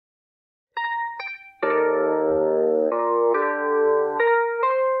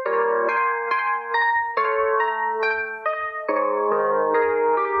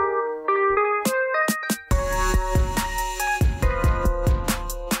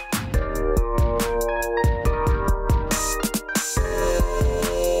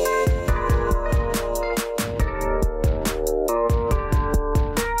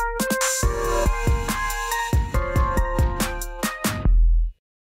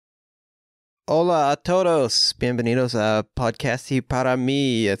Hola a todos. Bienvenidos a Podcast y para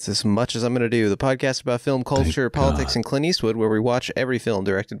mí. It's as much as I'm going to do. The podcast about film, culture, politics, and Clint Eastwood, where we watch every film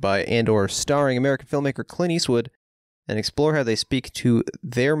directed by and or starring American filmmaker Clint Eastwood and explore how they speak to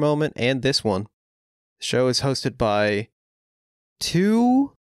their moment and this one. The show is hosted by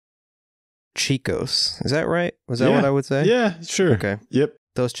two chicos. Is that right? Was that what I would say? Yeah, sure. Okay. Yep.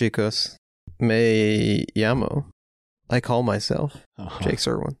 Dos chicos. Me llamo. I call myself Jake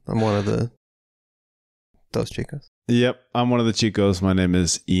Serwin. I'm one of the Dos chicos. Yep, I'm one of the chicos. My name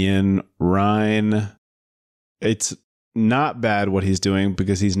is Ian Ryan. It's not bad what he's doing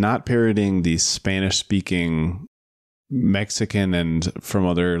because he's not parodying the Spanish-speaking Mexican and from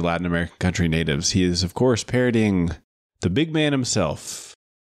other Latin American country natives. He is, of course, parodying the big man himself,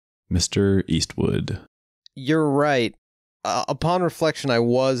 Mr. Eastwood. You're right. Upon reflection, I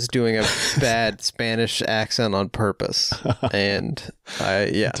was doing a bad Spanish accent on purpose, and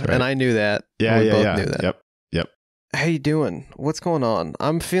right. And I knew that. Yeah, we both knew that. Yep. How you doing? What's going on?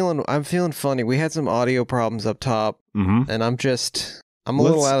 I'm feeling funny. We had some audio problems up top, and I'm a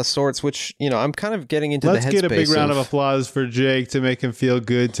little out of sorts. Which I'm kind of getting into. Let's get a big round of applause for Jake to make him feel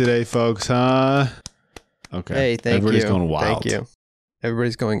good today, folks. Huh? Okay. Hey, thank you. Everybody's going wild. Thank you.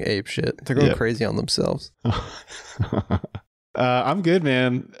 Everybody's going ape shit. They're going crazy on themselves. I'm good,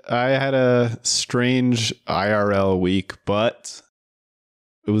 man. I had a strange IRL week, but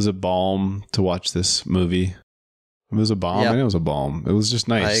it was a balm to watch this movie. It was a balm, and it was a balm. It was just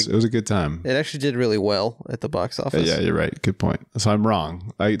nice. It was a good time. It actually did really well at the box office. Yeah, you're right. Good point. So I'm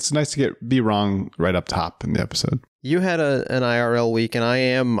wrong. It's nice to be wrong right up top in the episode. You had an IRL week, and I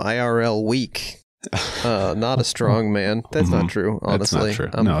am IRL weak. Not a strong man. That's not true, honestly. That's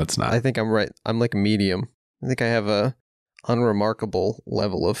not true. No, it's not. I think I'm right. I'm like a medium. I think I have a unremarkable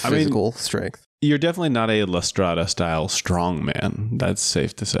level of physical strength. You're definitely not a La Strada style strong man. That's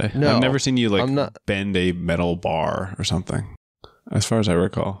safe to say. No, I've never seen you bend a metal bar or something, as far as I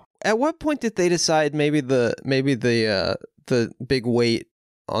recall. At what point did they decide maybe the big weight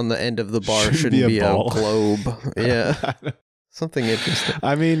on the end of the bar shouldn't be a globe? Yeah, something interesting.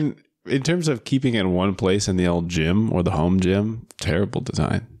 I mean, in terms of keeping it in one place in the old gym or the home gym, terrible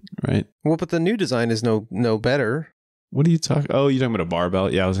design, right? Well, but the new design is no better. What are you talking? Oh, you're talking about a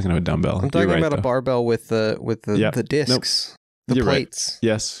barbell? Yeah, I was thinking of a dumbbell. I'm talking about a barbell with the discs, the plates. Right.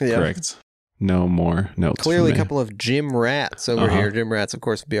 Yes, correct. No more notes. Clearly, a couple of gym rats over here. Jim Rats, of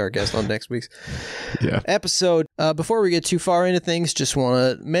course, will be our guest on next week's episode. Before we get too far into things, just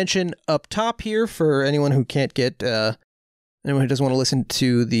want to mention up top here for anyone who can't get. Anyone who doesn't want to listen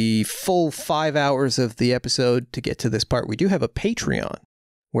to the full 5 hours of the episode to get to this part, we do have a Patreon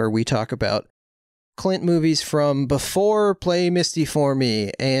where we talk about Clint movies from before Play Misty for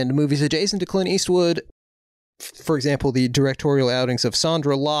Me and movies adjacent to Clint Eastwood. For example, the directorial outings of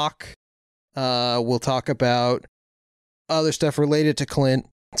Sondra Locke. We'll talk about other stuff related to Clint.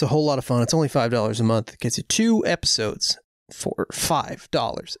 It's a whole lot of fun. It's only $5 a month. It gets you 2 episodes for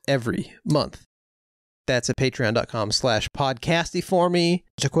 $5 every month. That's at patreon.com/podcasty-for-me.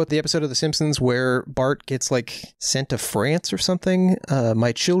 To quote the episode of The Simpsons where Bart gets sent to France or something,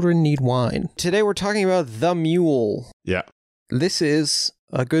 my children need wine. Today we're talking about The Mule. Yeah. This is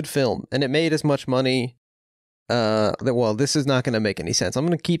a good film, and it made as much money. This is not going to make any sense. I'm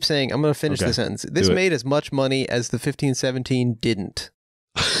going to keep saying, I'm going to finish the sentence. This made as much money as the 1517 didn't.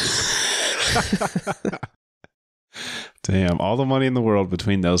 Damn, all the money in the world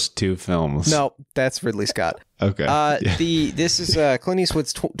between those two films. No, that's Ridley Scott. Okay. This is Clint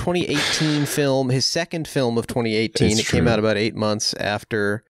Eastwood's 2018 film, his second film of 2018. It came out about 8 months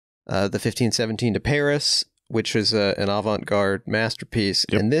after the 1517 to Paris, which is an avant-garde masterpiece.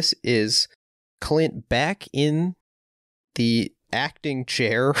 Yep. And this is Clint back in the acting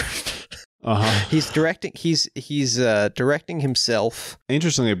chair. He's directing. He's directing himself.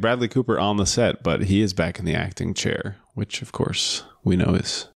 Interestingly, Bradley Cooper on the set, but he is back in the acting chair, which of course we know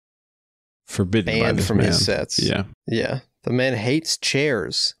is forbidden by this from man. His sets. Yeah. The man hates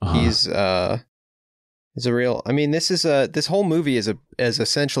chairs. He's a real. I mean, this whole movie is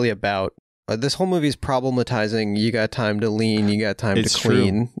essentially about. This whole movie is problematizing. You got time to lean. You got time to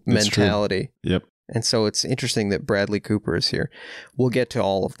clean mentality. Yep. And so it's interesting that Bradley Cooper is here. We'll get to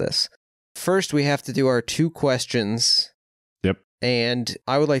all of this. First, we have to do our 2 questions. Yep. And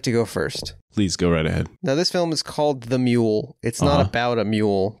I would like to go first. Please go right ahead. Now, this film is called The Mule. It's not about a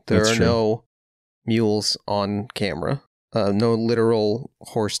mule. There are no mules on camera. No literal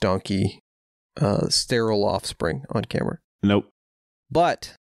horse donkey, sterile offspring on camera. Nope.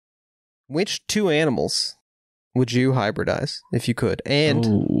 But which 2 animals would you hybridize if you could?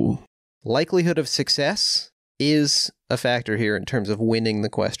 And likelihood of success is a factor here in terms of winning the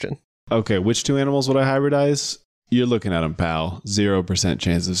question. Okay, which two animals would I hybridize? You're looking at them, pal. 0%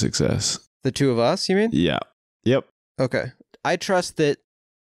 chance of success. The two of us, you mean? Yeah. Yep. Okay. I trust that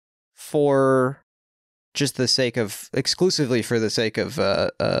exclusively for the sake of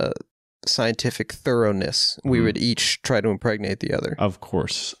scientific thoroughness, we would each try to impregnate the other. Of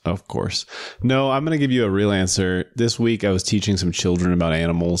course. No, I'm going to give you a real answer. This week, I was teaching some children about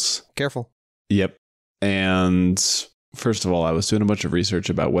animals. Careful. Yep. And first of all, I was doing a bunch of research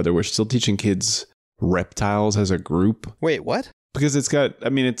about whether we're still teaching kids reptiles as a group. Wait, what? Because it's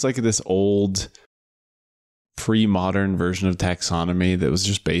like this old pre-modern version of taxonomy that was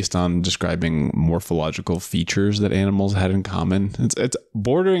just based on describing morphological features that animals had in common. It's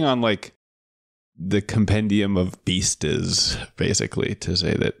bordering on like the compendium of beastes, basically, to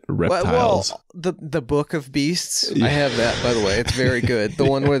say that reptiles. Well, the book of beasts. Yeah. I have that, by the way. It's very good. The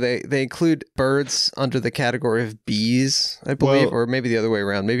one where they include birds under the category of bees, I believe, or maybe the other way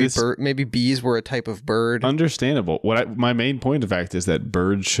around. Maybe bees were a type of bird. Understandable. My main point of fact is that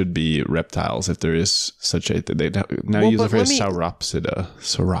birds should be reptiles if there is such a. They now use the phrase sauropsida.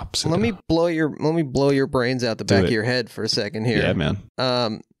 Sauropsida. Let me blow your brains out the back of your head for a second here. Yeah,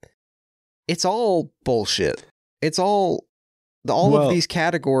 man. It's all bullshit. It's all of these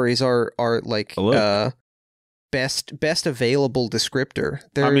categories are like best available descriptor.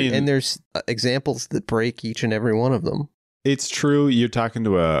 And there's examples that break each and every one of them. It's true. You're talking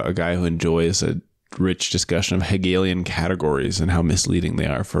to a guy who enjoys a rich discussion of Hegelian categories and how misleading they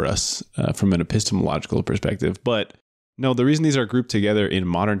are for us from an epistemological perspective. But no, the reason these are grouped together in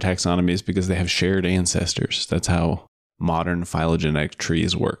modern taxonomy is because they have shared ancestors. That's how modern phylogenetic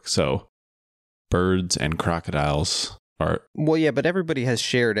trees work. So birds and crocodiles are... Well, yeah, but everybody has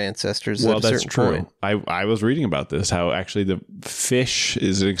shared ancestors at a certain point. I was reading about this, how actually the fish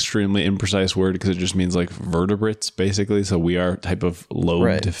is an extremely imprecise word because it just means like vertebrates, basically. So we are a type of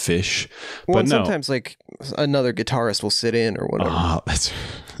lobed fish. Well, but sometimes like another guitarist will sit in or whatever. Oh, that's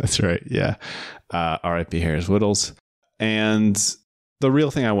right, yeah. R.I.P. Harris Whittles. And the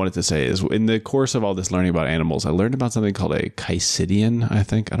real thing I wanted to say is in the course of all this learning about animals, I learned about something called a Caesidian, I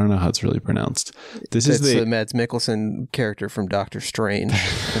think. I don't know how it's really pronounced. That's the Mads Mikkelsen character from Doctor Strange,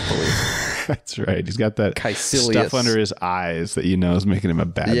 I believe. That's right. He's got that Caecilius stuff under his eyes that is making him a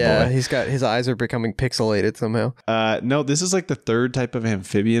bad boy. Yeah, his eyes are becoming pixelated somehow. No, this is like the third type of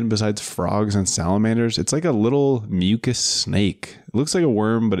amphibian besides frogs and salamanders. It's like a little mucus snake. It looks like a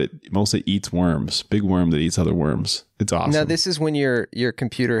worm, but it mostly eats worms. Big worm that eats other worms. It's awesome. Now, this is when your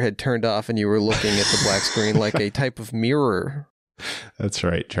computer had turned off and you were looking at the black screen like a type of mirror. That's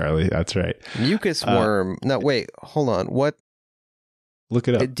right, Charlie. That's right. Mucus worm. No, wait, hold on. What? Look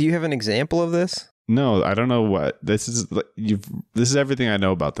it up. Do you have an example of this? No, I don't know what. This is everything I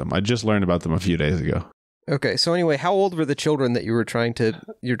know about them. I just learned about them a few days ago. Okay, so anyway, how old were the children that you're trying to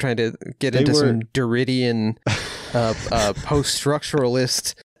get into some Derridian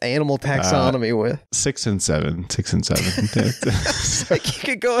post-structuralist animal taxonomy with? 6 and 7. Like you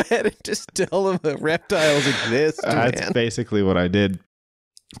could go ahead and just tell them that reptiles exist. That's basically what I did.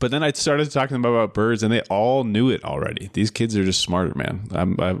 But then I started talking to them about birds, and they all knew it already. These kids are just smarter, man.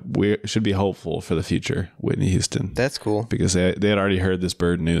 We should be hopeful for the future, Whitney Houston. That's cool. Because they had already heard this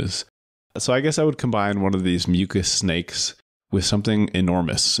bird news. So I guess I would combine one of these mucus snakes with something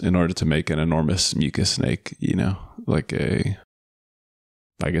enormous in order to make an enormous mucus snake, like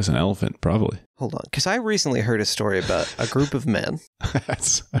I guess an elephant, probably. Hold on, because I recently heard a story about a group of men.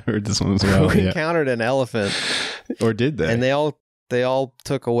 I heard this one as well. Who encountered an elephant. Or did they? And they all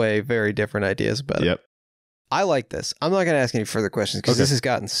took away very different ideas about it. I like this. I'm not going to ask any further questions because this has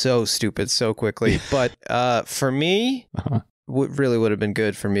gotten so stupid so quickly. But for me, really would have been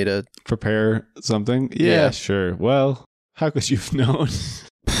good for me to prepare something. Yeah, sure. Well, how could you have known?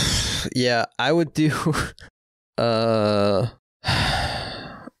 Yeah, I would do. I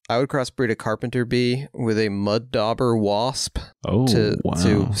would crossbreed a carpenter bee with a mud dauber wasp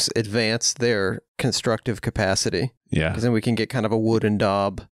to advance their constructive capacity. Yeah, because then we can get kind of a wooden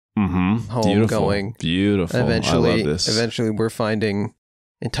daub home going. Beautiful. Eventually, I love this. Eventually, we're finding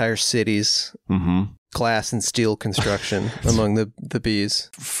entire cities, glass and steel construction among the bees.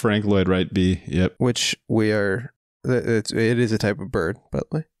 Frank Lloyd Wright bee. Yep. Which we are. It is a type of bird, by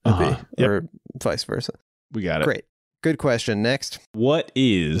the way, a bee, or vice versa. We got it. Great. Good question. Next. What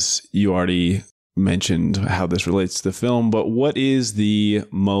is, you already mentioned how this relates to the film, but what is the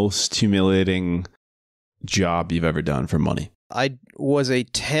most humiliating job you've ever done for money? I was a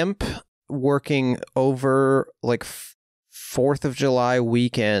temp working over like 4th of July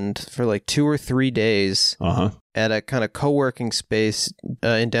weekend for like 2 or 3 days at a kind of co-working space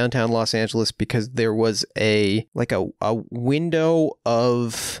in downtown Los Angeles because there was a window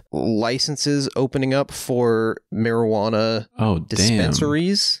of licenses opening up for marijuana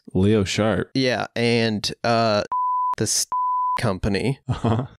dispensaries. Damn. Leo Sharpe. Yeah, and the company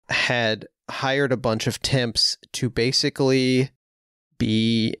had hired a bunch of temps to basically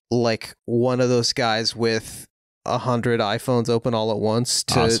be like one of those guys with 100 iPhones open all at once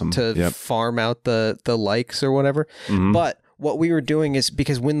to farm out the likes or whatever. Mm-hmm. But what we were doing is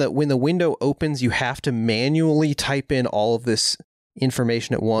because when the window opens, you have to manually type in all of this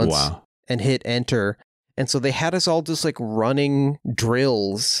information at once and hit enter. And so they had us all just like running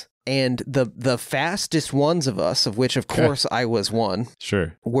drills. And the fastest ones of us, of which of course I was one,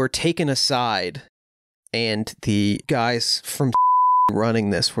 were taken aside, and the guys from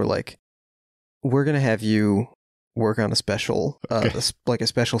running this were like, "We're gonna have you work on a special, a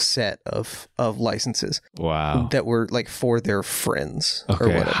special set of licenses. Wow, that were like for their friends. Okay, or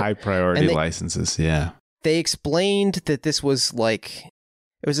whatever. High priority licenses. Yeah, they explained that this was like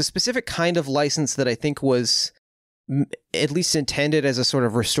it was a specific kind of license that I think was at least intended as a sort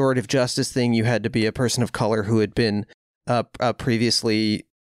of restorative justice thing. You had to be a person of color who had been previously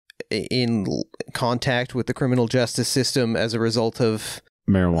in contact with the criminal justice system as a result of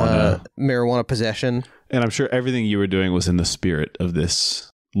marijuana possession. And I'm sure everything you were doing was in the spirit of this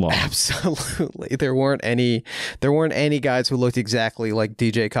law. Absolutely. There weren't any guys who looked exactly like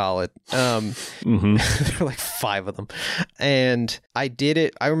DJ Khaled. There were like 5 of them. And I did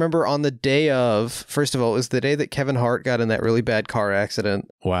it. I remember on the day of, first of all, it was the day that Kevin Hart got in that really bad car accident.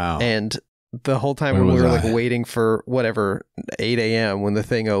 Wow. And the whole time when we were like waiting for whatever 8 a.m. when the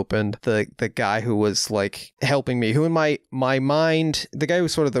thing opened, the guy who was like helping me, who in my mind, the guy who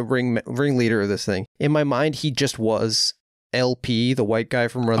was sort of the ringleader of this thing, in my mind, he just was LP, the white guy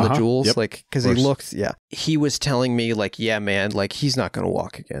from Run the Jewels, like, because he looked, he was telling me like, yeah, man, like he's not going to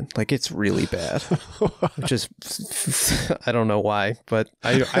walk again. Like it's really bad. Which is, I don't know why, but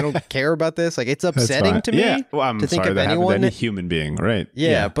I don't care about this. Like it's upsetting to me. Yeah. Well, I'm to think sorry of that anyone, happened to any human being, right?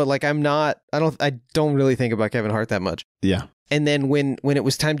 Yeah, but like I don't really think about Kevin Hart that much. Yeah. And then when it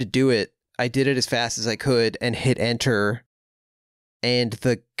was time to do it, I did it as fast as I could and hit enter. And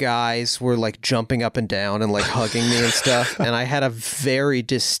the guys were like jumping up and down and like hugging me and stuff. And I had a very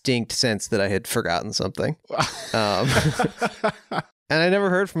distinct sense that I had forgotten something. And I never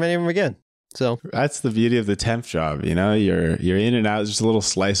heard from any of them again. So that's the beauty of the temp job. You know, you're in and out. It's just a little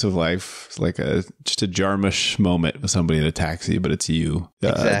slice of life. It's like just a Jarmusch moment with somebody in a taxi, but it's you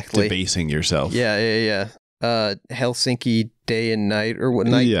exactly debasing yourself. Yeah. Helsinki Day and Night or what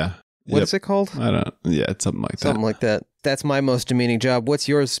night? Yeah. What is it called? It's something like that. Something like that. That's my most demeaning job. What's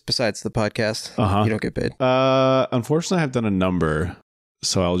yours besides the podcast? You don't get paid. Unfortunately, I've done a number,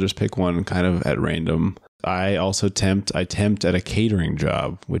 so I'll just pick one kind of at random. I also tempt at a catering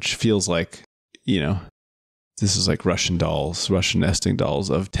job, which feels like, this is like Russian nesting dolls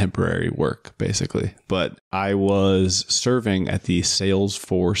of temporary work, basically. But I was serving at the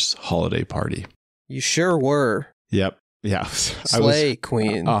Salesforce holiday party. You sure were. Yep. Yeah. Slay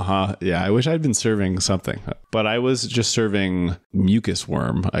queen. Yeah. I wish I'd been serving something, but I was just serving mucus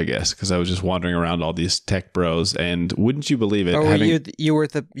worm, I guess, because I was just wandering around all these tech bros. And wouldn't you believe it? You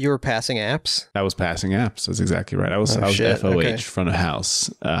were passing apps? I was passing apps. That's exactly right. I was FOH front of house.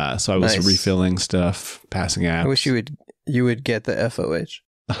 So I was refilling stuff, passing apps. I wish you would get the FOH.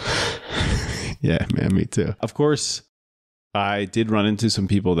 Yeah, man, me too. Of course, I did run into some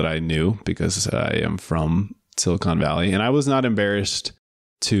people that I knew because I am from Silicon Valley, and I was not embarrassed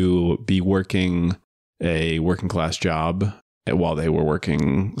to be working a working class job while they were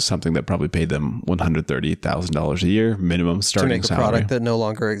working something that probably paid them $130,000 a year minimum starting salary. To make a product that no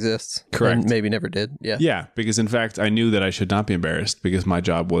longer exists. Correct. And maybe never did. Yeah. Yeah, because in fact, I knew that I should not be embarrassed because my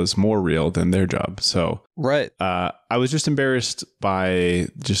job was more real than their job. So right. I was just embarrassed by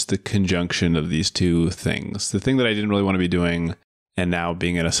just the conjunction of these two things. The thing that I didn't really want to be doing, and now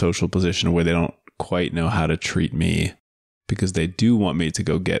being in a social position where they don't quite know how to treat me because they do want me to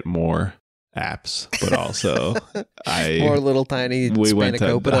go get more apps, but also more little tiny we went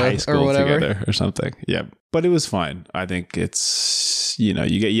to high school or whatever together or something. Yeah, but it was fine. I think it's, you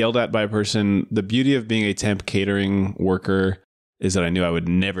get yelled at by a person. The beauty of being a temp catering worker is that I knew I would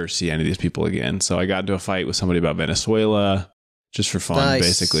never see any of these people again. So I got into a fight with somebody about Venezuela just for fun,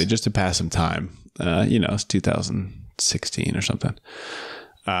 basically, just to pass some time. It's 2016 or something.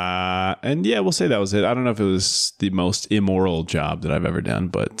 And yeah, we'll say that was it. I don't know if it was the most immoral job that I've ever done,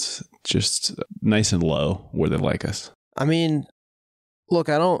 but just nice and low where they like us. I mean, look,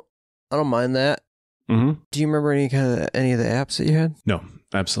 I don't mind that. Mm-hmm. Do you remember any of the apps that you had? No,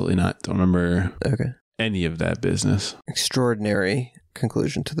 absolutely not. Don't remember any of that business. Extraordinary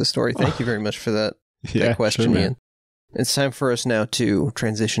conclusion to the story. Thank you very much for that, that question, sure, Ian. It's time for us now to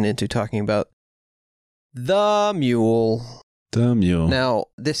transition into talking about The Mule. The Mule. Now,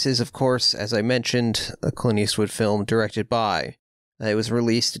 this is, of course, as I mentioned, a Clint Eastwood film directed by. It was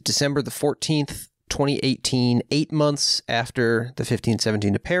released December the 14th, 2018, 8 months after the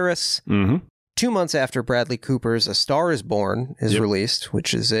 1517 to Paris. 2 months after Bradley Cooper's A Star is Born is released,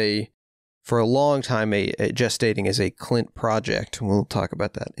 which is for a long time, gestating as a Clint project. We'll talk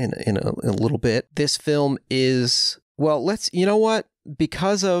about that in a little bit. This film is, well, you know what?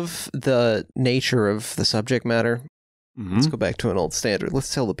 Because of the nature of the subject matter, let's go back to an old standard.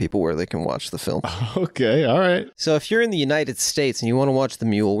 Let's tell the people where they can watch the film. Okay, all right. So if you're in the United States and you want to watch The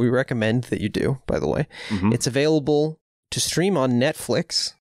Mule, we recommend that you do, by the way. It's available to stream on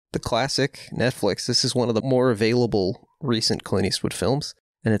Netflix, the classic Netflix. This is one of the more available recent Clint Eastwood films.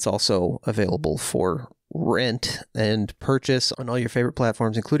 And it's also available for rent and purchase on all your favorite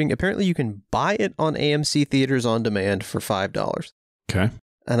platforms, including, apparently you can buy it on AMC Theaters on Demand for $5. Okay.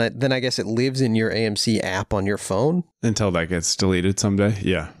 And then I guess it lives in your AMC app on your phone. Until that gets deleted someday.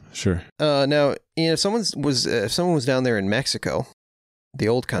 Yeah, sure. Now, if someone was down there in Mexico, the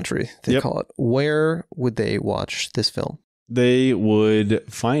old country, they call it, where would they watch this film? They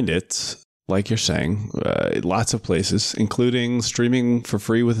would find it, like you're saying, lots of places, including streaming for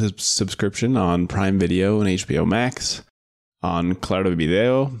free with a subscription on Prime Video and HBO Max, on Claro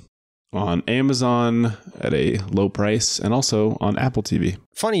Video, on Amazon at a low price, and also on Apple TV.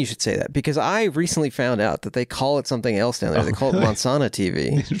 Funny you should say that, because I recently found out that they call it something else down there. They call it Manzana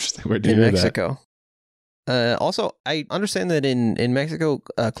TV. Interesting. Where do you in hear Mexico. Also, I understand that in Mexico,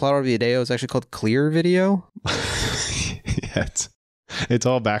 Claro Video is actually called Clear Video. Yeah, it's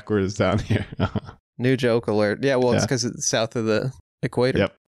all backwards down here. New joke alert. Yeah, well, it's because it's south of the equator.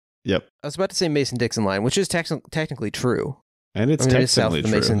 Yep. I was about to say Mason-Dixon line, which is technically true. And it's technically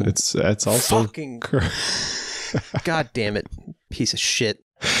true. It's also fucking. God damn it, piece of shit.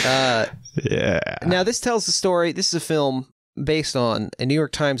 Yeah. Now this tells the story. This is a film based on a New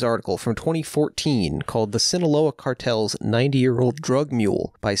York Times article from 2014 called "The Sinaloa Cartel's 90-Year-Old Drug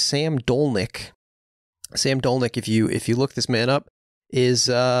Mule" by Sam Dolnick. Sam Dolnick, if you look this man up, is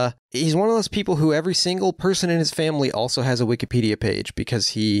he's one of those people who every single person in his family also has a Wikipedia page, because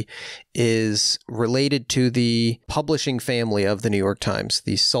he is related to the publishing family of the New York Times,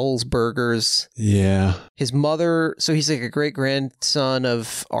 the Sulzbergers. Yeah. His mother, so he's like a great-grandson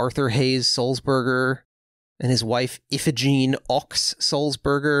of Arthur Hayes Sulzberger and his wife Iphigene Ox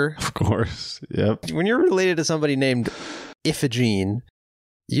Sulzberger. Of course. Yep. When you're related to somebody named Iphigene,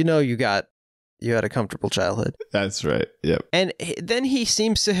 you know you had a comfortable childhood. That's right. Yep. And then he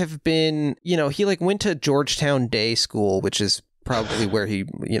seems to have been, he went to Georgetown Day School, which is probably where he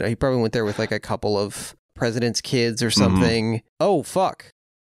probably went there with like a couple of president's kids or something. Oh, fuck.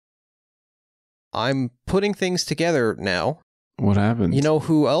 I'm putting things together now. What happened? You know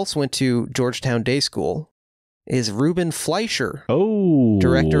who else went to Georgetown Day School? Is Ruben Fleischer. Oh,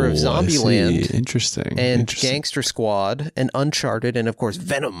 director of Zombieland. Interesting. And Gangster Squad and Uncharted and, of course,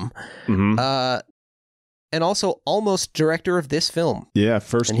 Venom. And also almost director of this film. Yeah,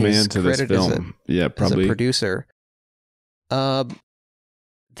 first man to this film. Probably. As a producer.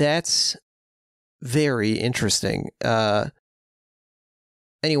 That's very interesting.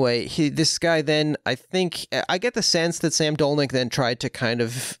 Anyway, this guy then, I get the sense that Sam Dolnick then tried to kind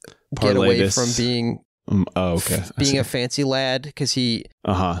of get away from being... being a fancy lad, because he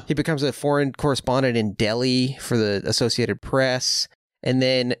becomes a foreign correspondent in Delhi for the Associated Press, and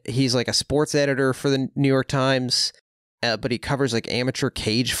then he's like a sports editor for the New York Times, but he covers like amateur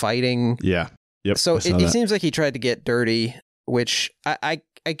cage fighting. Yeah. Yep. So it seems like he tried to get dirty, which I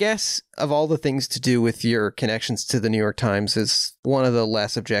guess of all the things to do with your connections to the New York Times is one of the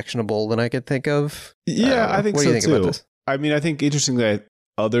less objectionable than I could think of. Yeah, I think so too. What do you think about this? I mean, I think interestingly,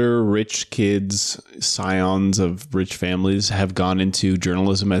 other rich kids, scions of rich families, have gone into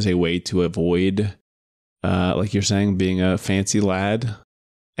journalism as a way to avoid, like you're saying, being a fancy lad.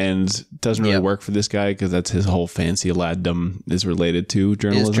 And doesn't really work for this guy, because that's his whole fancy laddom is related to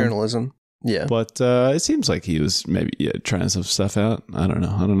journalism. Is journalism. Yeah. But it seems like he was maybe trying some stuff out. I don't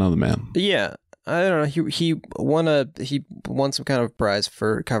know the man. Yeah. I don't know. He won some kind of prize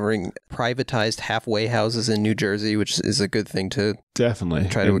for covering privatized halfway houses in New Jersey, which is a good thing to definitely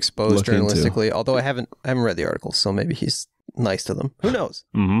try to expose journalistically. Although I haven't read the article, so maybe he's nice to them. Who knows?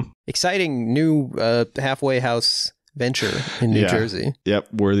 Exciting new halfway house venture in New Jersey.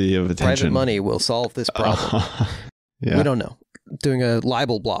 Yep, worthy of attention. Private money will solve this problem. We don't know. Doing a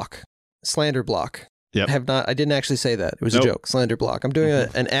libel block, slander block. Yep. I didn't actually say that. It was a joke. Slender block. I'm doing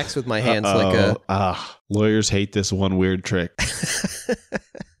an X with my hands like a... lawyers hate this one weird trick.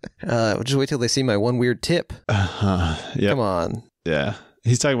 Just wait till they see my one weird tip. Yep. Come on. Yeah.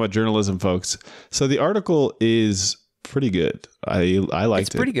 He's talking about journalism, folks. So the article is pretty good. I liked it.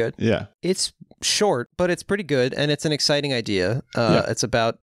 It's pretty good. Yeah. It's short, but it's pretty good, and it's an exciting idea. It's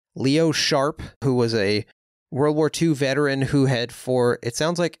about Leo Sharpe, who was a World War II veteran who had, for it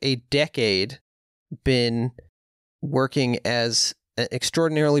sounds like a decade, been working as an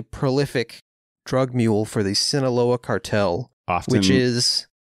extraordinarily prolific drug mule for the Sinaloa cartel, which is...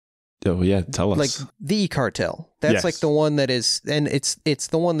 Oh, yeah, tell us. Like the cartel. That's like the one that is... And it's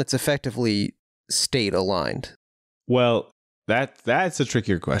the one that's effectively state-aligned. Well, that's a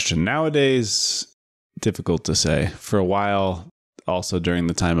trickier question. Nowadays, difficult to say. For a while, also during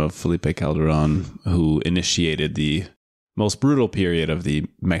the time of Felipe Calderon, who initiated the most brutal period of the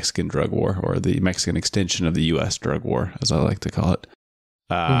Mexican drug war, or the Mexican extension of the U.S. drug war, as I like to call it.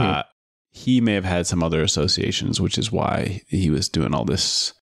 He may have had some other associations, which is why he was doing all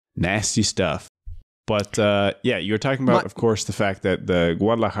this nasty stuff. But you were talking about, of course, the fact that the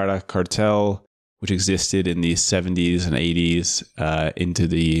Guadalajara cartel, which existed in the 70s and 80s into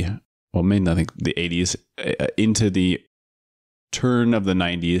the, well, mainly I think the 80s, into the turn of the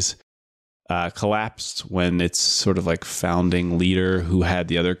 90s, collapsed when its sort of like founding leader, who had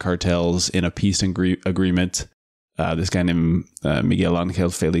the other cartels in a peace agreement, this guy named Miguel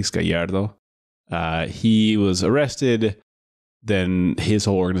Ángel Félix Gallardo, he was arrested. Then his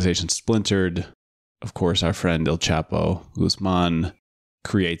whole organization splintered. Of course, our friend El Chapo Guzman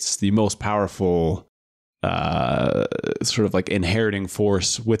creates the most powerful sort of like inheriting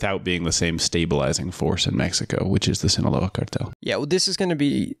force without being the same stabilizing force in Mexico, which is the Sinaloa cartel. Yeah, well, this is going to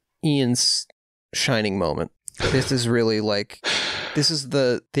be Ian's shining moment. This is really like, this is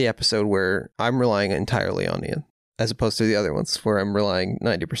the episode where I'm relying entirely on Ian, as opposed to the other ones where I'm relying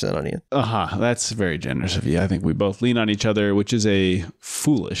 90% on Ian. That's very generous of you. I think we both lean on each other, which is a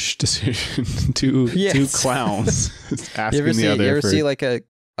foolish decision. Two clowns asking the other. You ever see like a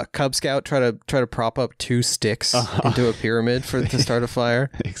Cub Scout try to prop up two sticks into a pyramid to start a fire?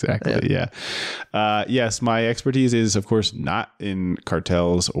 Exactly. Yeah. Yes, my expertise is, of course, not in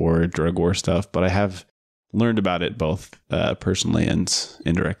cartels or drug war stuff, but I have learned about it both personally and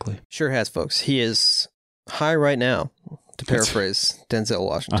indirectly. Sure has, folks. He is high right now, to paraphrase Denzel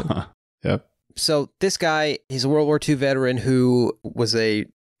Washington. Yep. So this guy, he's a World War II veteran who was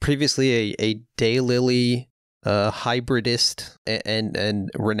previously a daylily hybridist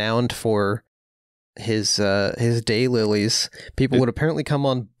and renowned for his daylilies. People would apparently come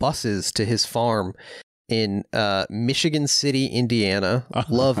on buses to his farm in Michigan City, Indiana.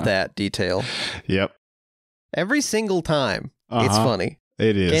 Love that detail. Yep. Every single time. It's funny.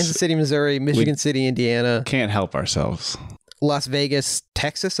 It is. Kansas City, Missouri, Michigan City, Indiana. Can't help ourselves. Las Vegas,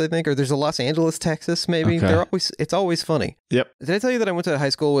 Texas, I think, or there's a Los Angeles, Texas, maybe. Okay. It's always funny. Yep. Did I tell you that I went to high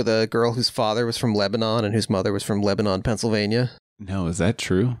school with a girl whose father was from Lebanon and whose mother was from Lebanon, Pennsylvania? No, is that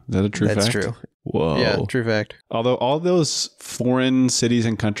true? Is that a true fact? That's true. Whoa. Yeah, true fact. Although all those foreign cities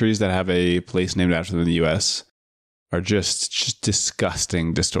and countries that have a place named after them in the U.S. are just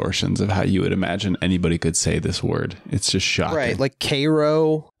disgusting distortions of how you would imagine anybody could say this word. It's just shocking. Right, like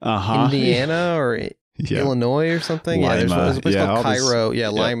Cairo, Indiana, or Illinois or something. Lima. There's a place called Cairo.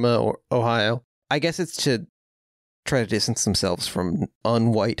 This, Lima, or Ohio. I guess it's to try to distance themselves from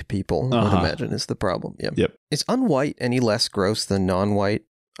unwhite people, I would imagine, is the problem. Yep. Is unwhite any less gross than non-white?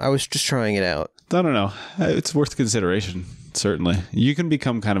 I was just trying it out. I don't know. It's worth consideration. Certainly. You can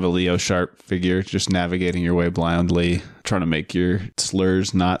become kind of a Leo Sharpe figure, just navigating your way blindly, trying to make your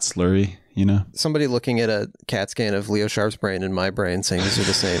slurs not slurry, you know? Somebody looking at a CAT scan of Leo Sharpe's brain and my brain saying these are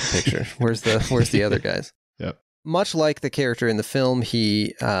the same picture. Where's the other guys? Yep. Much like the character in the film,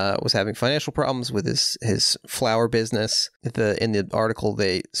 he was having financial problems with his flower business. In the article,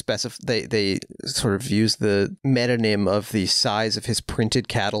 they sort of use the metonym of the size of his printed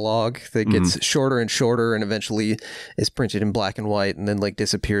catalog that gets shorter and shorter, and eventually is printed in black and white, and then like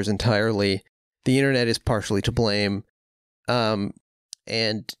disappears entirely. The internet is partially to blame,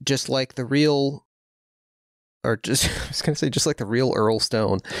 and just like the real. Or just, I was going to say, just like the real Earl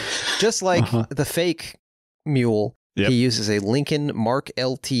Stone, just like the fake Mule, he uses a Lincoln Mark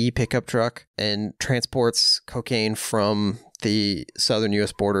LT pickup truck and transports cocaine from the southern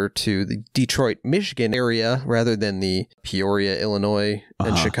U.S. border to the Detroit, Michigan area rather than the Peoria, Illinois,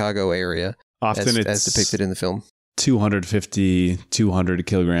 and Chicago area, often as depicted in the film. 200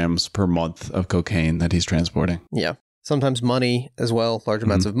 kilograms per month of cocaine that he's transporting. Yeah. Sometimes money as well, large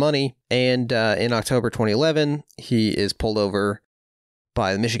amounts of money. And in October 2011, he is pulled over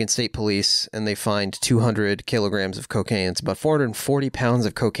by the Michigan State Police, and they find 200 kilograms of cocaine. It's about 440 pounds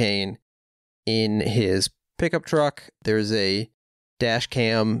of cocaine in his pickup truck. There's a dash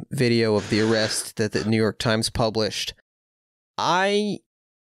cam video of the arrest that the New York Times published. I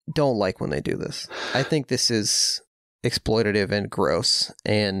don't like when they do this. I think this is exploitative and gross,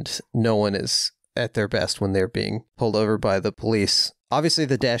 and no one is at their best when they're being pulled over by the police. Obviously,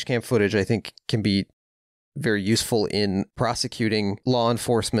 the dash cam footage, I think, can be very useful in prosecuting law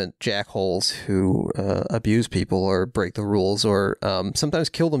enforcement jackholes who abuse people or break the rules or sometimes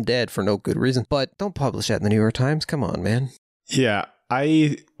kill them dead for no good reason. But don't publish that in the New York Times. Come on, man. Yeah,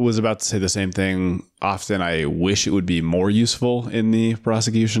 I was about to say the same thing. Often I wish it would be more useful in the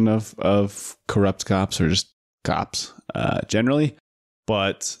prosecution of corrupt cops or just cops generally.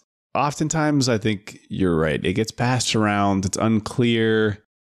 But oftentimes I think you're right. It gets passed around. It's unclear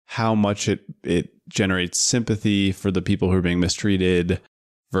how much it generates sympathy for the people who are being mistreated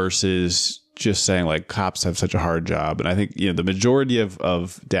versus just saying like cops have such a hard job. And I think, the majority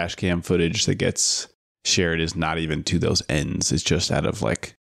of dash cam footage that gets shared is not even to those ends. It's just out of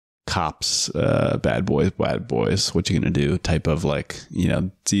like cops, bad boys, what you gonna do type of like,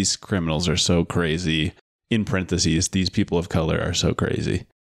 these criminals are so crazy. In parentheses, these people of color are so crazy.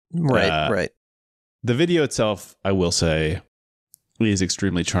 Right. The video itself, I will say, is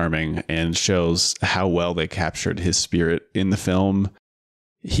extremely charming and shows how well they captured his spirit in the film.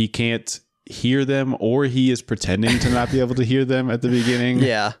 He can't hear them, or he is pretending to not be able to hear them at the beginning.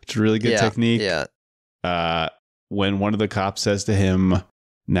 Yeah. It's a really good technique. Yeah. When one of the cops says to him,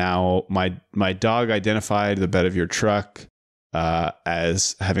 now my dog identified the bed of your truck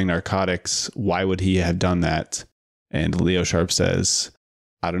as having narcotics. Why would he have done that? And Leo Sharpe says,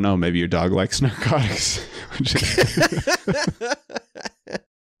 I don't know, maybe your dog likes narcotics. Which is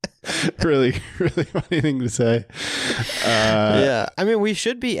really, really funny thing to say. Yeah. I mean, we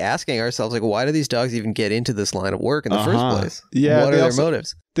should be asking ourselves, like, why do these dogs even get into this line of work in the first place? Yeah. What are their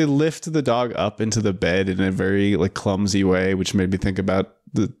motives? They lift the dog up into the bed in a very like clumsy way, which made me think about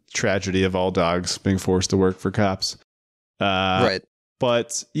the tragedy of all dogs being forced to work for cops. Right.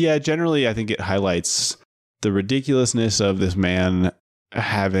 But yeah, generally, I think it highlights the ridiculousness of this man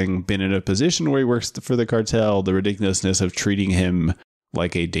having been in a position where he works for the cartel, the ridiculousness of treating him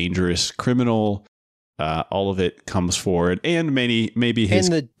like a dangerous criminal. All of it comes forward, and maybe his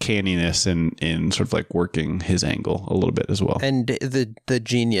canniness in sort of like working his angle a little bit as well. And the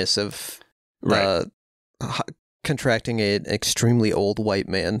genius of contracting an extremely old white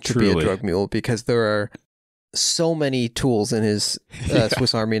man to be a drug mule, because there are so many tools in his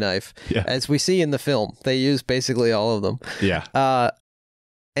Swiss Army knife. Yeah. As we see in the film, they use basically all of them. Yeah.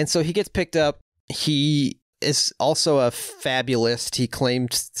 And so he gets picked up. He is also a fabulist. He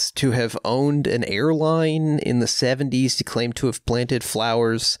claimed to have owned an airline in the 70s. He claimed to have planted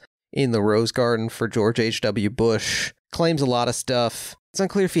flowers in the Rose Garden for George H.W. Bush. Claims a lot of stuff. It's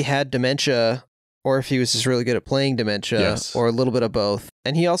unclear if he had dementia or if he was just really good at playing dementia, or a little bit of both.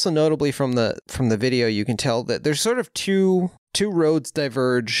 And he also, notably from the video, you can tell that there's sort of two roads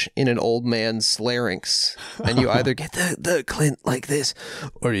diverge in an old man's larynx, and you either get the Clint like this,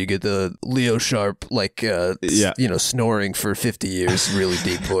 or you get the Leo Sharpe like snoring for 50 years, really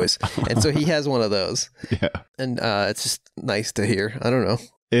deep voice. And so he has one of those. Yeah, and it's just nice to hear. I don't know.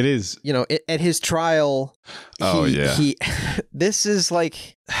 It is. At his trial. He this is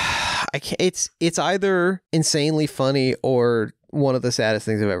like, it's either insanely funny or one of the saddest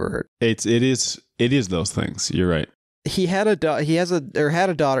things I've ever heard. It is those things. You're right. He had a daughter.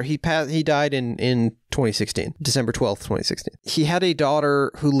 He died in 2016, December 12th, 2016. He had a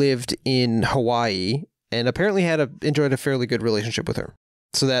daughter who lived in Hawaii and apparently enjoyed a fairly good relationship with her.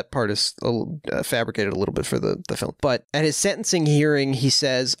 So that part is fabricated a little bit for the film. But at his sentencing hearing, he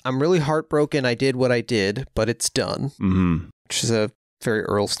says, I'm really heartbroken I did what I did, but it's done. Mm-hmm. Which is a very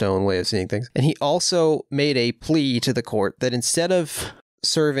Earl Stone way of seeing things. And he also made a plea to the court that instead of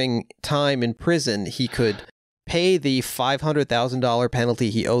serving time in prison, he could pay the $500,000 penalty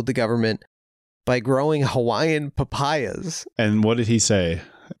he owed the government by growing Hawaiian papayas. And what did he say?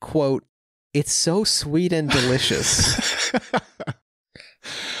 Quote, it's so sweet and delicious.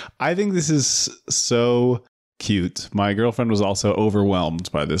 I think this is so cute. My girlfriend was also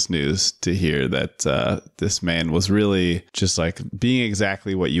overwhelmed by this news to hear that this man was really just like being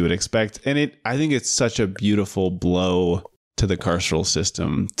exactly what you would expect. And I think it's such a beautiful blow to the carceral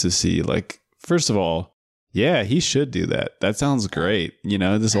system to see, like, first of all, yeah, he should do that. That sounds great.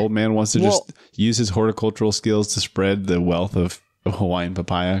 This old man wants to just use his horticultural skills to spread the wealth of Hawaiian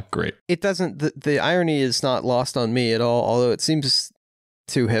papaya. Great. It doesn't, the irony is not lost on me at all, although it seems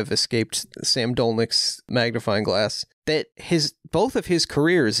to have escaped Sam Dolnick's magnifying glass, that both of his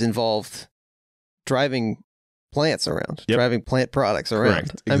careers involved driving plants around, driving plant products around.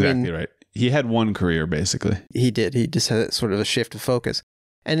 Correct. Exactly right. He had one career, basically. He did. He just had sort of a shift of focus.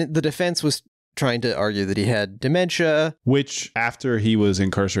 And the defense was trying to argue that he had dementia. Which, after he was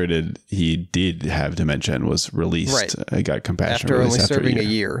incarcerated, he did have dementia and was released. Right. He got compassionate after release only after serving a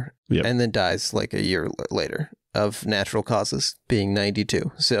year. And then dies like a year later of natural causes, being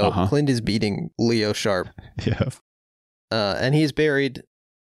 92. So Clint is beating Leo Sharpe. Yeah. And he's buried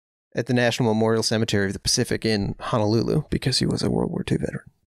at the National Memorial Cemetery of the Pacific in Honolulu because he was a World War II veteran.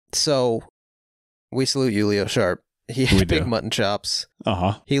 So we salute you, Leo Sharpe. He had big mutton chops.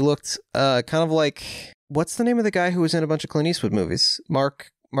 He looked kind of like, what's the name of the guy who was in a bunch of Clint Eastwood movies? Mark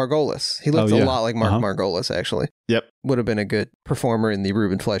Margolis. He looked a lot like Mark Margolis, actually. Yep. Would have been a good performer in the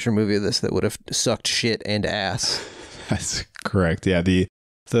Ruben Fleischer movie of this that would have sucked shit and ass. That's correct. Yeah, the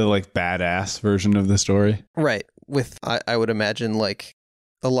like badass version of the story. Right. With, I would imagine, like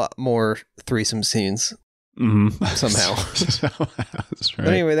a lot more threesome scenes somehow. That's right. But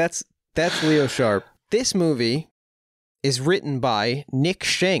anyway, that's Leo Sharpe. This movie is written by Nick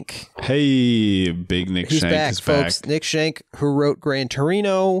Schenk. Hey, big Nick Schenk back, is folks. back. Nick Schenk, who wrote Gran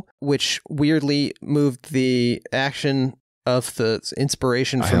Torino, which weirdly moved the action of the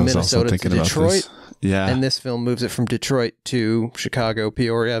inspiration from Minnesota to Detroit. Yeah. And this film moves it from Detroit to Chicago,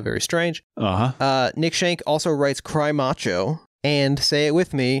 Peoria. Very strange. Nick Schenk also writes Cry Macho, and say it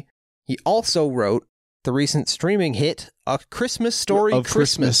with me, he also wrote the recent streaming hit, A Christmas Story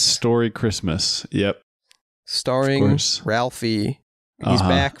Christmas. Story Christmas. Yep. Starring Ralphie. He's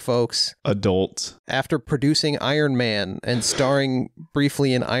back, folks. Adult. After producing Iron Man and starring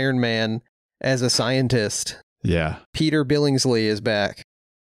briefly in Iron Man as a scientist. Yeah. Peter Billingsley is back.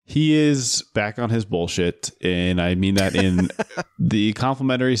 He is back on his bullshit, and I mean that in the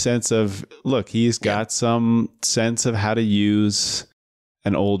complimentary sense of, look, he's got some sense of how to use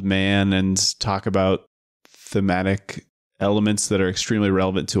an old man and talk about thematic elements that are extremely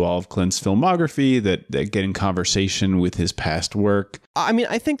relevant to all of Clint's filmography that get in conversation with his past work. I mean,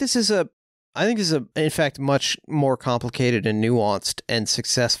 I think this is in fact much more complicated and nuanced and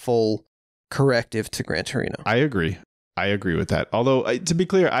successful corrective to Gran Torino. I agree with that. Although, to be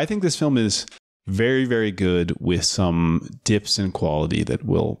clear, I think this film is very, very good with some dips in quality that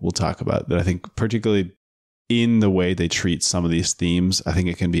we'll talk about. That I think, particularly in the way they treat some of these themes, I think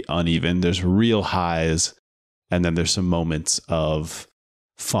it can be uneven. There's real highs, and then there's some moments of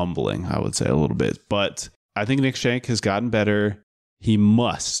fumbling, I would say, a little bit. But I think Nick Schenk has gotten better. He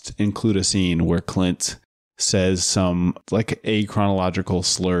must include a scene where Clint says some like achronological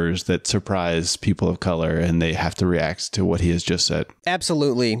slurs that surprise people of color, and they have to react to what he has just said.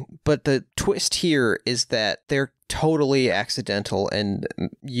 Absolutely. But the twist here is that they're totally accidental and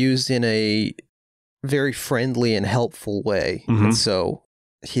used in a very friendly and helpful way. And so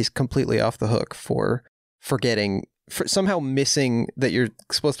he's completely off the hook for forgetting, for somehow missing that you're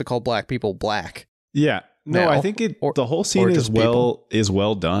supposed to call black people black. Yeah. No, I think the whole scene is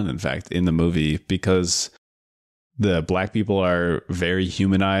well done, in fact, in the movie, because the black people are very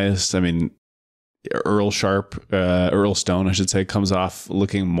humanized. I mean, Earl Stone, I should say, comes off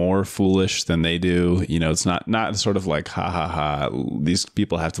looking more foolish than they do. You know, it's not sort of like, ha ha ha, these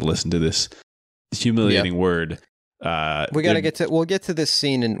people have to listen to this humiliating word. We'll get to this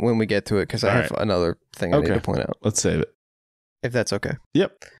scene when we get to it, because I have another thing I need to point out. Let's save it, if that's okay.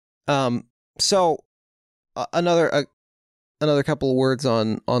 Yep. So another couple of words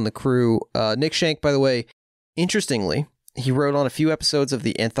on the crew. Nick Schenk, by the way, interestingly, he wrote on a few episodes of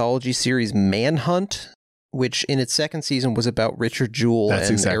the anthology series Manhunt, which in its second season was about Richard Jewell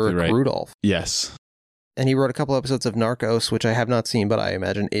and Eric Rudolph. Yes. And he wrote a couple episodes of Narcos, which I have not seen, but I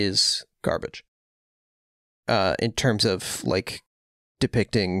imagine is garbage. In terms of like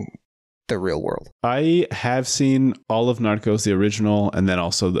depicting the real world. I have seen all of Narcos, the original, and then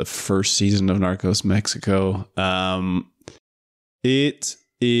also the first season of Narcos Mexico. It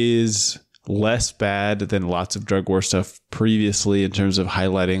is less bad than lots of drug war stuff previously, in terms of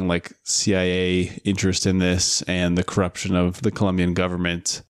highlighting like CIA interest in this and the corruption of the Colombian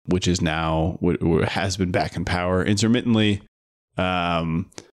government, which is now has been back in power intermittently.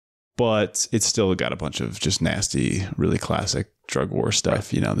 But it's still got a bunch of just nasty, really classic drug war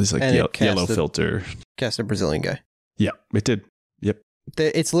stuff. You know, there's like yellow filter. Cast a Brazilian guy. Yeah, it did. Yep.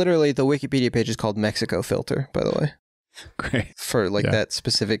 It's literally, the Wikipedia page is called Mexico Filter, by the way. Great. For like that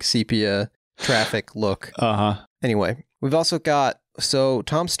specific sepia traffic look. Anyway, we've also got, so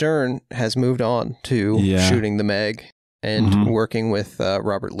Tom Stern has moved on to shooting the Meg. and working with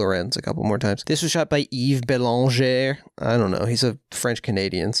Robert Lorenz a couple more times. This was shot by Yves Bélanger. I don't know. He's a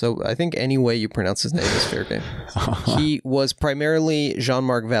French-Canadian, so I think any way you pronounce his name is fair game. He was primarily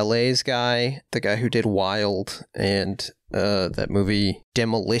Jean-Marc Vallée's guy, the guy who did Wild and that movie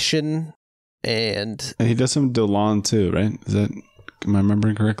Demolition. And he does some Dolan too, right? Am I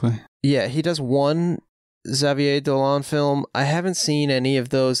remembering correctly? Yeah, he does one Xavier Dolan film. I haven't seen any of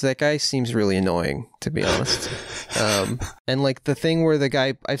those. That guy seems really annoying, to be honest. And like the thing where the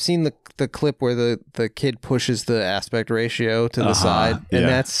guy, I've seen the clip where the kid pushes the aspect ratio to the side, and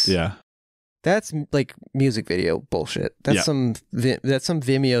that's like music video bullshit. That's some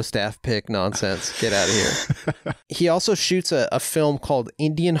Vimeo staff pick nonsense. Get out of here. He also shoots a film called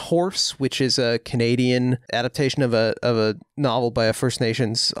Indian Horse, which is a Canadian adaptation of a novel by a First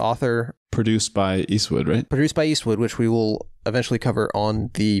Nations author. Produced by Eastwood, right? Produced by Eastwood, which we will eventually cover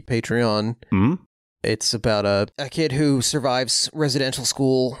on the Patreon. Mm-hmm. It's about a kid who survives residential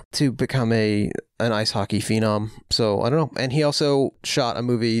school to become an ice hockey phenom. So I don't know. And he also shot a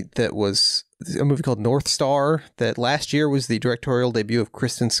movie called North Star that last year was the directorial debut of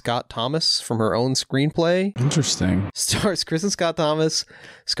Kristen Scott Thomas from her own screenplay. Interesting. Stars Kristen Scott Thomas,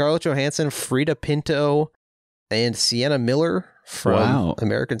 Scarlett Johansson, Frida Pinto, and Sienna Miller from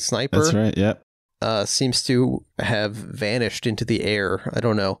American Sniper. That's right, yep. Seems to have vanished into the air. I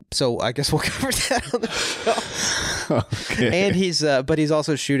don't know. So I guess we'll cover that on the show. Okay. And he's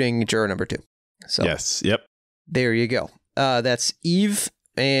also shooting Juror Number 2. So yes, yep. There you go. That's Eve,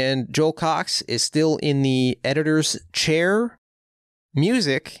 and Joel Cox is still in the editor's chair.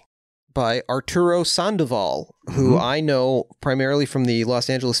 Music by Arturo Sandoval, who I know primarily from the Los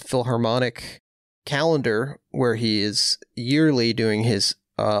Angeles Philharmonic calendar, where he is yearly doing his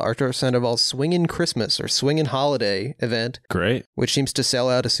Arturo Sandoval's Swingin' Christmas or Swingin' Holiday event. Great. Which seems to sell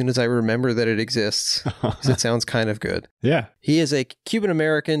out as soon as I remember that it exists, because it sounds kind of good. Yeah. He is a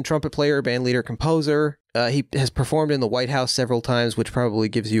Cuban-American trumpet player, band leader, composer. He has performed in the White House several times, which probably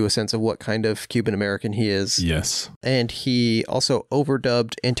gives you a sense of what kind of Cuban-American he is. Yes. And he also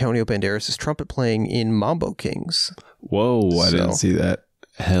overdubbed Antonio Banderas' trumpet playing in Mambo Kings. Whoa, I didn't see that.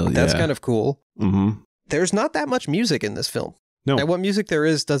 Hell yeah. That's kind of cool. Mm-hmm. There's not that much music in this film. No. And what music there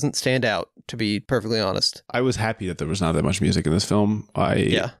is doesn't stand out, to be perfectly honest. I was happy that there was not that much music in this film.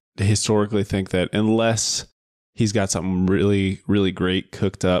 I historically think that unless he's got something really, really great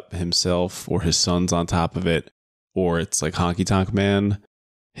cooked up himself or his son's on top of it, or it's like Honky Tonk Man,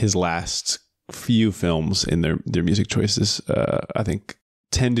 his last few films in their music choices, I think,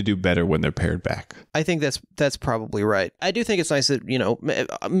 tend to do better when they're pared back. I think that's probably right. I do think it's nice that,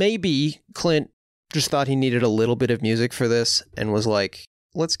 maybe Clint just thought he needed a little bit of music for this and was like,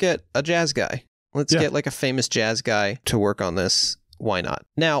 let's get a jazz guy. Let's get like a famous jazz guy to work on this. Why not?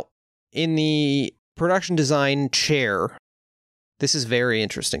 Now, in the production design chair, this is very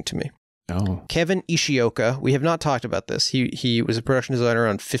interesting to me. Oh. Kevin Ishioka, we have not talked about this. He was a production designer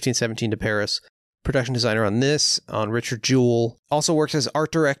on 1517 to Paris. Production designer on this, on Richard Jewell. Also works as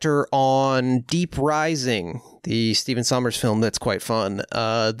art director on Deep Rising, the Stephen Sommers film that's quite fun.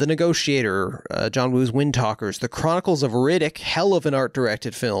 The Negotiator, John Woo's Wind Talkers, The Chronicles of Riddick, hell of an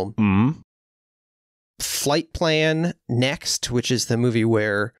art-directed film. Mm-hmm. Flight Plan Next, which is the movie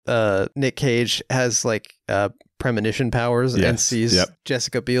where Nick Cage has like premonition powers and sees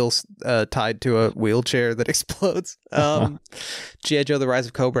Jessica Biel tied to a wheelchair that explodes. G.I. Joe, The Rise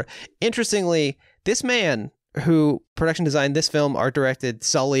of Cobra. Interestingly, this man who production designed this film, art directed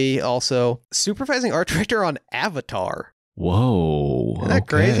Sully, also supervising art director on Avatar. Whoa. Isn't that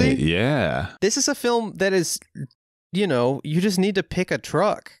crazy? Yeah. This is a film that is, you just need to pick a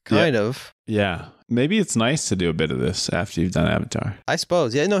truck, kind of. Yeah. Maybe it's nice to do a bit of this after you've done Avatar. I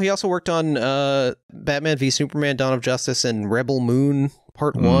suppose. Yeah, no, he also worked on Batman v Superman, Dawn of Justice, and Rebel Moon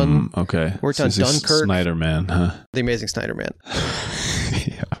Part 1. Okay. Worked on Dunkirk. Snyder Man, huh? The Amazing Snyder Man.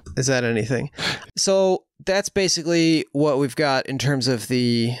 Yeah. Is that anything? So that's basically what we've got in terms of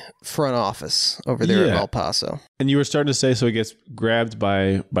the front office over there at El Paso. And you were starting to say, so he gets grabbed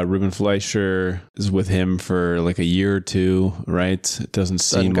by Ruben Fleischer, is with him for like a year or two, right? It doesn't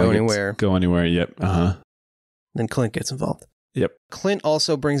go like anywhere. Go anywhere. Yep. Uh-huh. Then Clint gets involved. Yep. Clint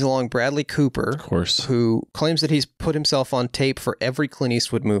also brings along Bradley Cooper, of course, who claims that he's put himself on tape for every Clint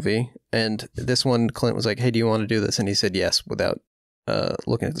Eastwood movie. And this one, Clint was like, hey, do you want to do this? And he said yes, without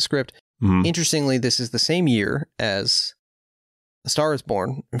looking at the script. Mm-hmm. Interestingly, this is the same year as A Star is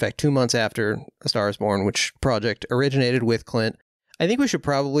Born. In fact, 2 months after A Star is Born, which project originated with Clint. I think we should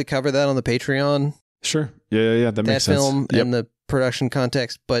probably cover that on the Patreon. Sure. Yeah. That makes sense. That film and the production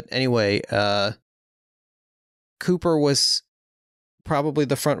context. But anyway, Cooper was probably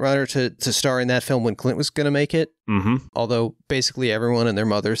the front runner to star in that film when Clint was going to make it. Mm-hmm. Although basically everyone and their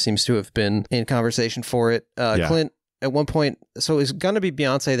mother seems to have been in conversation for it. Clint, at one point, so it was going to be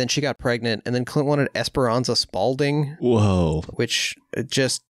Beyonce, then she got pregnant, and then Clint wanted Esperanza Spalding. Whoa. Which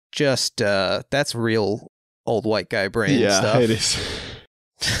just that's real old white guy brain stuff. Yeah, it is.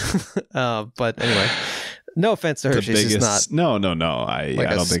 But anyway, no offense to her, she's just not. No. I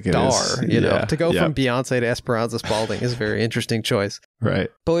don't think it is. You know, to go from Beyonce to Esperanza Spalding is a very interesting choice. Right.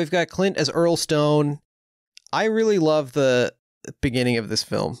 But we've got Clint as Earl Stone. I really love the beginning of this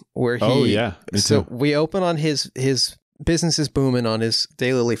film where he. Oh yeah, me so too. we open on his business is booming on his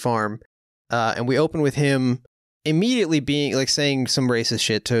daylily farm, and we open with him immediately being like saying some racist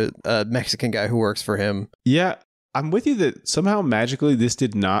shit to a Mexican guy who works for him. Yeah. I'm with you that somehow magically this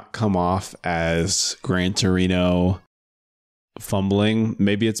did not come off as Gran Torino fumbling.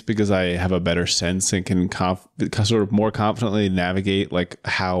 Maybe it's because I have a better sense and can sort of more confidently navigate like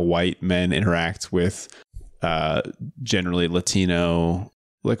how white men interact with generally Latino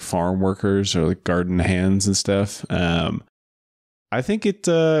like farm workers or like garden hands and stuff. I think it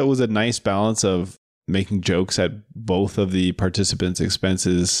was a nice balance of making jokes at both of the participants'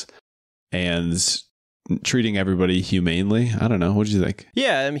 expenses and treating everybody humanely. I don't know. What do you think?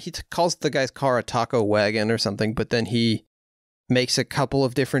 Yeah, I mean, he calls the guy's car a taco wagon or something, but then he makes a couple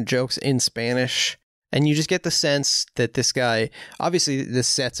of different jokes in Spanish. And you just get the sense that this guy, obviously this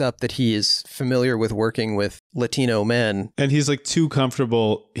sets up that he is familiar with working with Latino men. And he's like too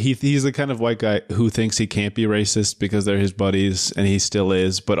comfortable. He's the kind of white guy who thinks he can't be racist because they're his buddies, and he still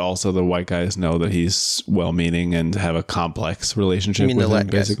is. But also the white guys know that he's well-meaning and have a complex relationship with him,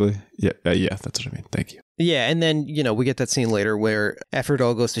 basically. Yeah, that's what I mean. Thank you. Yeah, and then, you know, we get that scene later where after it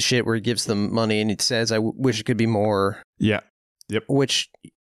all goes to shit, where he gives them money and he says, I wish it could be more. Yeah. Yep. Which,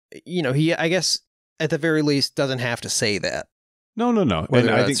 you know, he, I guess, at the very least, doesn't have to say that. No. Whether and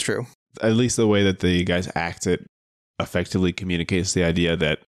I think true. At least the way that the guys act it effectively communicates the idea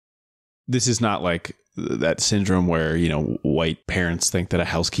that this is not like that syndrome where, you know, white parents think that a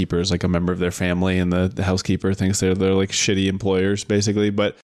housekeeper is like a member of their family and the housekeeper thinks they're like shitty employers, basically.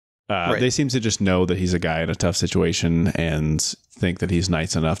 But they seem to just know that he's a guy in a tough situation and think that he's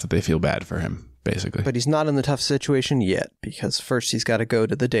nice enough that they feel bad for him, basically. But he's not in the tough situation yet, because first he's got to go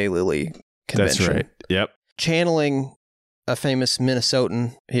to the Daylily convention. That's right. Yep. Channeling a famous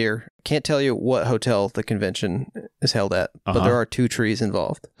Minnesotan here. Can't tell you what hotel the convention is held at, but there are 2 trees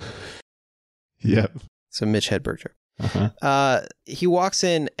involved. Yep. So Mitch Hedberg. He walks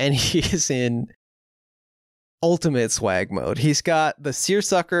in and he is in ultimate swag mode. He's got the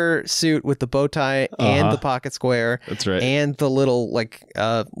seersucker suit with the bow tie and the pocket square. That's right. And the little like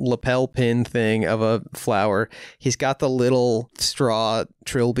lapel pin thing of a flower. He's got the little straw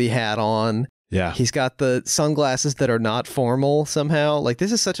trilby hat on. Yeah. He's got the sunglasses that are not formal somehow. Like,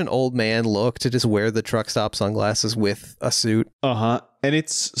 this is such an old man look to just wear the truck stop sunglasses with a suit. And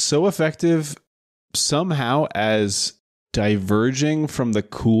it's so effective somehow as diverging from the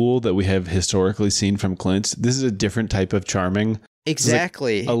cool that we have historically seen from Clint. This is a different type of charming.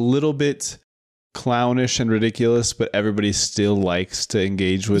 Exactly. Like a little bit clownish and ridiculous, but everybody still likes to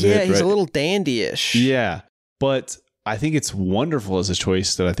engage with it. Yeah, he's a little dandyish. Yeah. But I think it's wonderful as a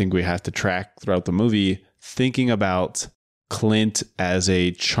choice that I think we have to track throughout the movie, thinking about Clint as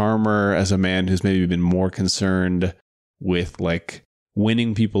a charmer, as a man who's maybe been more concerned with like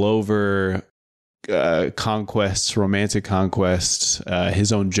winning people over, conquests, romantic conquests,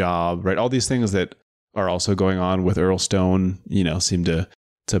 his own job, right? All these things that are also going on with Earl Stone, you know, seem to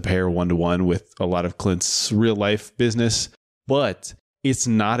pair 1-to-1 with a lot of Clint's real life business. But it's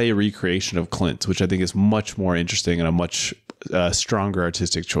not a recreation of Clint, which I think is much more interesting and a much stronger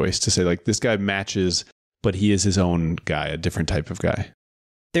artistic choice to say, like, this guy matches, but he is his own guy, a different type of guy.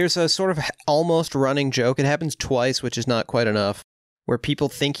 There's a sort of almost running joke. It happens twice, which is not quite enough, where people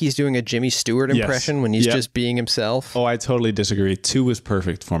think he's doing a Jimmy Stewart impression when he's just being himself. Oh, I totally disagree. 2 was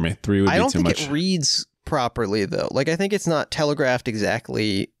perfect for me. 3 would be too much. I don't think it reads properly, though. Like, I think it's not telegraphed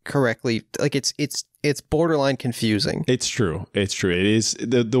exactly correctly. Like, it's borderline confusing. It's true. It is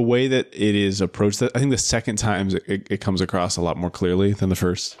the way that it is approached. That I think the second time it comes across a lot more clearly than the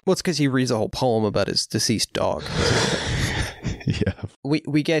first. Well, it's because he reads a whole poem about his deceased dog. Yeah.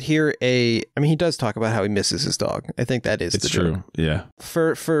 We get here he does talk about how he misses his dog. I think that is the true. Joke. Yeah.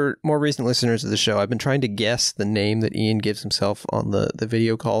 For more recent listeners of the show, I've been trying to guess the name that Ian gives himself on the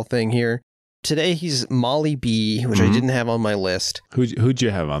video call thing here. Today he's Molly B, which I didn't have on my list. Who'd you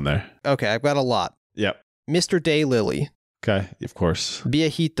have on there? Okay, I've got a lot. Yep. Mr. Daylily. Okay, of course.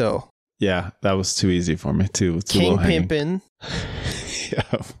 Viejito. Yeah, that was too easy for me too. King Pimpin.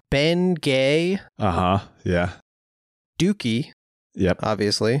 Yeah. Ben Gay. Yeah. Dookie. Yep.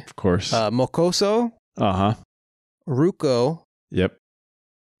 Obviously. Of course. Mokoso. Uh-huh. Ruko. Yep.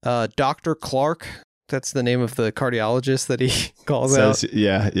 Dr. Clark. That's the name of the cardiologist that he calls out.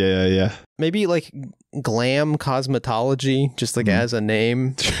 Yeah. Maybe like glam cosmetology, just like as a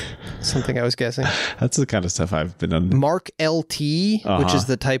name. Something I was guessing. That's the kind of stuff I've been on. Mark LT, which is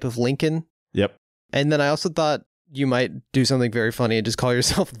the type of Lincoln. Yep. And then I also thought you might do something very funny and just call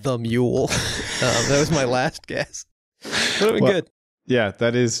yourself the Mule. That was my last guess. But it was good. Yeah,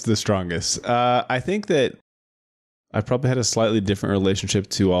 that is the strongest. I think that I probably had a slightly different relationship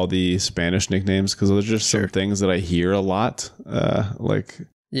to all the Spanish nicknames because those are just some things that I hear a lot.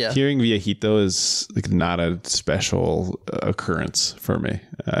 Hearing viejito is like not a special occurrence for me.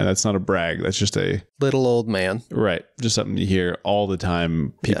 That's not a brag. That's just a little old man. Right. Just something you hear all the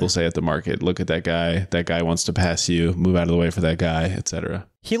time. People say at the market, look at that guy. That guy wants to pass you. Move out of the way for that guy, etc.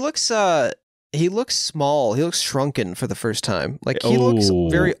 He looks small. He looks shrunken for the first time. Like he looks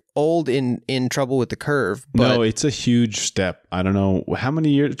very old in Trouble with the Curve. But no, it's a huge step. I don't know how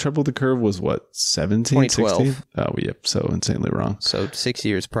many years. Trouble with the Curve was what, 17, 2012. 16? Oh, yep. So insanely wrong. So 6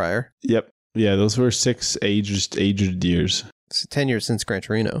 years prior. Yep. Yeah, those were 6 aged years. It's 10 years since Gran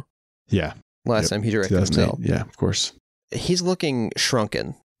Torino. Yeah. Last time he directed himself. Yeah, of course. He's looking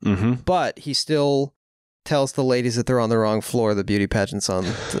shrunken, but he still tells the ladies that they're on the wrong floor. The beauty pageant's on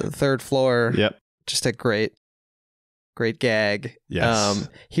the 3rd floor. Yep. Just a great gag. Yes.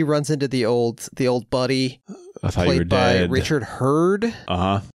 He runs into the old buddy played by Richard Hurd.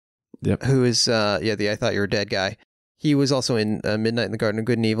 Yep. Who is the I Thought You Were Dead guy. He was also in Midnight in the Garden of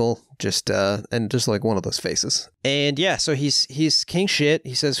Good and Evil, just like one of those faces. And yeah, so he's king shit.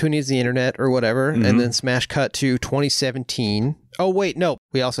 He says, "Who needs the internet?" or whatever, and then smash cut to 2017. Oh wait, no,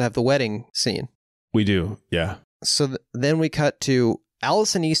 we also have the wedding scene. We do, yeah. So then we cut to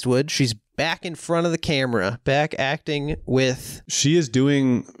Alison Eastwood. She's back in front of the camera, back acting with... She is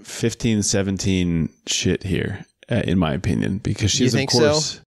doing 15, 17 shit here, in my opinion, because she's, of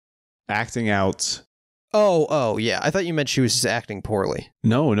course, acting out... Oh, yeah. I thought you meant she was just acting poorly.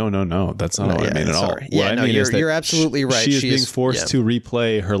 No. That's not what I mean at all. Yeah, you're absolutely right. She is being forced to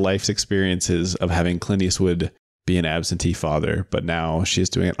replay her life's experiences of having Clint Eastwood be an absentee father, but now she is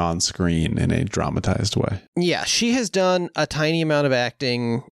doing it on screen in a dramatized way. Yeah, she has done a tiny amount of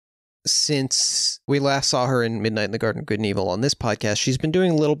acting since we last saw her in Midnight in the Garden of Good and Evil on this podcast. She's been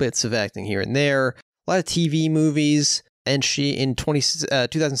doing little bits of acting here and there, a lot of TV movies. And she, in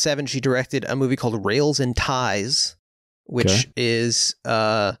 2007, she directed a movie called Rails and Ties, which is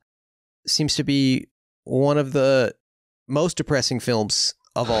seems to be one of the most depressing films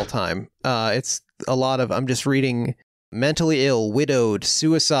of all time. It's a lot of, I'm just reading, mentally ill, widowed,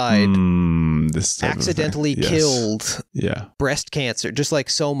 suicide, accidentally killed, breast cancer, just like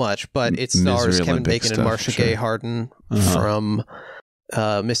so much. But it stars Kevin Bacon and Marcia Gay Harden from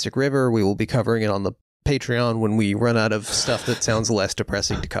Mystic River. We will be covering it on the Patreon when we run out of stuff that sounds less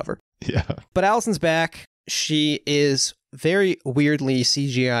depressing to cover. Yeah. But Alison's back. She is very weirdly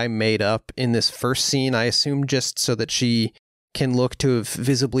CGI made up in this first scene, I assume just so that she can look to have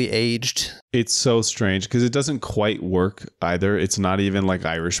visibly aged. It's so strange because it doesn't quite work either. It's not even like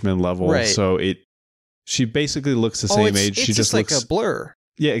Irishman level. Right. So she basically looks the same age. She just looks like a blur.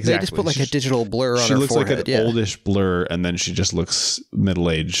 Yeah, exactly. They just put like a digital blur on her forehead. She looks like an oldish blur, and then she just looks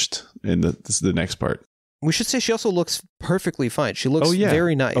middle-aged in the next part. We should say she also looks perfectly fine. She looks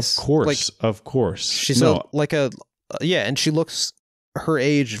very nice. Of course. She's and she looks her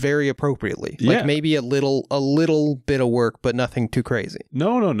age very appropriately. Yeah. Like maybe a little bit of work, but nothing too crazy.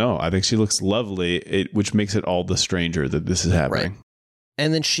 No. I think she looks lovely, which makes it all the stranger that this is happening. Right.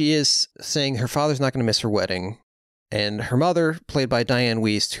 And then she is saying her father's not going to miss her wedding, and her mother, played by Diane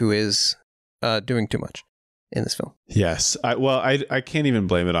Wiest, who is doing too much in this film. Yes. I can't even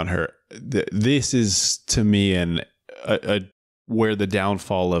blame it on her. This is, to me, where the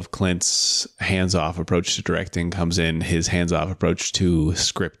downfall of Clint's hands-off approach to directing comes in, his hands-off approach to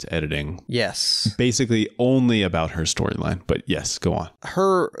script editing. Yes. Basically only about her storyline. But yes, go on.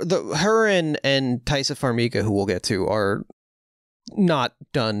 Her and Taissa Farmiga, who we'll get to, are not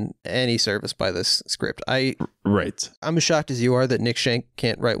done any service by this script. Right. I'm as shocked as you are that Nick Schenk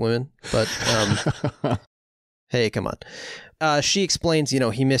can't write women, but hey, come on. She explains,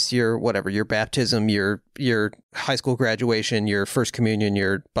 he missed your baptism, your high school graduation, your first communion,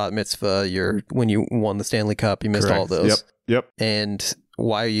 your bat mitzvah, when you won the Stanley Cup, you missed all those. Yep. And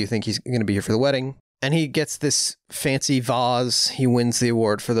why you think he's going to be here for the wedding? And he gets this fancy vase. He wins the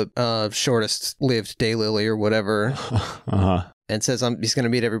award for the shortest lived daylily or whatever. And says he's going to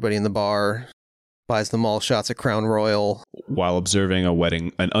meet everybody in the bar buys them all shots at Crown Royal while observing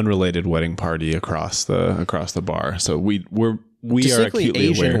an unrelated wedding party across the bar. So we are acutely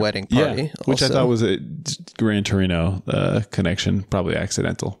Asian aware. Wedding party, yeah, which I thought was a Gran Torino connection, probably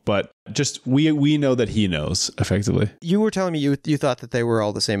accidental, but just we know that he knows effectively. You were telling me you thought that they were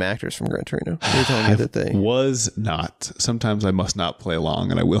all the same actors from Gran Torino. You were telling me that they was not. Sometimes I must not play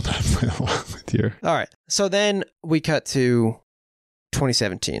along, and I will not play along with you. All right. So then we cut to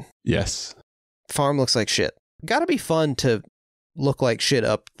 2017. Yes. Farm looks like shit. Gotta be fun to look like shit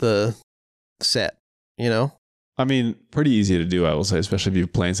up the set, you know? I mean, pretty easy to do, I will say, especially if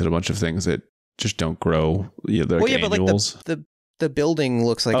you've planted a bunch of things that just don't grow. They're annuals. But like the building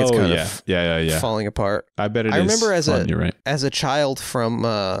looks like it's kind of falling apart. I bet it I remember you're right. as a child from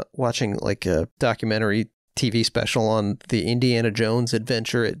watching like a documentary TV special on the Indiana Jones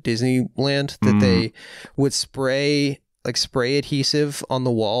adventure at Disneyland that they would spray adhesive on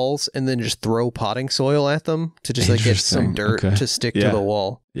the walls and then just throw potting soil at them to just like get some dirt to stick to the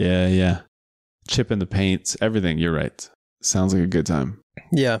wall. Yeah. Chipping the paints, everything. You're right. Sounds like a good time.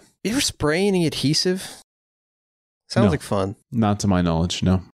 Yeah. You ever spray any adhesive? Sounds like fun. Not to my knowledge,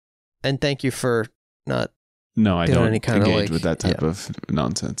 no. And thank you for not. No, I don't any kind engage of with that type of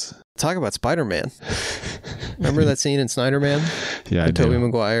nonsense. Talk about Spider-Man. Remember that scene in Snyder-Man? Yeah, I do. Tobey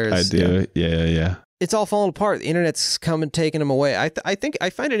Maguire's. I do. Yeah. It's all falling apart. The internet's come and taken them away. I think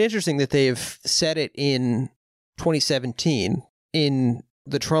I find it interesting that they've said it in 2017 in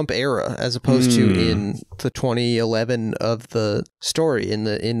the Trump era as opposed to in the 2011 of the story in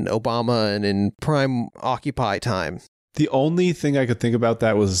Obama and in prime Occupy time. The only thing I could think about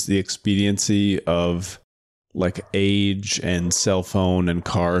that was the expediency of like age and cell phone and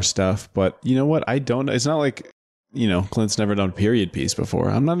car stuff. But you know what? It's not like, Clint's never done period piece before.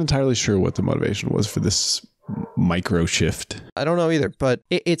 I'm not entirely sure what the motivation was for this micro shift. I don't know either, but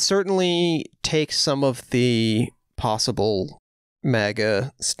it certainly takes some of the possible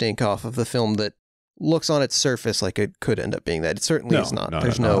MAGA stink off of the film that looks on its surface like it could end up being that. It certainly is not.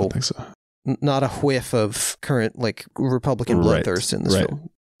 There's I don't think so. Not a whiff of current like Republican bloodthirst in this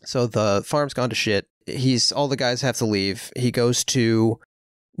film. So the farm's gone to shit. All the guys have to leave. He goes to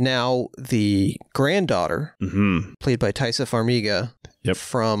now the granddaughter, played by Taissa Farmiga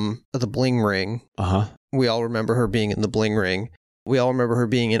from The Bling Ring. We all remember her being in The Bling Ring. We all remember her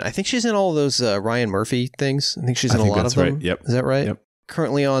being in, I think she's in all those Ryan Murphy things. I think she's in a lot of them. Right. Yep. Is that right? Yep.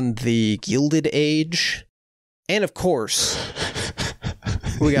 Currently on The Gilded Age. And of course,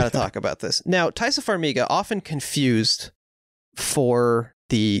 we got to talk about this. Now, Taissa Farmiga, often confused for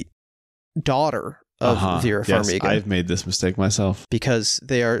the daughter of Vera Farmiga. Yes, I've made this mistake myself. Because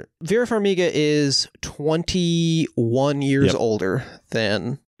Vera Farmiga is 21 years older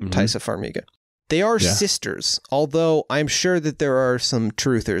than Taissa Farmiga. They are sisters, although I'm sure that there are some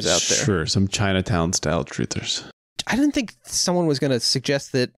truthers out there. Sure, some Chinatown-style truthers. I didn't think someone was going to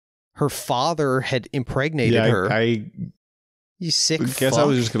suggest that her father had impregnated her. You sick fuck. I guess I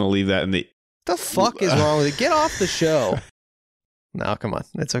was just going to leave that in the... The fuck is wrong with it? Get off the show. No, come on.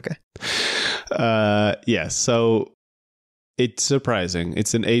 It's okay. So it's surprising.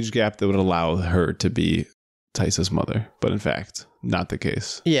 It's an age gap that would allow her to be Taissa's mother, but in fact, not the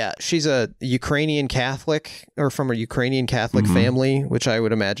case. Yeah, she's a Ukrainian Catholic, or from a Ukrainian Catholic family, which I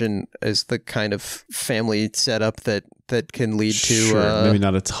would imagine is the kind of family setup that can lead to... maybe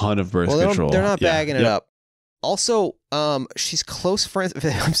not a ton of birth control. They're not bagging it up. Also, she's close friends...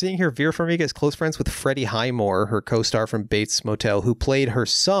 I'm seeing here, Vera Farmiga is close friends with Freddie Highmore, her co-star from Bates Motel, who played her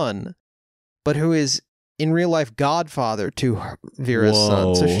son, but who is... in real life, godfather to Vera's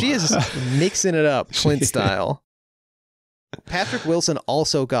son. So she is mixing it up, Clint style. Patrick Wilson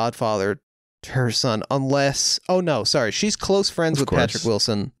also godfather to her son, unless... Oh, no, sorry. She's close friends with Patrick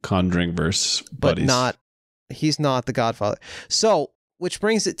Wilson. Conjuring verse buddies. But he's not the godfather. So, which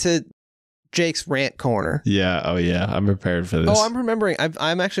brings it to Jake's rant corner. Yeah, oh yeah. I'm prepared for this. Oh, I'm remembering.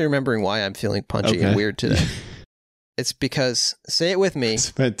 I'm actually remembering why I'm feeling punchy and weird today. It's because, say it with me. I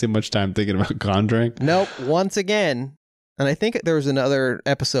spent too much time thinking about Conjuring. Nope. Once again, and I think there was another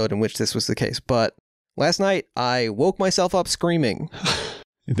episode in which this was the case, but last night I woke myself up screaming.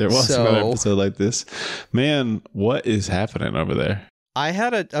 There was another episode like this. Man, what is happening over there?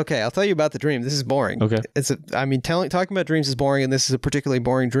 Okay, I'll tell you about the dream. This is boring. Okay. Talking about dreams is boring, and this is a particularly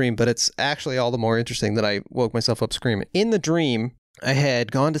boring dream, but it's actually all the more interesting that I woke myself up screaming. In the dream, I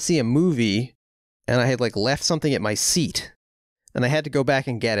had gone to see a movie, and I had left something at my seat, and I had to go back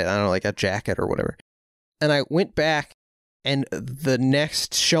and get it. I don't know, like a jacket or whatever. And I went back, and the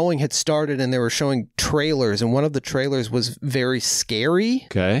next showing had started, and they were showing trailers, and one of the trailers was very scary.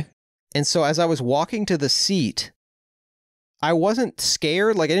 Okay. And so as I was walking to the seat, I wasn't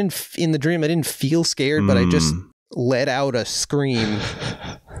scared. Like in the dream, I didn't feel scared, but I just let out a scream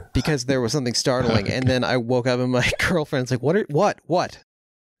because there was something startling. And then I woke up and my girlfriend's like, what? I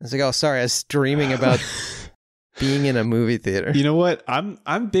was like, oh, sorry. I was dreaming about being in a movie theater. You know what?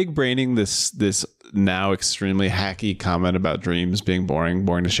 I'm big braining this now extremely hacky comment about dreams being boring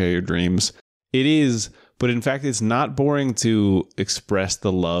to share your dreams. It is, but in fact, it's not boring to express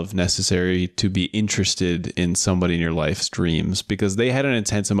the love necessary to be interested in somebody in your life's dreams, because they had an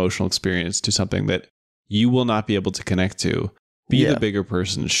intense emotional experience to something that you will not be able to connect to. Be the bigger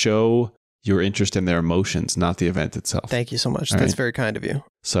person. Show your interest in their emotions, not the event itself. Thank you so much. All That's right. very kind of you.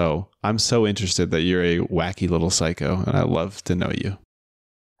 So I'm so interested that you're a wacky little psycho, and I love to know you.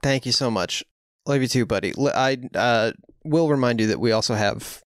 Thank you so much. Love you too, buddy. I will remind you that we also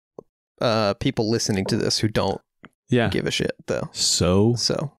have people listening to this who don't give a shit, though. So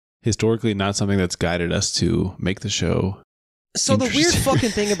historically not something that's guided us to make the show. So the weird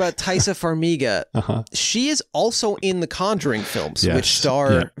fucking thing about Taissa Farmiga, she is also in the Conjuring films, which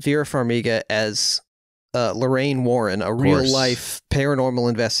star Vera Farmiga as Lorraine Warren, a real-life paranormal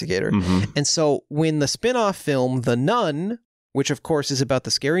investigator. And so when the spin-off film, The Nun, which of course is about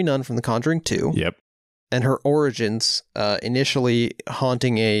the scary nun from The Conjuring 2, and her origins, initially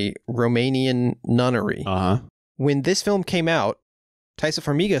haunting a Romanian nunnery. When this film came out, Taissa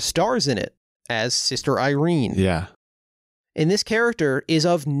Farmiga stars in it as Sister Irene. Yeah. And this character is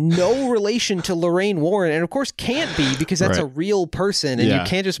of no relation to Lorraine Warren, and of course can't be, because that's a real person, and you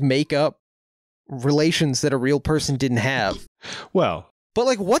can't just make up relations that a real person didn't have. Well, but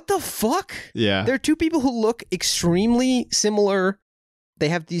like, what the fuck? Yeah. There are two people who look extremely similar. They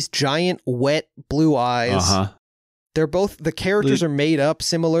have these giant, wet blue eyes. They're both, the characters are made up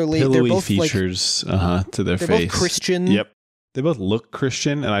similarly. They're both features to their they're face. They're both Christian. Yep. They both look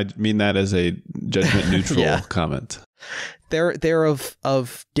Christian, and I mean that as a judgment neutral comment. They're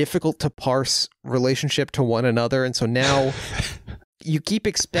of difficult to parse relationship to one another, and so now you keep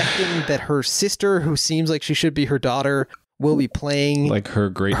expecting that her sister, who seems like she should be her daughter, will be playing like her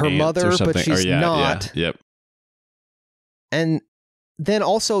mother, or something. but she's not. Yep. And then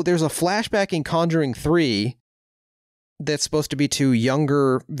also there's a flashback in Conjuring 3 that's supposed to be to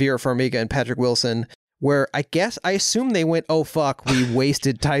younger Vera Farmiga and Patrick Wilson, where I assume they went, oh fuck, we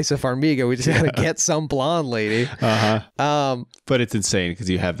wasted Taissa Farmiga. We just gotta get some blonde lady. But it's insane because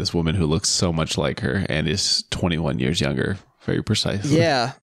you have this woman who looks so much like her and is 21 years younger, very precisely.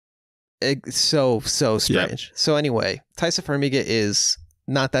 Yeah. It's so strange. Yep. So anyway, Taissa Farmiga is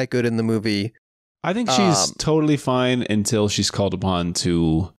not that good in the movie. I think she's totally fine until she's called upon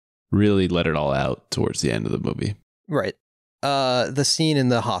to really let it all out towards the end of the movie. Right. The scene in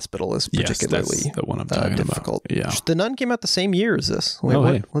the hospital is particularly that's the one I'm talking difficult. About. Yeah. The Nun came out the same year as this.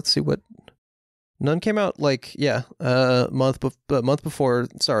 Wait, let's see what. Nun came out a month before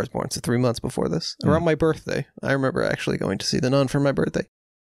Star was Born, so 3 months before this, around my birthday. I remember actually going to see The Nun for my birthday.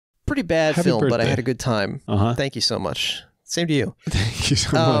 Pretty bad film, but I had a good time. Thank you so much. Same to you. Thank you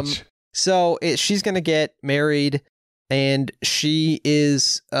so much. So she's gonna get married, and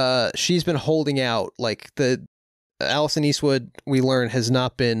she's been holding out. Like the Alison Eastwood, we learn, has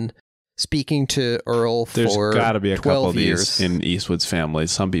not been speaking to Earl for 12 years. There's got to be a couple of these in Eastwood's family.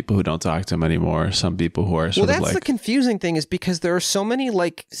 Some people who don't talk to him anymore. Some people who are sort of like... Well, that's the confusing thing, is because there are so many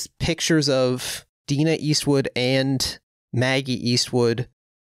like pictures of Dina Eastwood and Maggie Eastwood,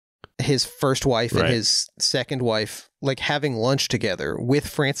 his first wife and his second wife, like having lunch together with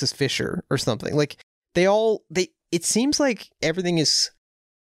Frances Fisher or something. Like it seems like everything is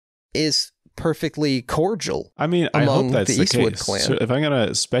perfectly cordial. I mean, I hope that's the Eastwood case. clan. So if I'm going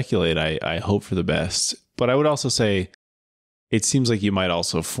to speculate, I hope for the best. But I would also say it seems like you might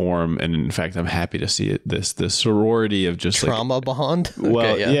also form, and in fact, I'm happy to see it, the sorority of just trauma bond.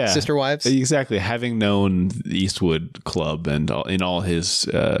 Well, yeah. Sister wives. Exactly. Having known the Eastwood Club and in all his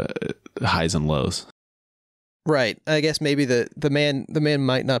highs and lows. Right. I guess maybe the man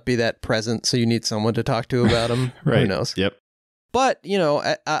might not be that present, so you need someone to talk to about him. Right. Who knows? Yep. But, you know,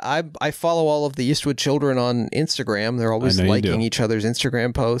 I follow all of the Eastwood children on Instagram. They're always liking each other's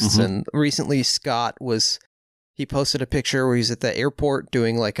Instagram posts. And recently Scott he posted a picture where he's at the airport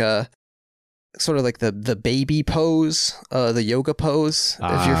doing like a sort of like the baby pose, the yoga pose,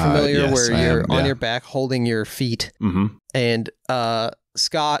 if you're familiar, where you're on your back holding your feet. And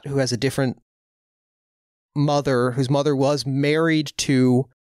Scott, who has a different mother, whose mother was married to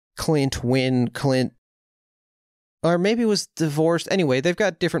Clint when Clint, or maybe was divorced. Anyway, they've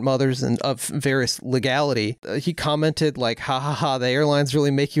got different mothers and of various legality. He commented like, ha ha ha, the airlines really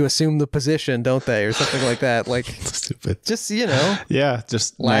make you assume the position, don't they? Or something like that. Like, stupid. Just, you know. Yeah,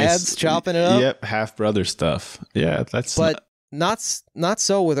 just lads nice, chopping it up. Yep, half brother stuff. Yeah, that's... But not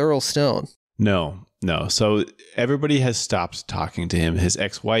so with Earl Stone. No. So everybody has stopped talking to him. His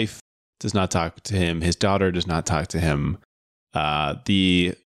ex-wife does not talk to him. His daughter does not talk to him.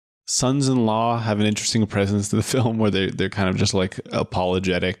 The sons-in-law have an interesting presence to the film where they're kind of just like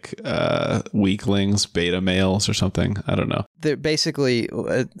apologetic weaklings, beta males or something. I don't know. They're basically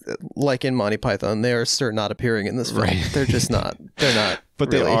like in Monty Python. They're not appearing in this film. Right. They're just not. They're not.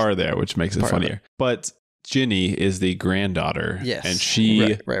 But really they are there, which makes it funnier. But Ginny is the granddaughter. Yes. And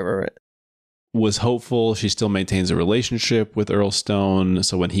she right. was hopeful. She still maintains a relationship with Earl Stone.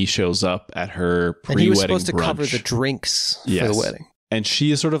 So when he shows up at her pre-wedding and he was supposed to brunch, cover the drinks for the wedding. And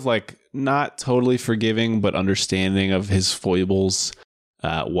she is sort of like not totally forgiving, but understanding of his foibles.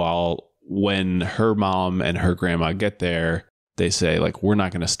 While when her mom and her grandma get there, they say, like, we're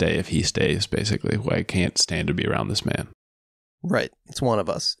not going to stay if he stays, basically. I can't stand to be around this man. Right. It's one of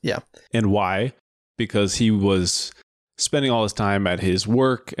us. Yeah. And why? Because he was spending all his time at his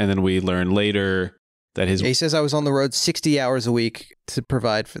work. And then we learn later that he says, I was on the road 60 hours a week to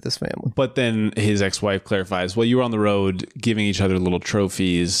provide for this family. But then his ex-wife clarifies, well, you were on the road giving each other little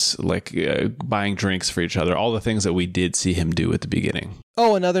trophies, like buying drinks for each other, all the things that we did see him do at the beginning.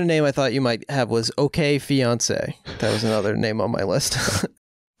 Oh, another name I thought you might have was Okay Fiancé. That was another name on my list.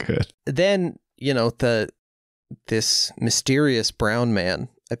 Good. Then, this mysterious brown man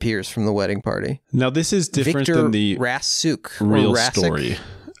appears from the wedding party. Now, this is different Victor than the Rasuk, real story.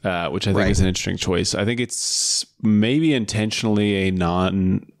 Which I think is an interesting choice. I think it's maybe intentionally a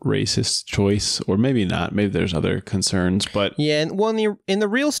non-racist choice, or maybe not. Maybe there's other concerns, but yeah. And well, in the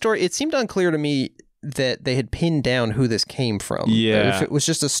real story, it seemed unclear to me that they had pinned down who this came from. Yeah, if it was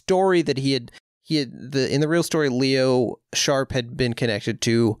just a story that in the real story, Leo Sharpe had been connected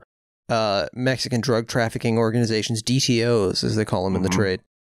to Mexican drug trafficking organizations, DTOs as they call them in the trade,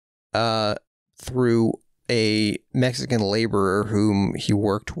 through a Mexican laborer whom he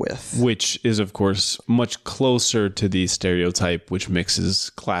worked with. Which is, of course, much closer to the stereotype which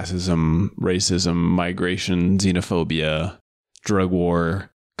mixes classism, racism, migration, xenophobia, drug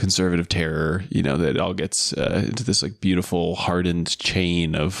war, conservative terror, that all gets into this like beautiful hardened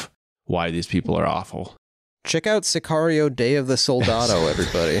chain of why these people are awful. Check out Sicario: Day of the Soldado,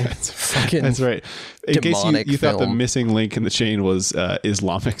 everybody. That's right. In case you thought the missing link in the chain was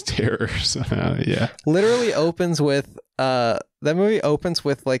Islamic terror. So, yeah. Literally opens with, that movie opens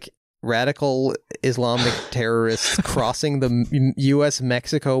with like radical Islamic terrorists crossing the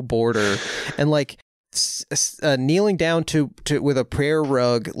U.S.-Mexico border and like kneeling down to with a prayer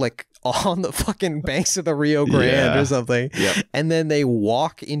rug like on the fucking banks of the Rio Grande or something. Yep. And then they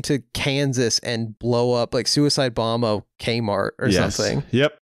walk into Kansas and blow up, like suicide bomb a Kmart or something.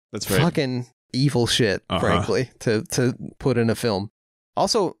 Yep. That's right. Fucking evil shit, frankly, to put in a film.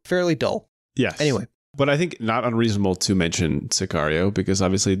 Also fairly dull. Yes. Anyway. But I think not unreasonable to mention Sicario, because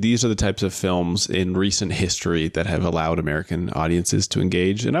obviously these are the types of films in recent history that have allowed American audiences to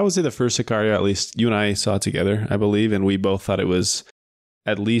engage. And I would say the first Sicario, at least you and I saw it together, I believe, and we both thought it was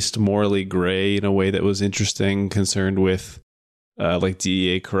at least morally gray in a way that was interesting, concerned with like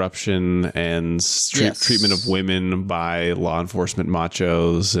DEA corruption and treatment of women by law enforcement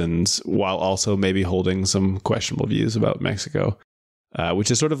machos, and while also maybe holding some questionable views about Mexico,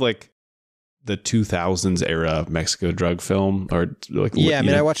 which is sort of like the 2000s era Mexico drug film, or like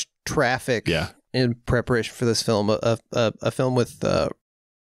I watched Traffic in preparation for this film, a film with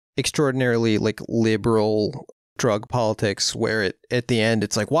extraordinarily like liberal drug politics, where at the end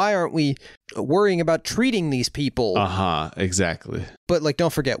it's like, why aren't we worrying about treating these people? Exactly. But like,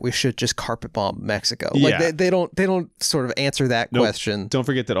 don't forget, we should just carpet bomb Mexico. Like they don't sort of answer that question. Don't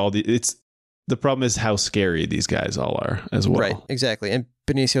forget that the problem is how scary these guys all are as well. Right, exactly. And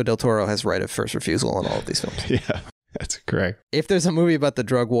Benicio del Toro has right of first refusal on all of these films. Yeah, that's correct. If there's a movie about the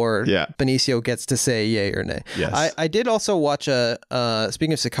drug war, Benicio gets to say yay or nay. Yes. I did also watch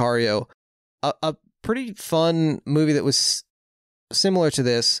speaking of Sicario, a pretty fun movie that was similar to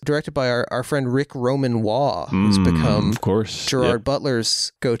this, directed by our friend Rick Roman Waugh, who's become, of course, Gerard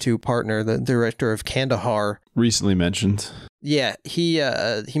Butler's go-to partner, the director of Kandahar. Recently mentioned. Yeah, he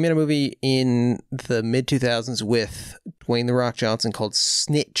made a movie in the mid-2000s with Dwayne "The Rock" Johnson called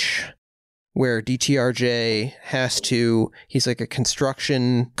Snitch, where DTRJ he's like a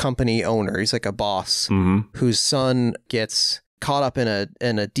construction company owner. He's like a boss whose son gets caught up in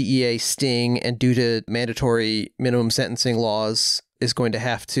a DEA sting, and due to mandatory minimum sentencing laws is going to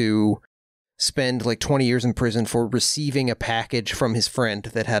have to spend like 20 years in prison for receiving a package from his friend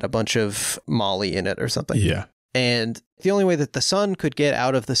that had a bunch of Molly in it or something. Yeah. And the only way that the son could get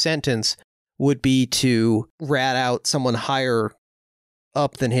out of the sentence would be to rat out someone higher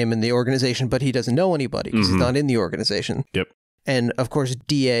up than him in the organization, but he doesn't know anybody because he's not in the organization. Yep. And of course,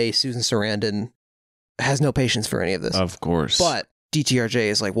 DA Susan Sarandon has no patience for any of this. Of course. But DTRJ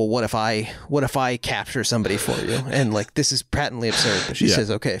is like, well, what if I capture somebody for you? And like, this is patently absurd. But she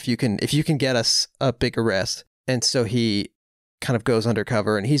says, okay, if you can get us a big arrest. And so he kind of goes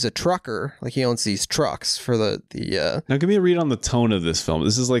undercover, and he's a trucker. Like, he owns these trucks for the Now give me a read on the tone of this film.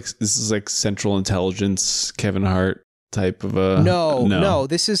 This is like Central Intelligence, Kevin Hart type of a... No.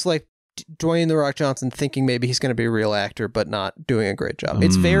 This is like Dwayne The Rock Johnson thinking maybe he's going to be a real actor, but not doing a great job.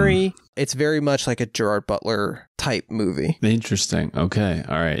 It's very much like a Gerard Butler type movie. Interesting. Okay.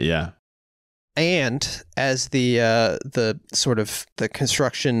 All right. Yeah. And as the sort of the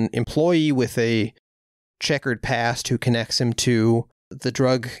construction employee with a checkered past who connects him to the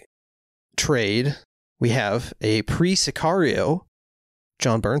drug trade, we have a pre-Sicario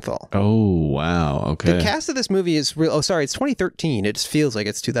John Bernthal. Oh, wow. Okay. The cast of this movie is real. Oh, sorry, it's 2013. It just feels like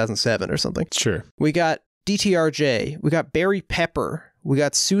it's 2007 or something. Sure. We got DTRJ. We got Barry Pepper. We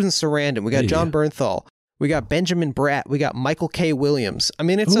got Susan Sarandon. We got John Bernthal. We got Benjamin Bratt. We got Michael K. Williams. I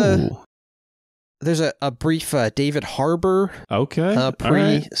mean, there's a brief David Harbour. Okay.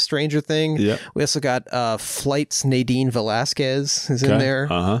 Pre-Stranger Thing. Yeah. We also got Flight's Nadine Velasquez is in there.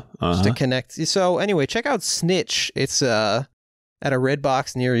 Just to connect. So anyway, check out Snitch. It's at a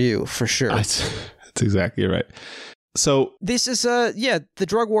Redbox near you for sure. That's exactly right. So this is the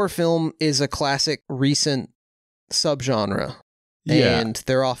drug war film is a classic recent subgenre. Yeah. And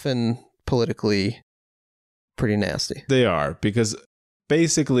they're often politically pretty nasty. They are, because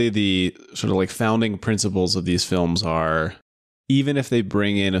basically the sort of like founding principles of these films are, even if they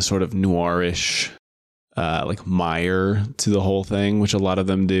bring in a sort of noirish like mire to the whole thing, which a lot of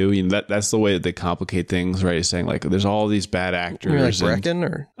them do, you know, that's the way that they complicate things, right? Saying like there's all these bad actors. Like Brecken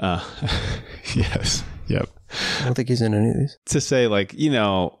or yes. Yep. I don't think he's in any of these. To say like, you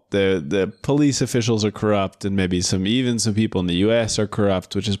know, the police officials are corrupt, and maybe some people in the US are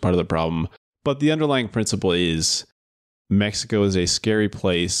corrupt, which is part of the problem. But the underlying principle is Mexico is a scary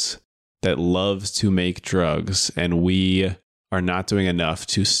place that loves to make drugs, and we are not doing enough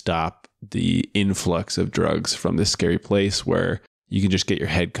to stop the influx of drugs from this scary place where you can just get your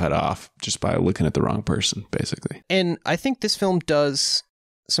head cut off just by looking at the wrong person, basically. And I think this film does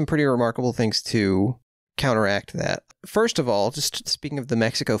some pretty remarkable things to counteract that. First of all, just speaking of the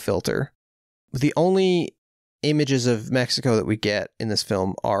Mexico filter, the only images of Mexico that we get in this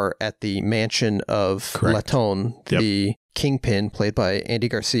film are at the mansion of Latón, the kingpin played by Andy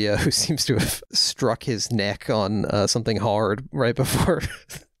Garcia, who seems to have struck his neck on something hard right before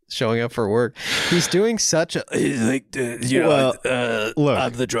showing up for work. He's doing such a look,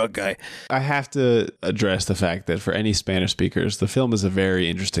 I'm the drug guy. I have to address the fact that for any Spanish speakers, the film is a very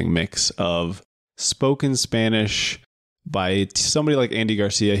interesting mix of spoken Spanish by somebody like Andy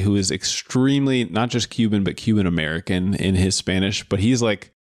Garcia, who is extremely not just Cuban, but Cuban American in his Spanish. But he's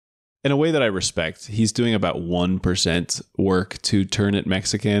like, in a way that I respect, he's doing about 1% work to turn it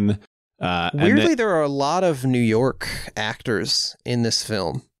Mexican. Weirdly, there are a lot of New York actors in this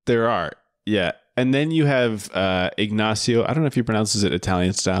film. There are, yeah. And then you have Ignacio. I don't know if he pronounces it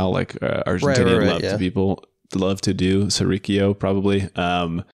Italian style, like Argentinian people love to do. Sarricchio, probably.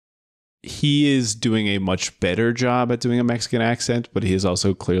 He is doing a much better job at doing a Mexican accent, but he is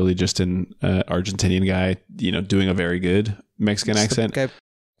also clearly just an Argentinian guy, you know, doing a very good Mexican accent. The guy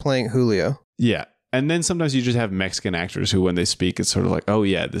playing Julio. Yeah. And then sometimes you just have Mexican actors who, when they speak, it's sort of like, oh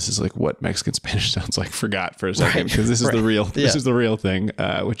yeah, this is like what Mexican Spanish sounds like. Forgot for a second, because this is the real, this is the real thing,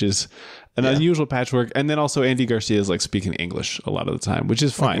 which is an unusual patchwork. And then also Andy Garcia is like speaking English a lot of the time, which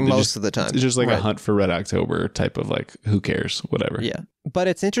is fine. Like most of the time. It's just like a Hunt for Red October type of like, who cares, whatever. Yeah. But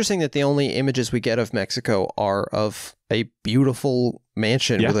it's interesting that the only images we get of Mexico are of a beautiful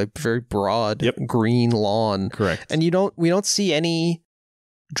mansion with a very broad green lawn. Correct. And we don't see any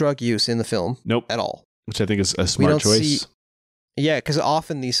drug use in the film at all, which I think is a smart choice. Because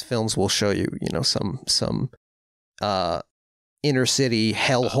often these films will show you, you know, some inner city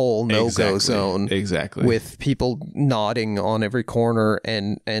hellhole no-go zone, with people nodding on every corner,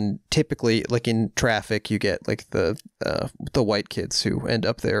 and typically, like in Traffic, you get like the white kids who end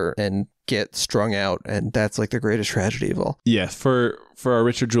up there and get strung out, and that's like the greatest tragedy of all. Yeah, for our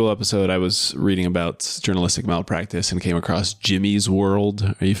Richard Jewell episode, I was reading about journalistic malpractice and came across Jimmy's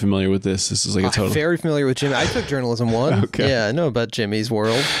World. Are you familiar with this? This is like a total... I'm very familiar with Jimmy. I took journalism 1. Okay. Yeah, I know about Jimmy's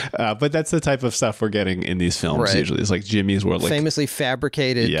World. But that's the type of stuff we're getting in these films usually. It's like Jimmy's World. Like, famously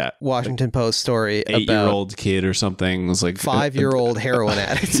fabricated Washington Post story about 8-year-old kid or something. It was like 5-year-old heroin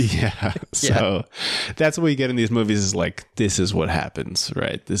addict. So that's what we get in these movies, is like, this is what happens,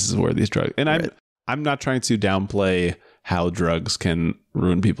 right? This is where these drugs... And I'm not trying to downplay how drugs can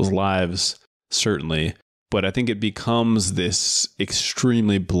ruin people's lives, certainly. But I think it becomes this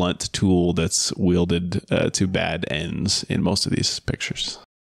extremely blunt tool that's wielded to bad ends in most of these pictures.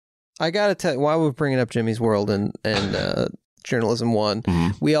 I got to tell you, while we're bringing up Jimmy's World and Journalism 1,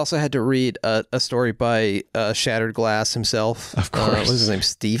 we also had to read a story by Shattered Glass himself. Of course. What was his name?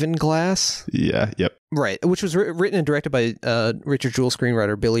 Stephen Glass? Yeah, yep. Right, which was written and directed by Richard Jewell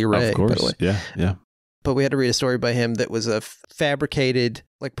screenwriter Billy Ray. Of course, by the way. yeah. But we had to read a story by him that was a fabricated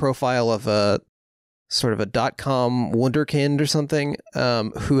profile of a sort of a .com wunderkind or something,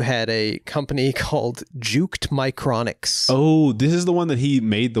 who had a company called Jukt Micronics. Oh, this is the one that he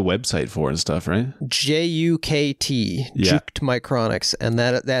made the website for and stuff, right? Jukt, Jukt Micronics, and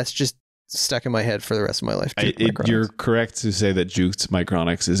that's just stuck in my head for the rest of my life. You're correct to say that Jukt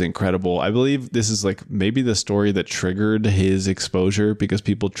Micronics is incredible. I believe this is maybe the story that triggered his exposure because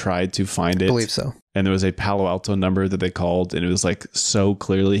people tried to find it. I believe so. And there was a Palo Alto number that they called, and it was so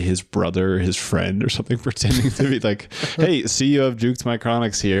clearly his brother, his friend or something, pretending to be hey, CEO of Jukt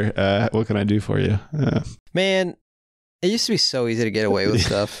Micronics here. What can I do for you? Man, it used to be so easy to get away with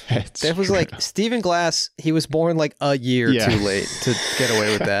stuff. That was true. Stephen Glass, he was born a year too late to get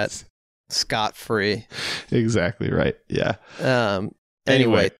away with that. Scot-free. Exactly right. Yeah.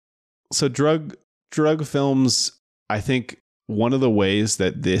 Anyway. So drug films, I think one of the ways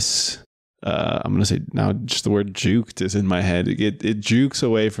that this, I'm going to say now just the word juked is in my head. It jukes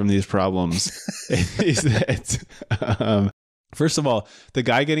away from these problems. Is that, first of all, the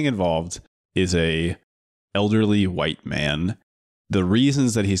guy getting involved is a elderly white man. The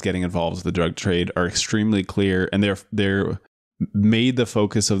reasons that he's getting involved with the drug trade are extremely clear, and they're made the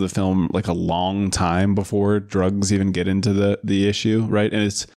focus of the film a long time before drugs even get into the issue, right? And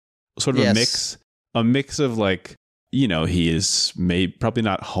it's sort of a mix of he is probably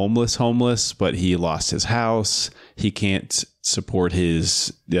not homeless, but he lost his house. He can't support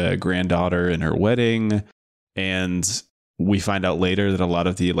his granddaughter in her wedding, and we find out later that a lot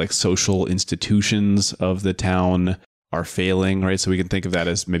of the social institutions of the town are failing, right? So we can think of that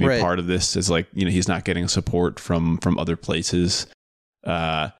as maybe part of this is he's not getting support from other places.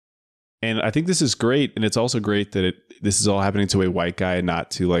 And I think this is great. And it's also great that this is all happening to a white guy,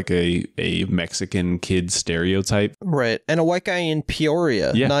 not to a Mexican kid stereotype. Right. And a white guy in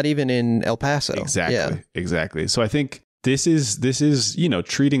Peoria, not even in El Paso. Exactly. So I think this is,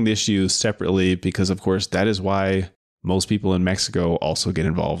 treating the issue separately because of course that is why most people in Mexico also get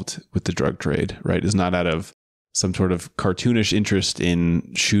involved with the drug trade, right? It's not out of some sort of cartoonish interest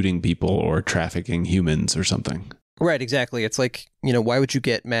in shooting people or trafficking humans or something. Right, exactly. It's why would you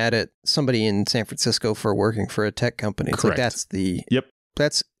get mad at somebody in San Francisco for working for a tech company? It's correct.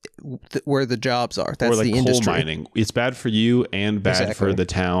 That's where the jobs are. That's the industry. Coal mining. It's bad for you and bad for the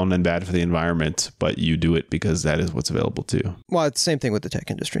town and bad for the environment, but you do it because that is what's available too. Well, it's the same thing with the tech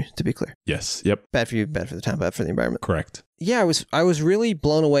industry, to be clear. Yes. Yep. Bad for you, bad for the town, bad for the environment. Correct. Yeah, I was really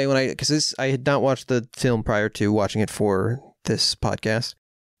blown away because I had not watched the film prior to watching it for this podcast,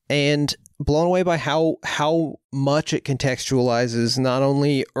 and blown away by how much it contextualizes not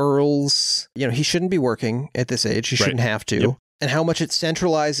only Earl's, he shouldn't be working at this age, he shouldn't have to, and how much it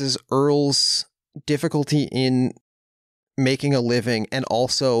centralizes Earl's difficulty in making a living and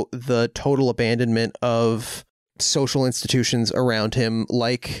also the total abandonment of social institutions around him,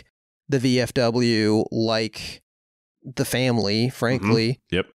 like the VFW, like the family, frankly.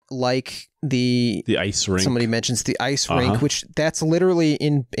 Yep. Like the ice rink. Somebody mentions the ice rink, which that's literally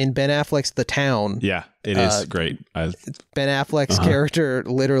in Ben Affleck's The Town. Yeah, it is great. Ben Affleck's character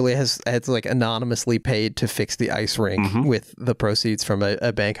literally has anonymously paid to fix the ice rink with the proceeds from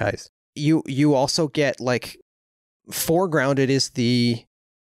a bank heist. You also get foregrounded is the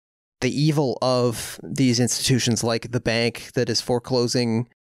evil of these institutions, like the bank that is foreclosing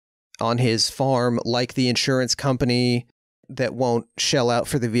on his farm, like the insurance company that won't shell out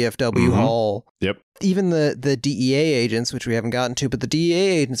for the VFW haul. Yep. Even the DEA agents, which we haven't gotten to, but the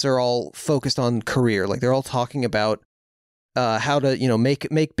DEA agents are all focused on career. They're all talking about how to,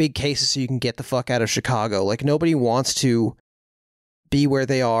 make big cases so you can get the fuck out of Chicago. Nobody wants to be where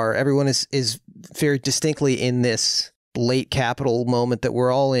they are. Everyone is very distinctly in this late capital moment that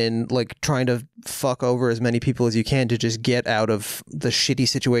we're all in, trying to fuck over as many people as you can to just get out of the shitty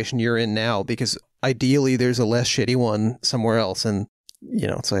situation you're in now, because ideally there's a less shitty one somewhere else, and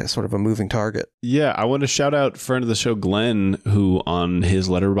it's a sort of a moving target. Yeah, I want to shout out friend of the show Glenn, who on his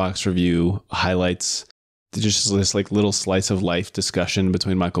Letterboxd review highlights just this little slice of life discussion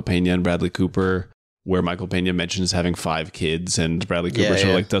between Michael Pena and Bradley Cooper where Michael Pena mentions having 5 kids, and Bradley Cooper sort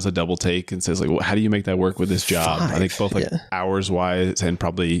of like does a double take and says like, well, how do you make that work with this job? 5, I think both like hours wise, and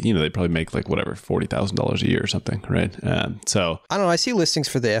probably, you know, they probably make like whatever, $40,000 a year or something. Right. So I don't know. I see listings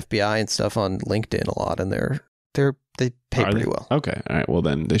for the FBI and stuff on LinkedIn a lot, and they pay pretty well. Okay. All right. Well,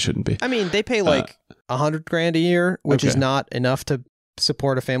 then they shouldn't be. I mean, they pay like $100,000 a year, which is not enough to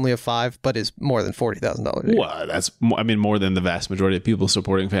support a family of 5, but is more than $40,000 a year. Well, that's, I mean, more than the vast majority of people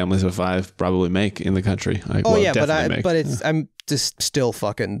supporting families of 5 probably make in the country. Like, but it's I'm just still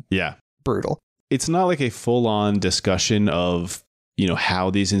fucking brutal. It's not like a full on discussion of, you know, how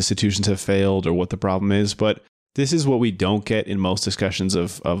these institutions have failed or what the problem is, but this is what we don't get in most discussions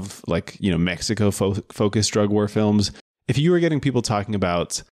of like, you know, Mexico focused drug war films. If you were getting people talking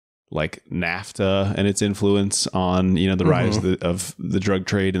about like NAFTA and its influence on, you know, the rise of the drug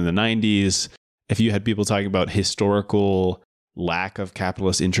trade in the 90s, if you had people talking about historical lack of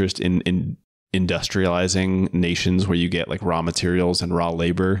capitalist interest in industrializing nations where you get like raw materials and raw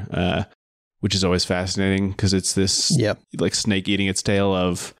labor, which is always fascinating because it's this like snake eating its tail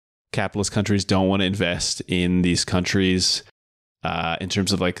of capitalist countries don't want to invest in these countries in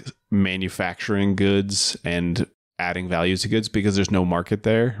terms of like manufacturing goods and adding value to goods because there's no market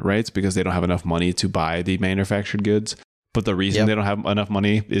there, right? It's because they don't have enough money to buy the manufactured goods. But the reason they don't have enough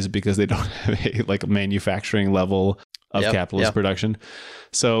money is because they don't have a like manufacturing level of capitalist production.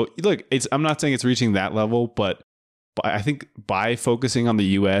 So look, I'm not saying it's reaching that level, but I think by focusing on the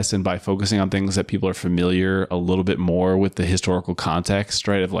US and by focusing on things that people are familiar a little bit more with the historical context,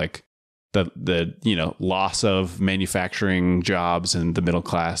 right? Of like the you know, loss of manufacturing jobs in the middle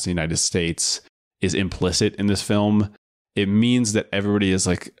class in the United States is implicit in this film. It means that everybody is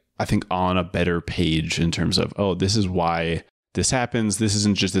like, I think, on a better page in terms of, oh, this is why this happens. This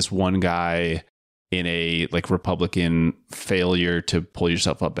isn't just this one guy in a like Republican failure to pull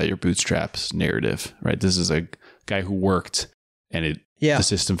yourself up by your bootstraps narrative, right? This is a guy who worked and the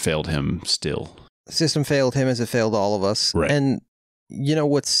system failed him still. The system failed him as it failed all of us. Right. And you know,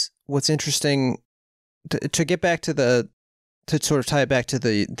 what's interesting to get back to to sort of tie it back to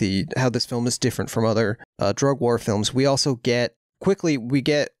the how this film is different from other drug war films, we also get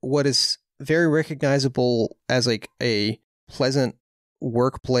what is very recognizable as like a pleasant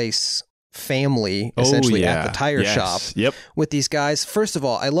workplace family, essentially at the tire shop with these guys. First of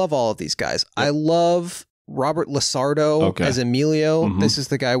all, I love all of these guys. I love Robert Lasardo as Emilio. This is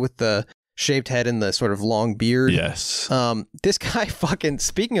the guy with the shaved head and the sort of long beard. Yes. This guy fucking,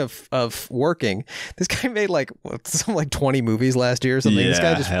 speaking of working, this guy made like 20 movies last year or something. This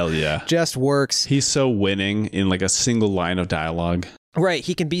guy just works. He's so winning in like a single line of dialogue. Right.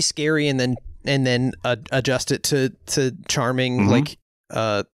 He can be scary and then adjust it to charming like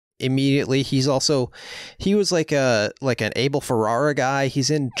immediately. He was like an Abel Ferrara guy. He's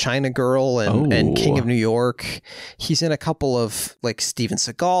in China Girl and King of New York. He's in a couple of like Steven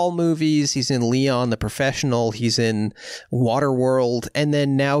Seagal movies. He's in Leon the Professional. He's in Waterworld, and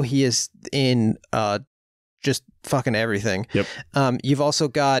then now he is in just fucking everything. You've also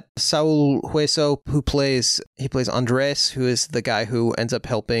got Saul Hueso who plays Andres, who is the guy who ends up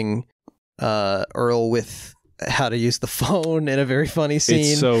helping Earl with how to use the phone in a very funny scene.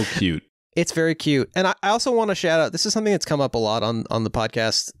 It's so cute. It's very cute. And I also want to shout out, this is something that's come up a lot on the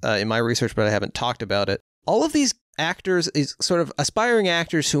podcast in my research, but I haven't talked about it. All of these actors is sort of aspiring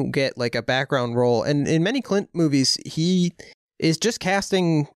actors who get like a background role. And in many Clint movies, he is just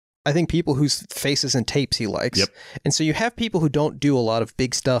casting, I think, people whose faces and tapes he likes. And so you have people who don't do a lot of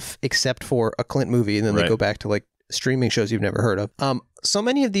big stuff except for a Clint movie, and then they go back to like streaming shows you've never heard of. So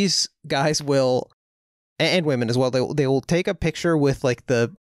many of these guys will, and women as well, they will take a picture with like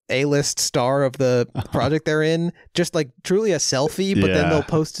the A-list star of the project they're in, just like truly a selfie, but then they'll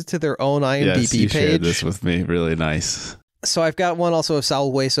post it to their own IMDb you page. Shared this with me. Really nice. So I've got one also of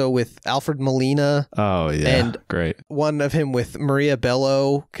Saul Hueso with Alfred Molina. Oh yeah, and great. One of him with Maria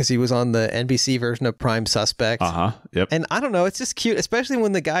Bello because he was on the NBC version of Prime Suspect. And I don't know, it's just cute, especially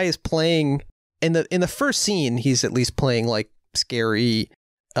when the guy is playing in the first scene. He's at least playing like scary,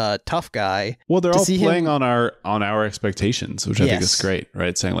 tough guy. Well, they're all playing on our expectations, which I think is great,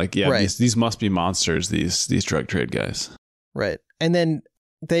 right? Saying like, these must be monsters, these drug trade guys, right? And then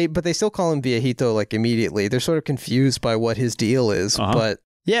they still call him Viejito like immediately. They're sort of confused by what his deal is, but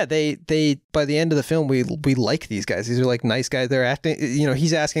yeah, they by the end of the film we like these guys. These are like nice guys. They're acting, you know,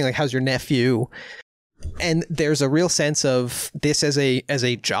 he's asking like, how's your nephew? And there's a real sense of this as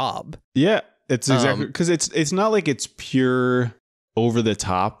a job. Yeah, it's exactly, because it's not like it's pure over the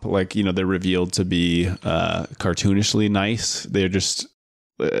top, like, you know, they're revealed to be cartoonishly nice. They're just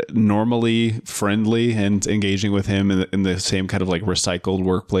normally friendly and engaging with him in the same kind of like recycled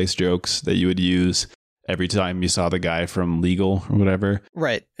workplace jokes that you would use every time you saw the guy from Legal or whatever.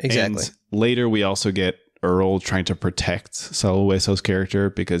 Right, exactly. And later we also get Earl trying to protect Saul Hueso's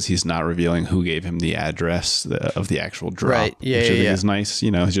character because he's not revealing who gave him the address of the actual drop, right. Yeah, which I think yeah. is nice. You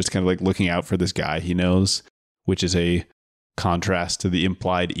know, he's just kind of like looking out for this guy he knows, which is a contrast to the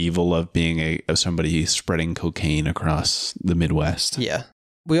implied evil of being somebody spreading cocaine across the Midwest. Yeah.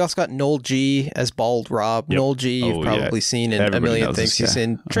 We also got Noel G as Bald Rob. Yep. Noel G, you've probably seen in Everybody a million knows things. this He's guy.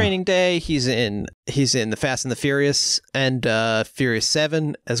 in Training Day. He's in The Fast and the Furious and Furious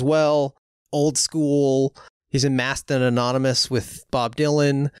 7 as well. Old School. He's in Masked and Anonymous with Bob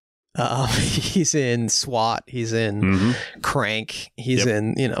Dylan. He's in SWAT. He's in Crank. He's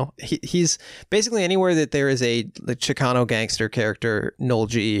in, you know, he's basically anywhere that there is a Chicano gangster character. Noel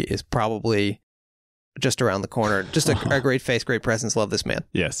G is probably just around the corner. Just a great face, great presence. Love this man.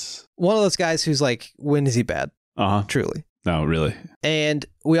 Yes. One of those guys who's like, when is he bad? Truly. No, really. And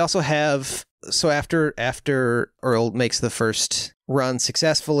we also have, so after Earl makes the first run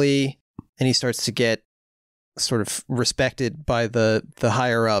successfully and he starts to get sort of respected by the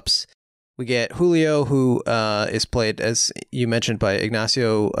higher ups, we get Julio, who is played, as you mentioned, by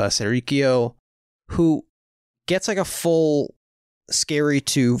Ignacio Cerricchio, who gets like a full scary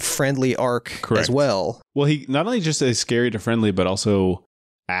to friendly arc as well. Well, he not only just is scary to friendly, but also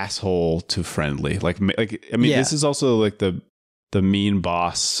asshole to friendly. Like I mean, this is also like the mean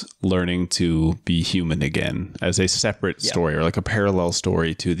boss learning to be human again as a separate story, or like a parallel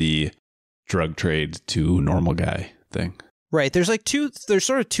story to the drug trade to normal guy thing. Right. There's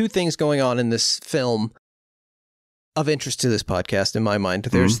sort of two things going on in this film of interest to this podcast in my mind.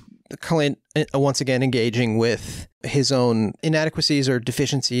 There's Clint once again engaging with his own inadequacies or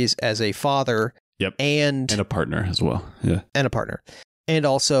deficiencies as a father. Yep. And a partner as well. Yeah. And a partner. And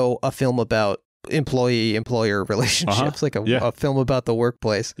also a film about employee-employer relationships, like a film about the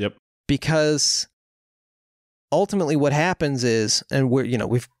workplace. Yep. Because ultimately what happens is, and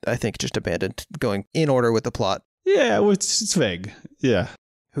we've I think just abandoned going in order with the plot. Yeah, it's vague. Yeah.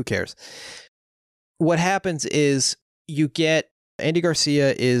 Who cares? What happens is you get Andy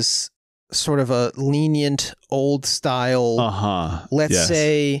Garcia is sort of a lenient old style, let's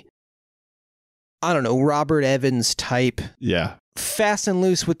say, I don't know, Robert Evans type. Yeah. Fast and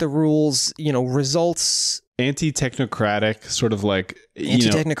loose with the rules, results. Anti-technocratic, sort of like...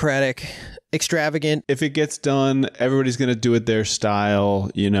 Anti-technocratic, extravagant. If it gets done, everybody's going to do it their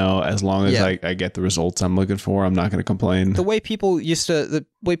style, as long as I get the results I'm looking for, I'm not going to complain. The way people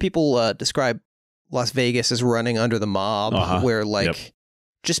describe Las Vegas as running under the mob, where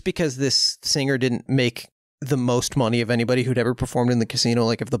just because this singer didn't make the most money of anybody who'd ever performed in the casino,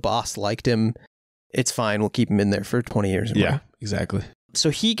 like if the boss liked him, it's fine, we'll keep him in there for 20 years or more. Yeah, exactly. So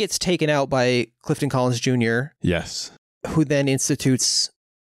he gets taken out by Clifton Collins Jr. Yes. Who then institutes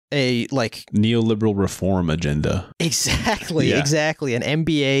a neoliberal reform agenda. Exactly. An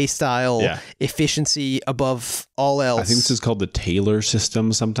MBA style efficiency above all else. I think this is called the Taylor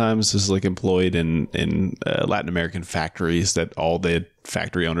system sometimes. This is employed in Latin American factories that all the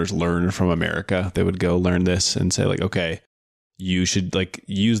factory owners learn from America. They would go learn this and say okay, you should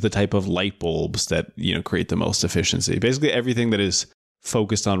use the type of light bulbs that, create the most efficiency. Basically everything that is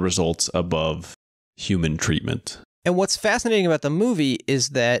focused on results above human treatment. And what's fascinating about the movie is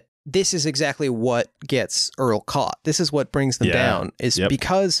that this is exactly what gets Earl caught. This is what brings them down,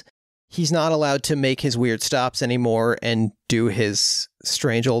 because he's not allowed to make his weird stops anymore and do his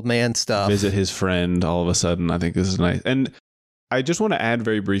strange old man stuff. Visit his friend all of a sudden. I think this is nice. And I just want to add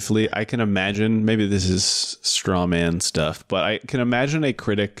very briefly, I can imagine, maybe this is straw man stuff, but I can imagine a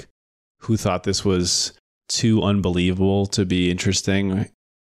critic who thought this was too unbelievable to be interesting.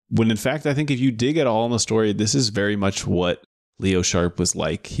 When in fact, I think if you dig at all in the story, this is very much what Leo Sharpe was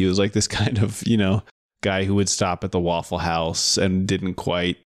like. He was like this kind of, guy who would stop at the Waffle House and didn't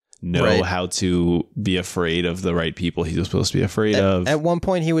quite know how to be afraid of the right people he was supposed to be afraid of. At one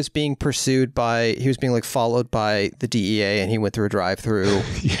point, he was being followed by the DEA, and he went through a drive-through.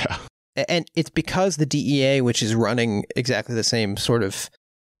 Yeah. And it's because the DEA, which is running exactly the same sort of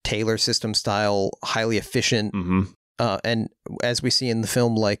Taylor system style, highly efficient, and as we see in the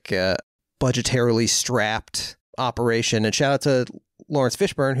film, budgetarily strapped operation. And shout out to Lawrence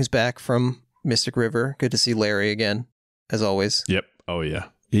Fishburne, who's back from Mystic River. Good to see Larry again, as always. Yep. Oh yeah.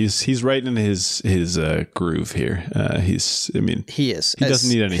 He's right in his groove here. He is. He doesn't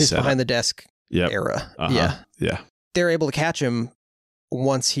need any setup. Behind the desk era. Yeah. They're able to catch him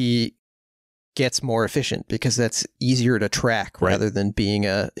once he gets more efficient, because that's easier to track rather than being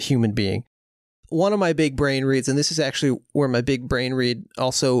a human being. one of my big brain reads, and this is actually where my big brain read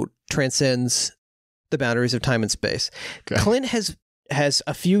also transcends the boundaries of time and space. Okay. Clint has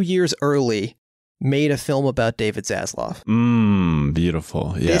a few years early made a film about David Zaslav.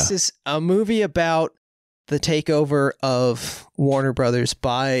 Beautiful. Yeah. This is a movie about the takeover of Warner Brothers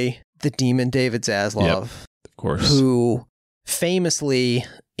by the demon David Zaslav. Yep, of course. Who famously,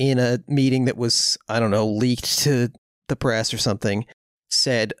 in a meeting that was, I don't know, leaked to the press or something,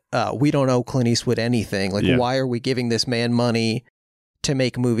 said, we don't owe Clint Eastwood anything. Like, why are we giving this man money to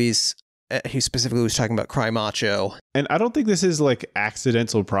make movies? He specifically was talking about Cry Macho. And I don't think this is like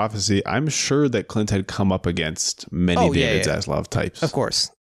accidental prophecy. I'm sure that Clint had come up against many David Zaslav types. Of course.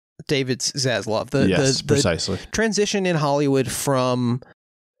 David Zaslav. Precisely. The transition in Hollywood from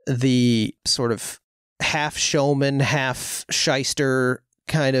the sort of half showman, half shyster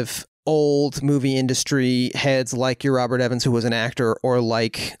kind of old movie industry heads like your Robert Evans, who was an actor, or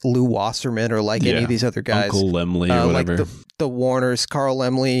like Lou Wasserman, or like any of these other guys. Uncle Lemley or whatever. Like the Warners, Carl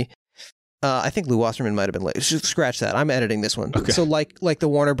Lemley. I think Lou Wasserman might have been late. Scratch that. I'm editing this one. Okay. So like the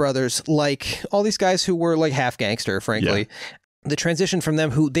Warner Brothers, like all these guys who were like half gangster, frankly. Yeah. The transition from them,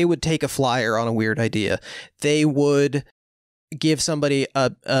 who they would take a flyer on a weird idea. They would give somebody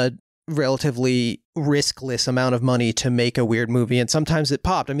a relatively riskless amount of money to make a weird movie, and sometimes it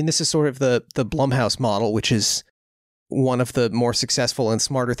popped. I mean, this is sort of the Blumhouse model, which is one of the more successful and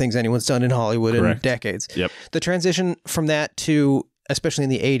smarter things anyone's done in Hollywood in decades. Yep. The transition from that to, especially in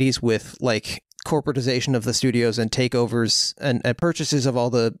the 80s, with like corporatization of the studios and takeovers and purchases of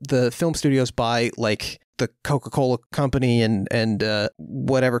all the film studios by like the Coca-Cola company and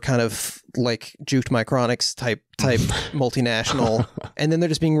whatever kind of like Jukt Micronics type multinational. And then they're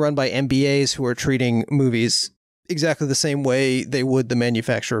just being run by MBAs who are treating movies exactly the same way they would the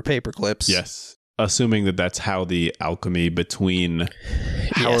manufacturer of paper clips. Yes. Assuming that that's how the alchemy between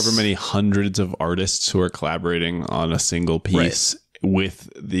however many hundreds of artists who are collaborating on a single piece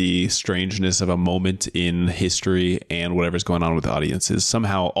with the strangeness of a moment in history and whatever's going on with audiences.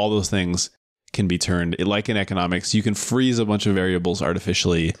 Somehow all those things can be turned, like in economics, you can freeze a bunch of variables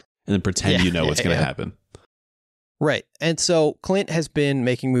artificially and then pretend you know what's going to happen. Right. And so Clint has been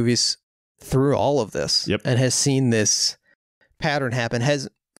making movies through all of this and has seen this pattern happen, has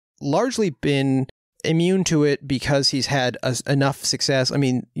largely been immune to it because he's had enough success. I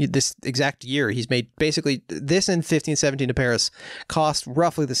mean, this exact year, he's made basically this and 1517 to Paris cost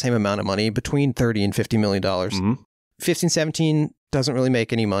roughly the same amount of money, between $30 and $50 million. 1517 doesn't really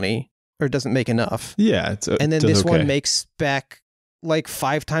make any money, or doesn't make enough. Yeah. And then this one makes back like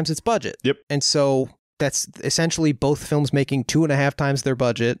 5 times its budget. Yep. And so that's essentially both films making 2.5 times their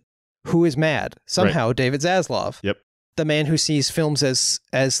budget. Who is mad? Somehow David Zaslav. Yep. The man who sees films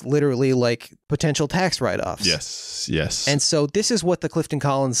as literally like potential tax write-offs. Yes. And so this is what the Clifton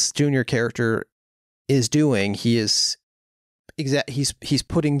Collins Jr. character is doing. He is he's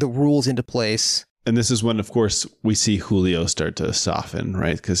putting the rules into place. And this is when, of course, we see Julio start to soften,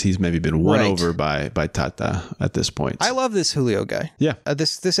 right? Because he's maybe been won over by Tata at this point. I love this Julio guy. Yeah.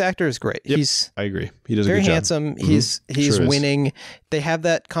 This actor is great. Yep. I agree. He does a good job. Very handsome. He's winning. They have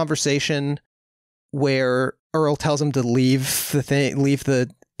that conversation where Earl tells him to leave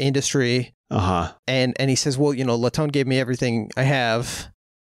the industry. And he says, well, you know, Latone gave me everything I have.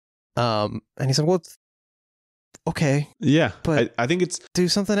 And he said, well, okay. Yeah. But I think it's... do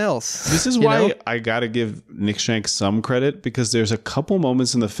something else. This is why I got to give Nick Shank some credit, because there's a couple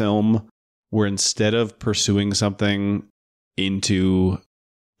moments in the film where instead of pursuing something into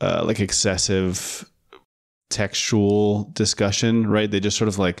like excessive textual discussion, right? They just sort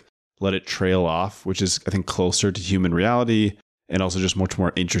of like let it trail off, which is, I think, closer to human reality and also just much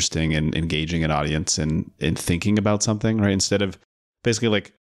more interesting and engaging an audience and thinking about something, right? Instead of basically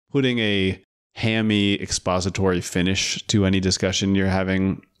like putting a hammy expository finish to any discussion you're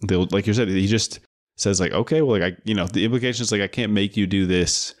having. Like you said, he just says like, okay, well, like the implication is like, I can't make you do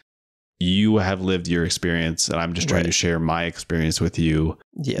this. You have lived your experience and I'm just trying to share my experience with you,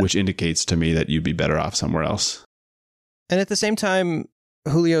 which indicates to me that you'd be better off somewhere else. And at the same time,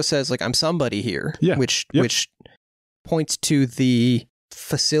 Julio says like, I'm somebody here, which points to the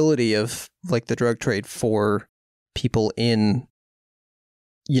facility of like the drug trade for people in,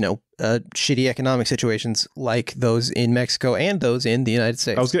 shitty economic situations like those in Mexico and those in the United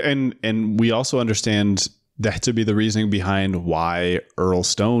States. And we also understand that to be the reasoning behind why Earl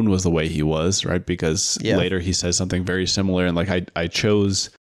Stone was the way he was, right? Because later he says something very similar. And like, I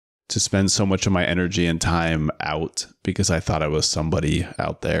chose to spend so much of my energy and time out because I thought I was somebody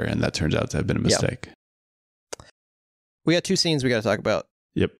out there. And that turns out to have been a mistake. Yep. We got 2 scenes we got to talk about.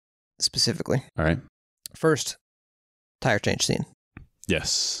 Yep. Specifically. All right. First, tire change scene.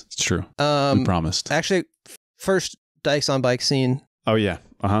 Yes, it's true. We promised. Actually, first Dykes on bike scene. Oh, yeah.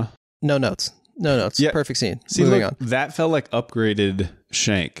 Uh-huh. No notes. Yeah. Perfect scene. See, Moving look, on. that felt like upgraded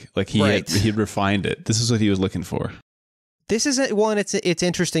Shank. Like he'd refined it. This is what he was looking for. This is one. It's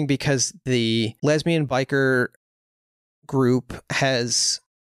interesting because the lesbian biker group has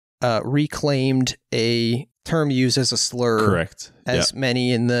reclaimed a term used as a slur. Correct. As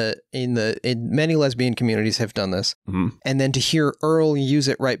many in many lesbian communities have done this. Mm-hmm. And then to hear Earl use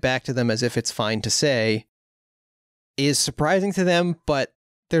it right back to them as if it's fine to say is surprising to them, but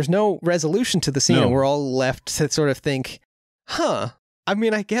there's no resolution to the scene, and we're all left to sort of think, I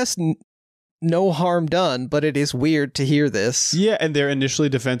mean, I guess no harm done, but it is weird to hear this. Yeah, and they're initially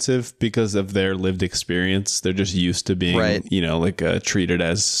defensive because of their lived experience. They're just used to being, treated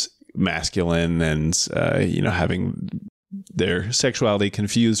as masculine and, having their sexuality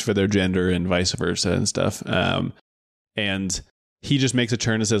confused for their gender and vice versa and stuff. And he just makes a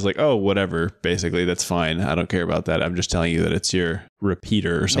turn and says like, oh, whatever, basically, that's fine. I don't care about that. I'm just telling you that it's your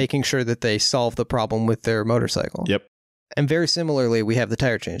repeater or something. Making sure that they solve the problem with their motorcycle. Yep. And very similarly, we have the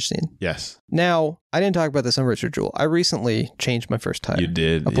tire change scene. Yes. Now, I didn't talk about this on Richard Jewell. I recently changed my first tire. You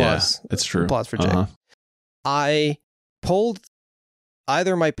did. Applause. Yeah, it's true. Applause for Jake. I pulled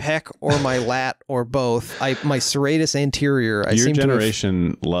either my pec or my lat or both. My serratus anterior. Your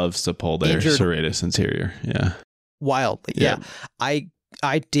generation loves to pull their serratus interior. Yeah. Wildly. Yeah.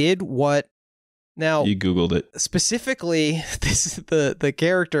 I did what. Now, you Googled it. Specifically, this is the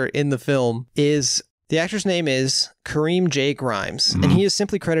character in the film is, the actor's name is Kareem J. Grimes, and he is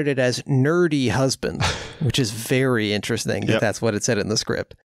simply credited as Nerdy Husband, which is very interesting that that's what it said in the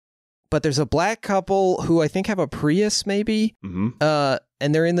script. But there's a black couple who I think have a Prius, maybe, and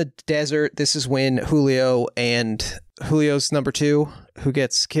they're in the desert. This is when Julio and Julio's number 2, who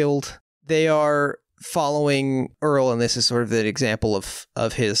gets killed, they are following Earl, and this is sort of the example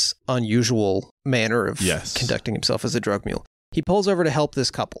of his unusual manner of conducting himself as a drug mule. He pulls over to help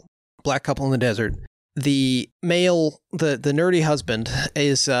this couple, black couple in the desert. The male, the nerdy husband,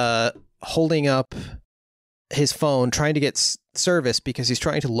 is holding up his phone, trying to get service because he's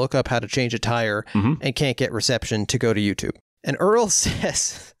trying to look up how to change a tire and can't get reception to go to YouTube. And Earl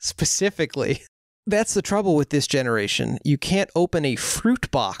says specifically, that's the trouble with this generation. You can't open a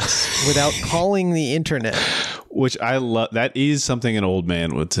fruit box without calling the internet. Which I love. That is something an old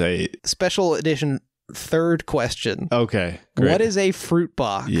man would say. Special edition, third question. Okay, great. What is a fruit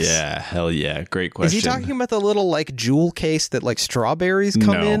box? Yeah, hell yeah. Great question. Is he talking about the little like jewel case that like strawberries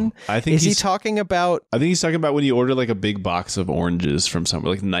come in? I think he's talking about... I think he's talking about when you order like a big box of oranges from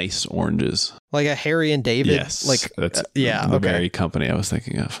somewhere, like nice oranges. Like a Harry and David? Yes. Like, that's the very company I was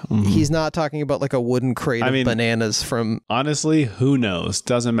thinking of. Mm-hmm. He's not talking about like a wooden crate of bananas from... Honestly, who knows?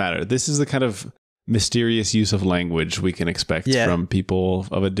 Doesn't matter. This is the kind of mysterious use of language we can expect from people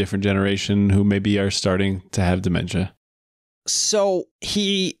of a different generation who maybe are starting to have dementia. So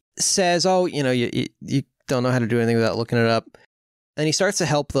he says, you don't know how to do anything without looking it up. And he starts to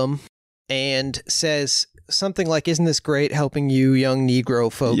help them and says something like, isn't this great helping you young Negro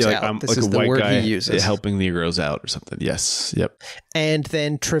folks out? This is the word he uses. Helping Negroes out or something. Yes. Yep. And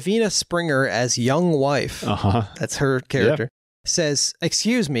then Trevina Springer as young wife, that's her character, says,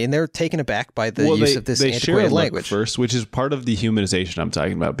 excuse me, and they're taken aback by the use of this antiquated language. First, which is part of the humanization I'm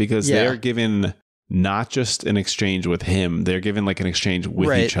talking about, because they are given not just an exchange with him, they're given like an exchange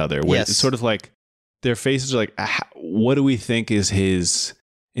with each other. Where it's sort of like their faces are like, what do we think is his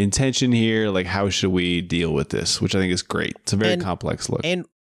intention here? Like, how should we deal with this? Which I think is great. It's a very complex look. And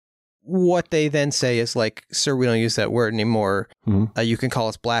what they then say is like, sir, we don't use that word anymore. You can call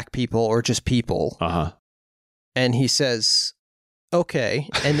us black people or just people. And he says, okay,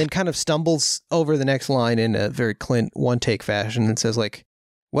 and then kind of stumbles over the next line in a very Clint one-take fashion and says like,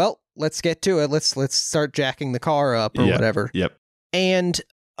 well, let's get to it. Let's start jacking the car up or whatever. Yep. And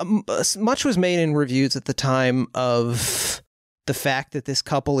much was made in reviews at the time of the fact that this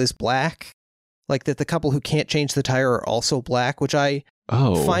couple is black, like that the couple who can't change the tire are also black, which I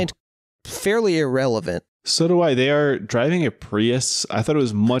find fairly irrelevant. So do I. They are driving a Prius. I thought it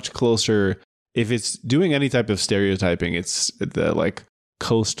was much closer. If it's doing any type of stereotyping, it's the like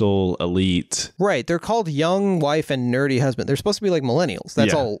coastal elite. Right. They're called young wife and nerdy husband. They're supposed to be like millennials.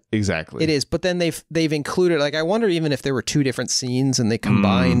 That's all. Exactly. It is. But then they've included, like, I wonder even if there were 2 different scenes and they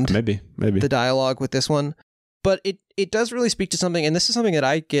combined maybe the dialogue with this one. But it does really speak to something, and this is something that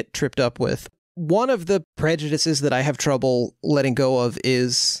I get tripped up with. One of the prejudices that I have trouble letting go of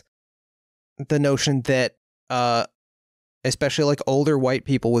is the notion that especially like older white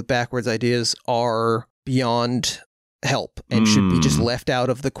people with backwards ideas are beyond help and should be just left out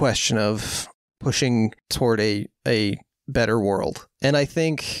of the question of pushing toward a better world. And I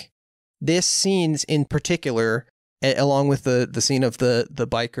think this scenes in particular, along with the scene of the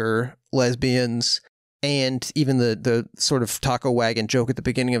biker lesbians and even the sort of taco wagon joke at the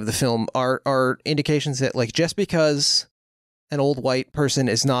beginning of the film are indications that, like, just because an old white person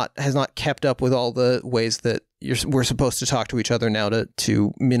has not kept up with all the ways that we're supposed to talk to each other now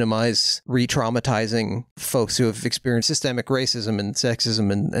to minimize re-traumatizing folks who have experienced systemic racism and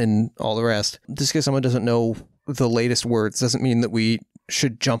sexism and all the rest. Just because someone doesn't know the latest words doesn't mean that we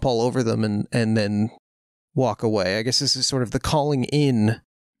should jump all over them and then walk away. I guess this is sort of the calling in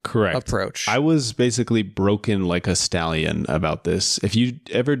approach. I was basically broken like a stallion about this. If you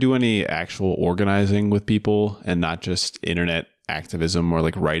ever do any actual organizing with people and not just internet activism or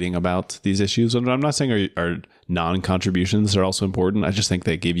like writing about these issues, and I'm not saying are non-contributions are also important. I just think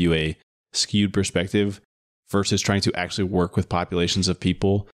they give you a skewed perspective versus trying to actually work with populations of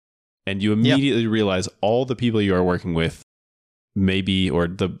people. And you immediately realize all the people you are working with maybe, or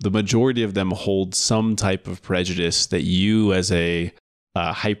the majority of them hold some type of prejudice that you as a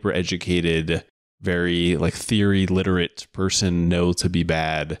hyper educated, very like theory literate person know to be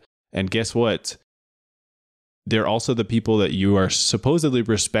bad. And guess what? They're also the people that you are supposedly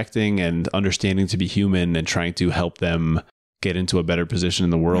respecting and understanding to be human and trying to help them get into a better position in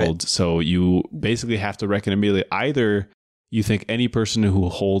the world. Right. So you basically have to reckon immediately, either you think any person who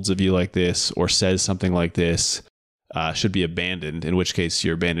holds a view like this or says something like this should be abandoned, in which case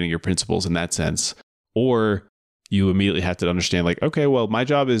you're abandoning your principles in that sense, or you immediately have to understand, like, okay, well, my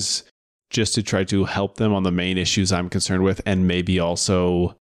job is just to try to help them on the main issues I'm concerned with, and maybe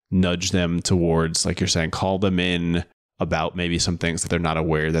also nudge them towards, like you're saying, call them in about maybe some things that they're not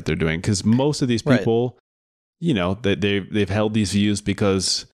aware that they're doing. Because most of these people, you know, they've held these views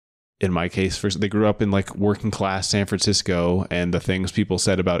because, in my case, first they grew up in like working class San Francisco, and the things people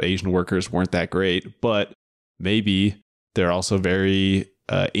said about Asian workers weren't that great. But maybe they're also very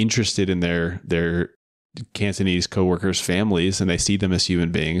interested in their Cantonese coworkers' families, and they see them as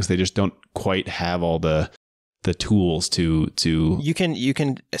human beings. They just don't quite have all the tools to you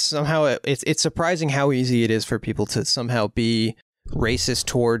can somehow, it's surprising how easy it is for people to somehow be racist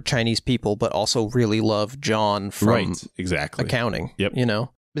toward Chinese people but also really love John from accounting. Yep. You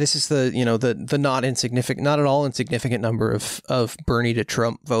know, this is the not at all insignificant number of Bernie to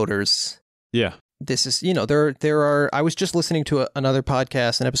Trump voters. Yeah. This is, there are, I was just listening to an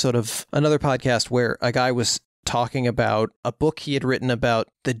episode of another podcast where a guy was talking about a book he had written about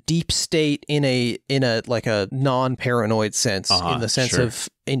the deep state in a like a non-paranoid sense, in the sense of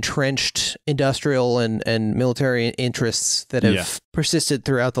entrenched industrial and military interests that have persisted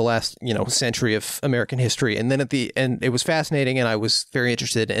throughout the last, century of American history. And then at the end, it was fascinating and I was very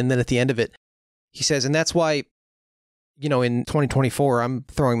interested. And then at the end of it, he says, and that's why, in 2024, I'm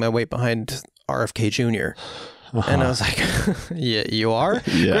throwing my weight behind RFK Jr. And I was like, yeah, you are?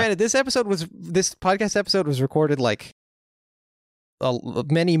 Yeah. Granted, this podcast episode was recorded like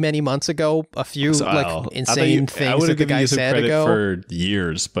many, many months ago. A few insane things that the guy said ago. For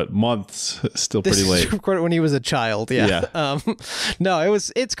years, but months, still pretty late. This was recorded when he was a child. Yeah. No,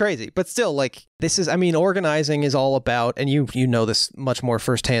 it's crazy, but still, like, this is, organizing is all about, and you know this much more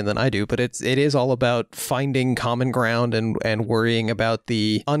firsthand than I do, but it is all about finding common ground and worrying about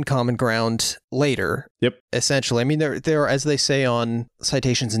the uncommon ground later. Yep. Essentially, there are, as they say on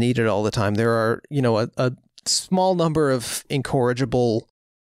Citations Needed all the time, there are, a small number of incorrigible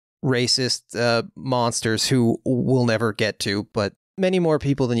racist monsters who we'll never get to, but many more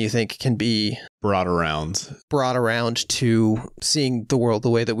people than you think can be brought around to seeing the world the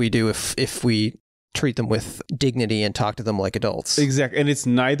way that we do if we treat them with dignity and talk to them like adults. Exactly. And it's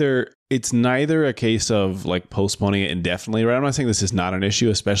neither a case of like postponing it indefinitely, right? I'm not saying this is not an issue,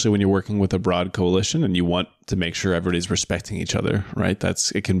 especially when you're working with a broad coalition and you want to make sure everybody's respecting each other, right?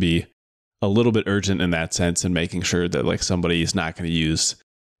 It can be a little bit urgent in that sense, and making sure that like somebody is not going to use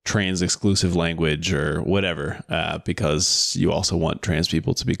trans exclusive language or whatever, because you also want trans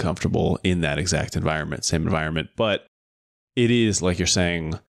people to be comfortable in that exact same environment. But it is, like you're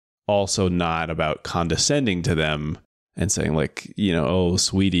saying, also not about condescending to them and saying like, oh,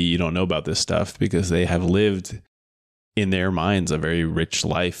 sweetie, you don't know about this stuff, because they have lived in their minds a very rich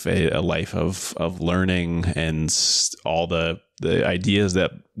life, a life of learning, and all the ideas that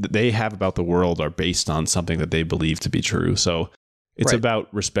they have about the world are based on something that they believe to be true. So it's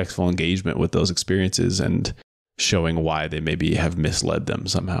about respectful engagement with those experiences and showing why they maybe have misled them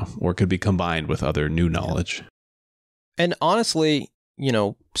somehow, or could be combined with other new knowledge. And honestly,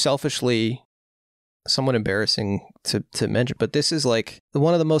 selfishly, somewhat embarrassing to mention, but this is like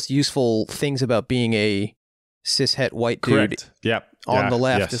one of the most useful things about being a cishet white dude. Correct. Yep. On the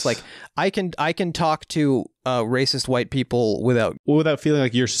left. Yes. It's like I can talk to racist white people without feeling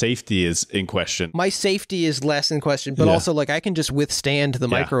like your safety is in question. My safety is less in question, but also like I can just withstand the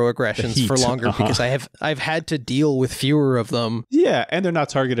microaggressions for longer because I've had to deal with fewer of them. Yeah, and they're not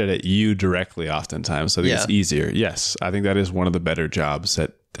targeted at you directly oftentimes, so I think it's easier. Yes, I think that is one of the better jobs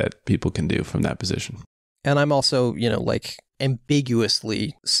that people can do from that position. And I'm also, like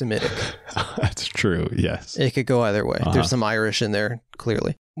ambiguously Semitic. That's true, yes. It could go either way. There's some Irish in there,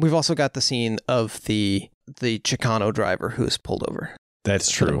 clearly. We've also got the scene of the Chicano driver who's pulled over.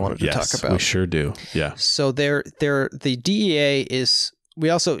 That's true. I wanted to talk about. We sure do. Yeah. So the DEA is, we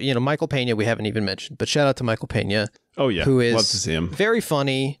also, Michael Pena, we haven't even mentioned, but shout out to Michael Pena. Oh yeah. Who is love to see him. Very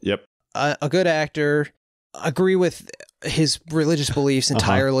funny. Yep. A good actor. Agree with his religious beliefs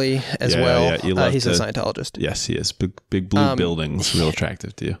entirely as well. Yeah. He's a Scientologist. Yes, he is. Big blue buildings, real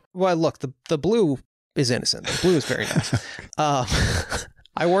attractive to you. Well, look, the blue is innocent. The blue is very nice.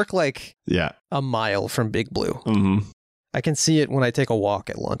 I work like a mile from Big Blue. Mm-hmm. I can see it when I take a walk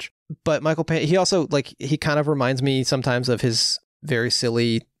at lunch. But Michael Payne, he also he kind of reminds me sometimes of his very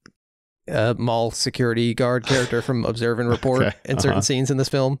silly mall security guard character from Observe and Report in certain scenes in this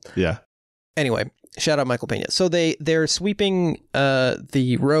film. Yeah. Anyway, shout out Michael Pena. So they're sweeping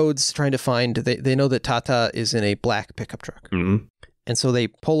the roads, trying to find. They know that Tata is in a black pickup truck, and so they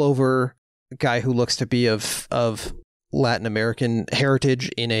pull over a guy who looks to be of Latin American heritage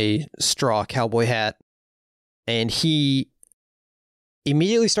in a straw cowboy hat, and he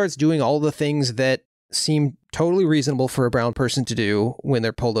immediately starts doing all the things that seem totally reasonable for a brown person to do when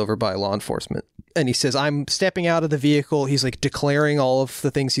they're pulled over by law enforcement. And he says, I'm stepping out of the vehicle. He's like declaring all of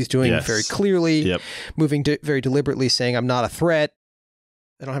the things he's doing very clearly, moving very deliberately, saying, I'm not a threat.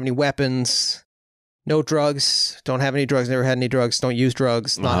 I don't have any weapons, no drugs, don't have any drugs, never had any drugs, don't use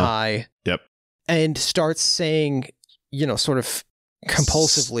drugs, not high. Yep. And starts saying, sort of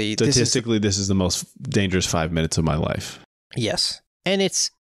compulsively, statistically, this is the most dangerous 5 minutes of my life. Yes. And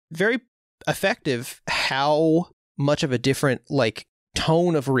it's very effective how much of a different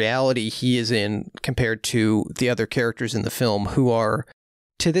tone of reality he is in compared to the other characters in the film who are,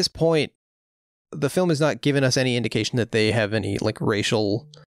 to this point, the film has not given us any indication that they have any racial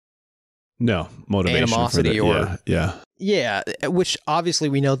motivation, animosity yeah, which obviously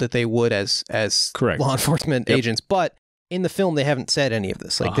we know that they would as correct law enforcement agents, but in the film they haven't said any of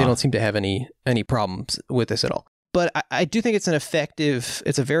this. They don't seem to have any problems with this at all. But I do think it's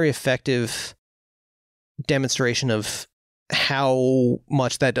a very effective demonstration of how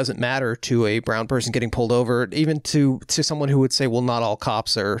much that doesn't matter to a brown person getting pulled over, even to someone who would say, well, not all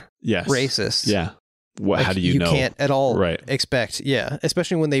cops are racist. Yeah. How do you know? You can't at all expect. Yeah.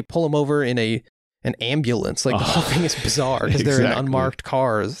 Especially when they pull them over in an ambulance. The whole thing is bizarre because they're in unmarked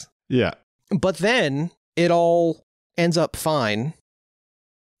cars. Yeah. But then it all ends up fine.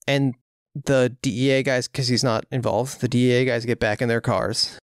 And the DEA guys, because he's not involved, the DEA guys get back in their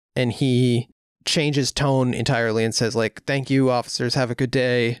cars and he changes tone entirely and says thank you officers, have a good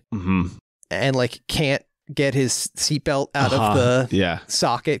day, and can't get his seatbelt out of the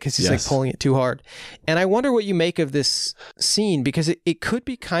socket because he's pulling it too hard. And I wonder what you make of this scene, because it could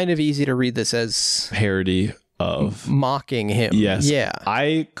be kind of easy to read this as parody of mocking him.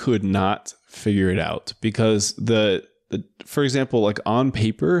 I could not figure it out because the for example, on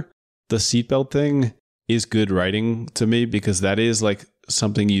paper the seatbelt thing is good writing to me, because that is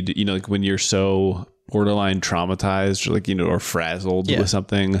something you do, when you're so borderline traumatized or frazzled with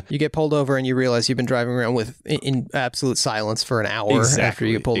something. You get pulled over and you realize you've been driving around in absolute silence for an hour after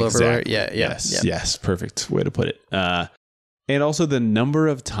you get pulled over. Right? Yes. Perfect way to put it. And also the number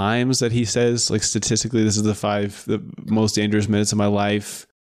of times that he says, statistically, this is the most dangerous minutes of my life,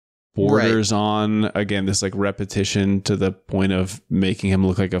 borders on, again, this repetition to the point of making him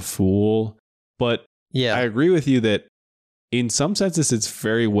look like a fool. But I agree with you that in some senses it's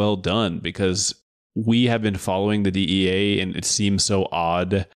very well done, because we have been following the DEA and it seems so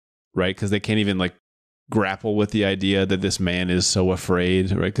odd, right? Because they can't even grapple with the idea that this man is so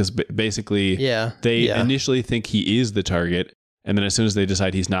afraid, right? Because basically they initially think he is the target, and then as soon as they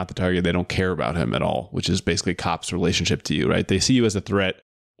decide he's not the target, they don't care about him at all, which is basically cops' relationship to you, right? They see you as a threat,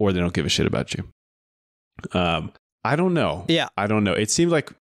 or they don't give a shit about you. I don't know. I don't know. It seemed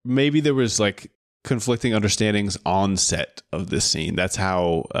like maybe there was conflicting understandings on set of this scene. That's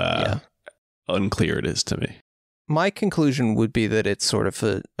how unclear it is to me. My conclusion would be that it's sort of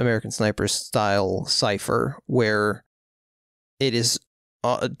an American Sniper style cipher where it is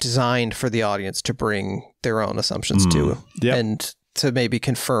designed for the audience to bring their own assumptions to and to maybe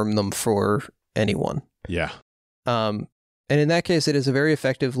confirm them for anyone. Yeah. And in that case, it is a very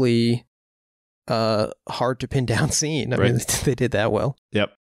effectively hard to pin down scene. I mean, they did that well.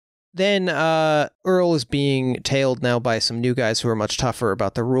 Yep. Then Earl is being tailed now by some new guys who are much tougher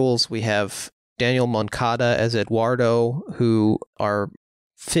about the rules. We have Daniel Moncada as Eduardo, who our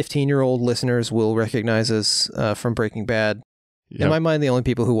 15-year-old listeners will recognize as from Breaking Bad. Yep. In my mind, the only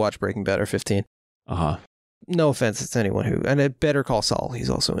people who watch Breaking Bad are 15. Uh-huh. No offense to anyone who... And Better Call Saul, he's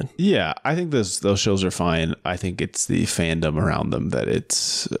also in. Yeah, I think those shows are fine. I think it's the fandom around them that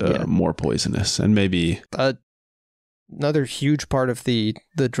it's more poisonous. And maybe... another huge part of the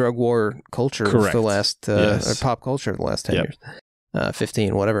drug war culture of the last... or pop culture of the last 10 years.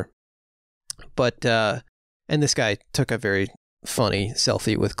 15, whatever. But... and this guy took a very funny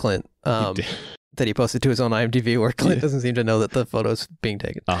selfie with Clint that he posted to his own IMDb, where Clint doesn't seem to know that the photo's being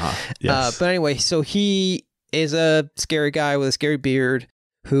taken. Yes. But anyway, so he is a scary guy with a scary beard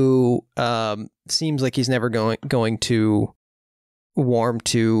who seems like he's never going to warm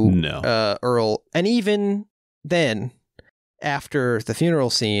to Earl. And even then, after the funeral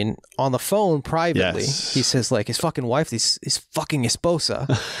scene, on the phone privately, he says like his fucking wife is fucking esposa,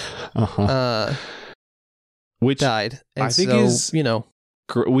 which died. And I think is, you know,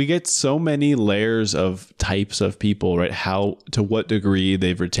 we get so many layers of types of people, right? How, to what degree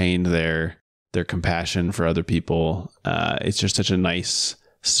they've retained their compassion for other people. It's just such a nice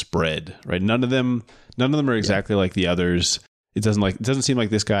spread, right? None of them are exactly like the others. It doesn't seem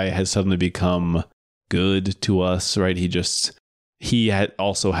like this guy has suddenly become good to us, right? He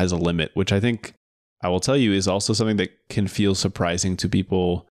also has a limit, which I think I will tell you is also something that can feel surprising to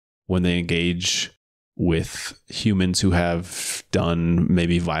people when they engage with humans who have done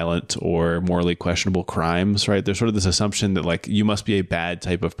maybe violent or morally questionable crimes, right? There's sort of this assumption that like you must be a bad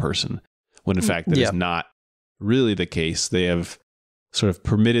type of person, when in fact that is not really the case. They have sort of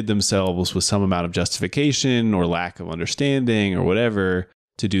permitted themselves with some amount of justification or lack of understanding or whatever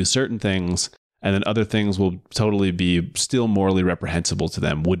to do certain things, and then other things will totally be still morally reprehensible to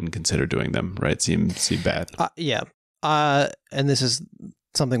them, wouldn't consider doing them, right? Seem bad. And this is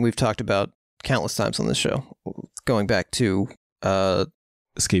something we've talked about countless times on this show, going back to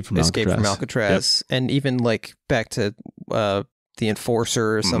Escape from Alcatraz, and even like back to The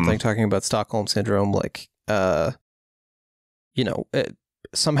Enforcer or something, talking about Stockholm Syndrome, like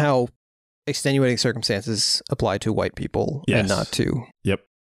somehow extenuating circumstances apply to white people and not to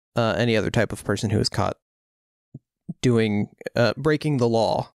any other type of person who is caught doing breaking the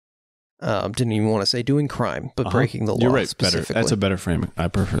law. Didn't even want to say doing crime, but breaking the law. You're right. Better. That's a better framing. I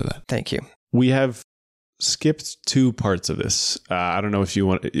prefer that. Thank you. We have skipped two parts of this. I don't know if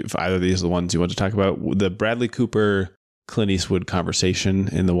either of these are the ones you want to talk about. The Bradley Cooper, Clint Eastwood conversation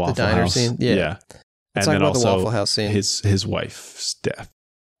in the Waffle House scene. Yeah. And then also the Waffle House scene. His wife's death.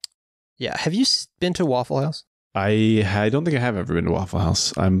 Yeah. Have you been to Waffle House? I don't think I have ever been to Waffle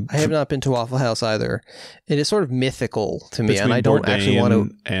House. I have not been to Waffle House either. It is sort of mythical to me, and I don't actually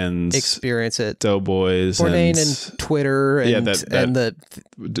want to experience it. Doughboys, Bourdain and Twitter, and that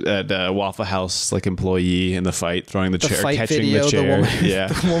Waffle House like employee in the fight, throwing the chair, catching video, the chair.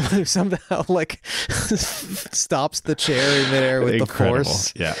 The woman who somehow like stops the chair in midair with the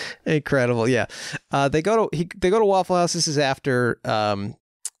force. Yeah, incredible. Yeah, they go to Waffle House. This is after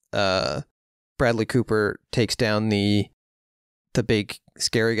Bradley Cooper takes down the big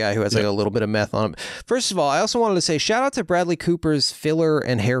scary guy who has like a little bit of meth on him. First of all, I also wanted to say shout out to Bradley Cooper's filler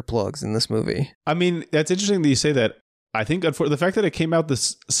and hair plugs in this movie. I mean, that's interesting that you say that. I think for the fact that it came out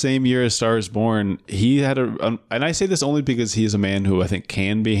this same year as Star is Born, he had and I say this only because he's a man who I think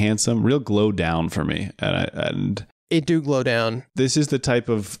can be handsome, real glow down for me. And it do glow down. This is the type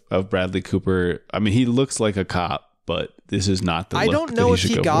of Bradley Cooper. I mean, he looks like a cop, but this is not the look. I don't know if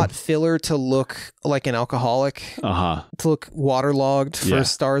he got filler to look like an alcoholic, to look waterlogged for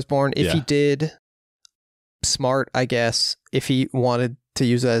Star is Born. If he did, smart, I guess. If he wanted to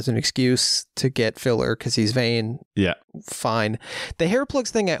use that as an excuse to get filler because he's vain, fine. The hair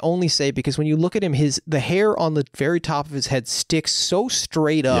plugs thing I only say because when you look at him, the hair on the very top of his head sticks so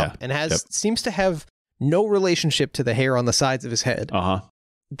straight up and seems to have no relationship to the hair on the sides of his head.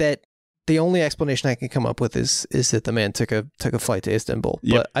 That the only explanation I can come up with is that the man took a flight to Istanbul.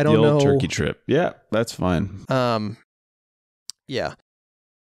 But I don't know. Turkey trip. Yeah, that's fine. Yeah.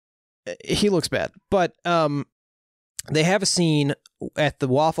 He looks bad. But they have a scene at the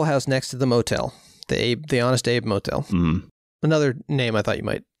Waffle House next to the motel. The Honest Abe Motel. Another name I thought you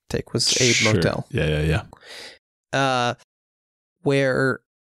might take was Abe Motel. Yeah. Where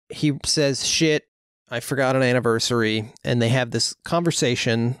he says, shit, I forgot an anniversary, and they have this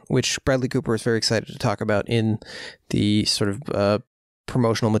conversation, which Bradley Cooper is very excited to talk about in the sort of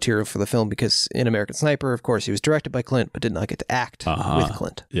promotional material for the film, because in American Sniper, of course, he was directed by Clint, but did not get to act with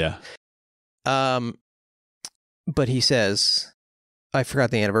Clint. Yeah. But he says, I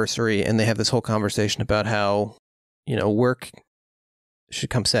forgot the anniversary, and they have this whole conversation about how, work should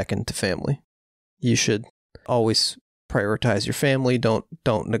come second to family. You should always prioritize your family. Don't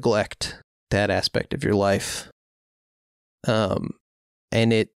neglect that aspect of your life. And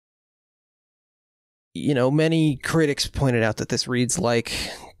it, many critics pointed out that this reads like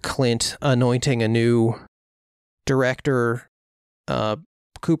Clint anointing a new director.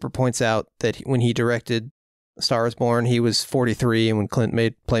 Cooper points out that when he directed Star is Born, he was 43, and when Clint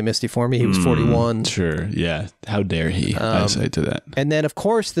made Play Misty for Me, he was 41. Sure, yeah. How dare he? I say to that. And then, of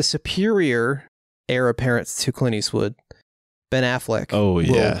course, the superior heir apparent to Clint Eastwood, Ben Affleck. Oh,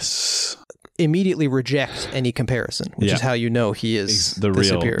 yes. Immediately reject any comparison, which is how he is the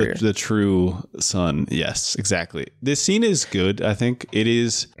real, superior. The true son. Yes, exactly. This scene is good, I think. It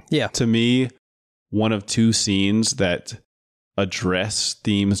is, to me, one of two scenes that address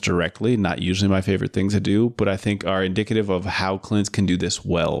themes directly, not usually my favorite things to do, but I think are indicative of how Clint can do this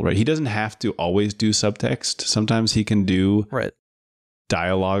well, right? He doesn't have to always do subtext. Sometimes he can do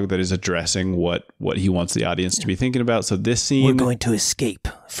dialogue that is addressing what he wants the audience to be thinking about. So this scene... We're going to escape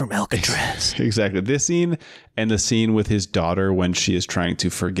from Alcatraz. Exactly. This scene and the scene with his daughter when she is trying to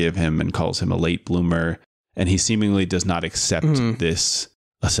forgive him and calls him a late bloomer, and he seemingly does not accept this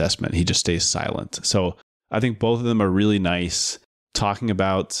assessment. He just stays silent. So I think both of them are really nice, talking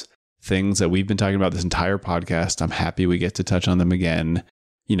about things that we've been talking about this entire podcast. I'm happy we get to touch on them again.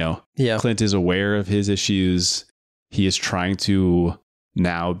 Clint is aware of his issues. He is trying to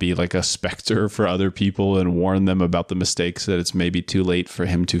now be like a specter for other people and warn them about the mistakes that it's maybe too late for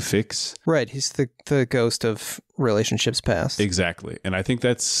him to fix. Right. He's the ghost of relationships past. Exactly. And I think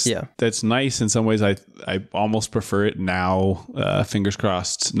that's nice in some ways. I almost prefer it now, fingers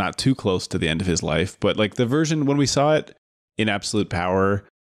crossed, not too close to the end of his life. But like the version when we saw it in Absolute Power,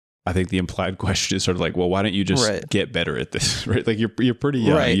 I think the implied question is sort of like, well, why don't you just get better at this? Right. Like you're pretty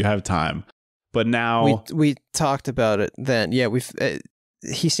young. You have time. But now we talked about it then. Yeah,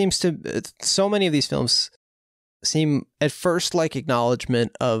 he seems to, so many of these films seem at first like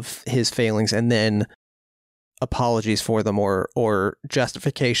acknowledgement of his failings and then apologies for them or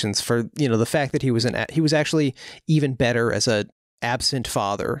justifications for, the fact that he was actually even better as a absent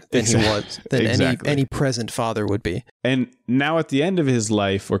father than he was, than any present father would be. And now at the end of his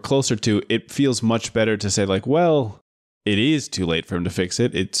life or closer to, it feels much better to say like, well, it is too late for him to fix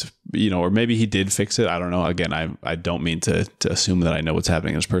it. It's, or maybe he did fix it. I don't know. Again, I don't mean to assume that I know what's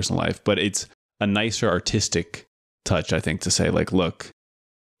happening in his personal life, but it's a nicer artistic touch, I think, to say like, look,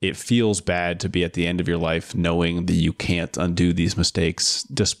 it feels bad to be at the end of your life knowing that you can't undo these mistakes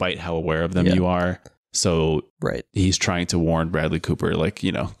despite how aware of them you are. So he's trying to warn Bradley Cooper, like,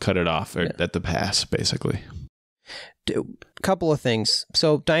 cut it off at the pass, basically. Couple of things.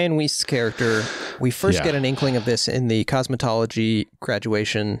 So Diane Weist's character, we first get an inkling of this in the cosmetology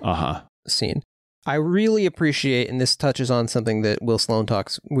graduation scene. I really appreciate, and this touches on something that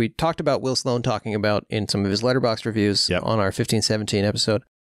we talked about Will Sloan talking about in some of his Letterboxd reviews on our 15-17 episode.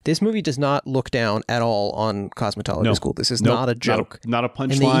 This movie does not look down at all on cosmetology school. This is not a joke. Not a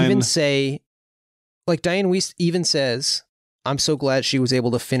punchline. And they even say, like Diane Weist even says, I'm so glad she was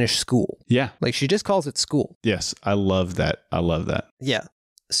able to finish school. Yeah. Like she just calls it school. Yes. I love that. Yeah.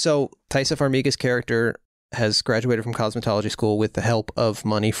 So Taissa Farmiga's character has graduated from cosmetology school with the help of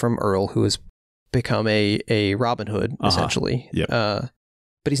money from Earl, who has become a Robin Hood, essentially.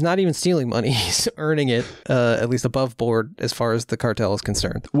 But he's not even stealing money. He's earning it, at least above board, as far as the cartel is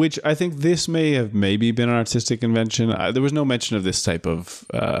concerned. Which I think this may have maybe been an artistic invention. There was no mention of this type of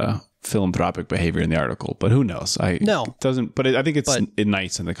philanthropic behavior in the article, but who knows? I think it's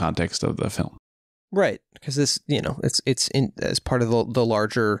nice in the context of the film. Right, because this, it's as part of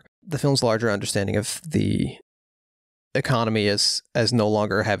the film's larger understanding of the economy as no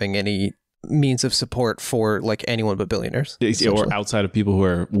longer having any means of support for like anyone but billionaires, or outside of people who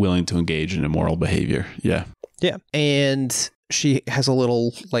are willing to engage in immoral behavior. Yeah. And she has a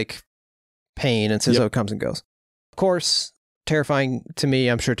little like pain and says, "Oh, it comes and goes." Of course, terrifying to me.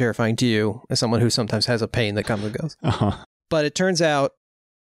 I'm sure terrifying to you as someone who sometimes has a pain that comes and goes. But it turns out,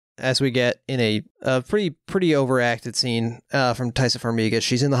 as we get in a pretty overacted scene from Taissa Farmiga,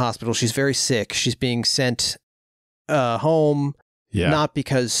 she's in the hospital. She's very sick. She's being sent home. Yeah. Not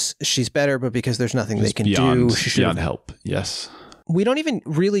because she's better, but because there's nothing they can do. She beyond help. Yes. We don't even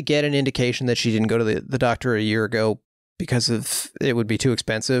really get an indication that she didn't go to the doctor a year ago because of it would be too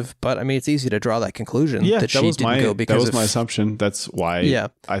expensive. But I mean, it's easy to draw that conclusion that she didn't go because that was my assumption. That's why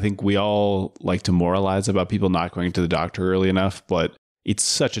I think we all like to moralize about people not going to the doctor early enough. But it's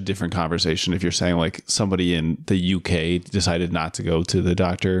such a different conversation if you're saying like somebody in the UK decided not to go to the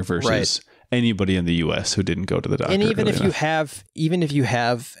doctor versus anybody in the U.S. who didn't go to the doctor. And even if you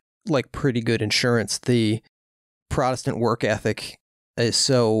have like pretty good insurance, the Protestant work ethic is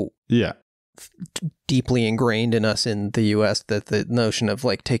so deeply ingrained in us in the U.S. that the notion of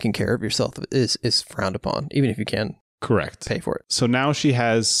like taking care of yourself is frowned upon, even if you can pay for it. So now she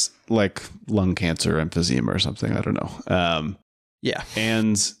has like lung cancer, emphysema or something. I don't know.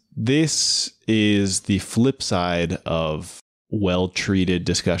 And this is the flip side of well-treated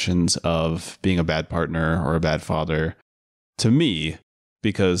discussions of being a bad partner or a bad father to me,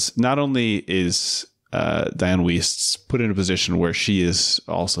 because not only is Diane Wiest's put in a position where she is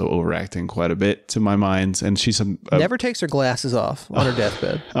also overacting quite a bit to my mind, and she's never takes her glasses off on her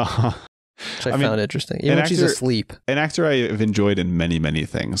deathbed, which I found interesting, even when she's asleep. An actor I have enjoyed in many, many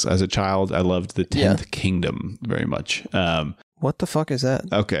things. As a child, I loved The 10th Kingdom very much. What the fuck is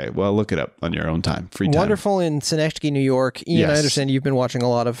that? Okay, well, look it up on your own time. Free time. Wonderful in Synecdoche, New York. Ian, I understand you've been watching a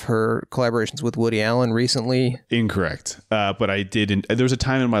lot of her collaborations with Woody Allen recently. Incorrect. But I did. There was a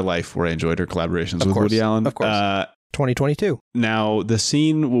time in my life where I enjoyed her collaborations with Woody Allen. Of course. 2022. Now, the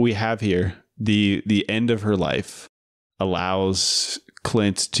scene we have here, the end of her life, allows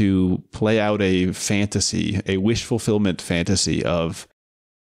Clint to play out a fantasy, a wish fulfillment fantasy of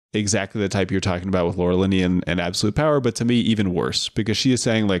exactly the type you're talking about with Laura Linney and Absolute Power, but to me, even worse, because she is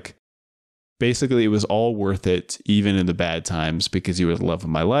saying, like, basically it was all worth it, even in the bad times, because you were the love of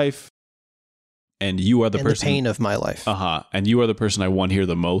my life, and you are the person, the pain of my life. And you are the person I want here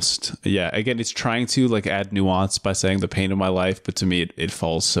the most. Yeah, again, it's trying to like add nuance by saying the pain of my life, but to me, it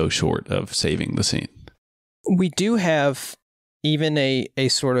falls so short of saving the scene. We do have even a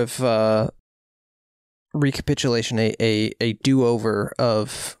sort of recapitulation, a do-over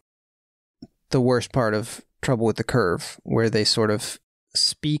of the worst part of Trouble with the Curve, where they sort of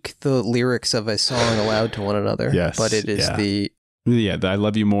speak the lyrics of a song aloud to one another. Yes, but it is I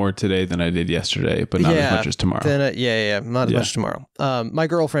love you more today than I did yesterday, but not as much as tomorrow. Not as much tomorrow. My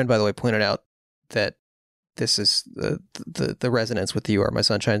girlfriend, by the way, pointed out that this is the resonance with the You Are My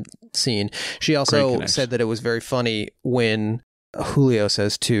Sunshine scene. She also said that it was very funny when Julio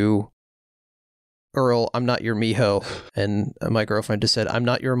says to Earl, "I'm not your mijo," and my girlfriend just said, "I'm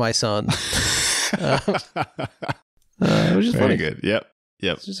not your my son." Which is very funny. good. Yep.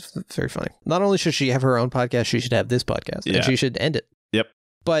 It's just very funny. Not only should she have her own podcast, she should have this podcast, and she should end it. Yep.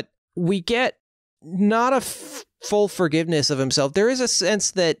 But we get not a full forgiveness of himself. There is a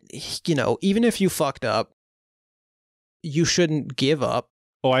sense that, you know, even if you fucked up, you shouldn't give up.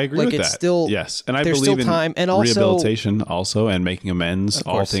 Oh, I agree with that. Still, yes, and I believe in time and rehabilitation also, and making amends.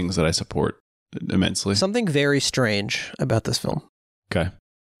 All things that I support immensely. Something very strange about this film,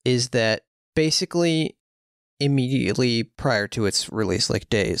 is that basically immediately prior to its release, like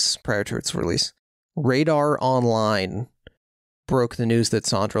days prior to its release, Radar Online broke the news that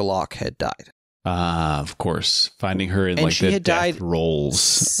Sondra Locke had died. Of course, finding her in like the death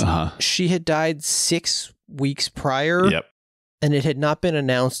rolls. She had died 6 weeks prior. Yep. And it had not been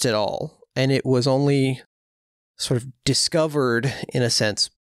announced at all. And it was only sort of discovered, in a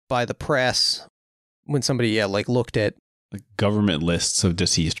sense, by the press when somebody, looked at like government lists of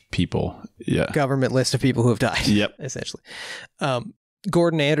deceased people. Yeah. Government list of people who have died. Yep. Essentially.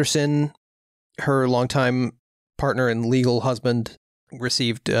 Gordon Anderson, her longtime partner and legal husband,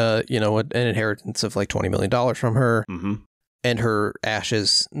 received, an inheritance of like $20 million from her. Mm-hmm. And her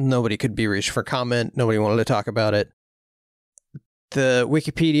ashes, nobody could be reached for comment. Nobody wanted to talk about it. The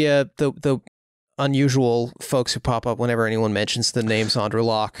Wikipedia, the unusual folks who pop up whenever anyone mentions the name Sondra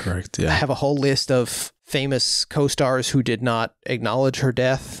Locke, correct, yeah, have a whole list of famous co-stars who did not acknowledge her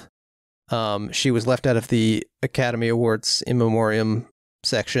death. She was left out of the Academy Awards in memoriam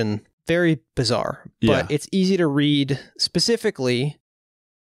section. Very bizarre, but it's easy to read. Specifically,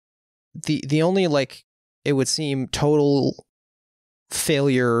 the only, it would seem, total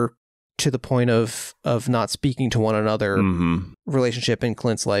failure to the point of not speaking to one another relationship in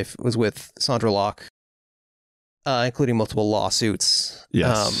Clint's life was with Sondra Locke, including multiple lawsuits.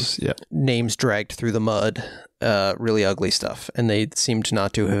 Yes. Names dragged through the mud, really ugly stuff. And they seemed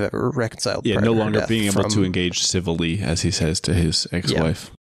not to have ever reconciled. Yeah, no longer being able to engage civilly, as he says to his ex-wife.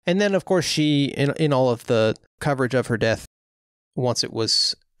 Yeah. And then, of course, she, in all of the coverage of her death, once it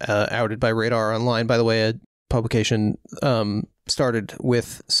was outed by Radar Online, by the way, a publication started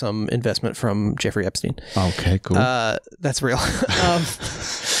with some investment from Jeffrey Epstein. Okay, cool. That's real.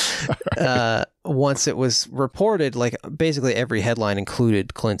 Once it was reported, basically every headline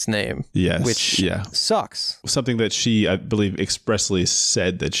included Clint's name. Yes. Which sucks. Something that she, I believe, expressly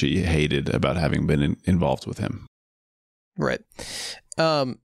said that she hated about having been involved with him. Right.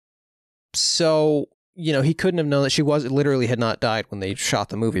 So, he couldn't have known that she literally had not died when they shot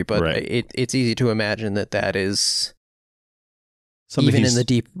the movie, but it's easy to imagine that is even in the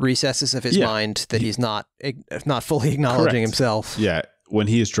deep recesses of his mind that he's not fully acknowledging himself. Yeah, when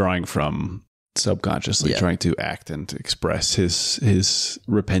he is drawing from subconsciously trying to act and to express his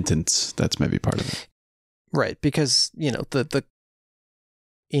repentance, that's maybe part of it. Right, because the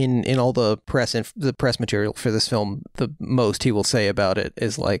in all the press material for this film, the most he will say about it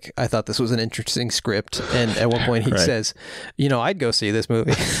is like, I thought this was an interesting script, and at one point he says, I'd go see this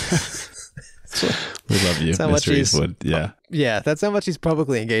movie. We love you, Mr. Eastwood. Yeah, that's how much he's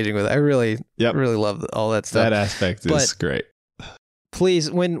publicly engaging with it. I really love all that stuff. That aspect is great. Please,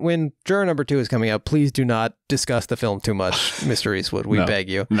 when juror number 2 is coming up, please do not discuss the film too much, Mr. Eastwood. We beg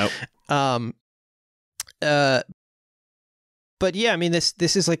you. Nope. But yeah, I mean,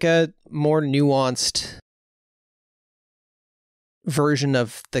 this is like a more nuanced version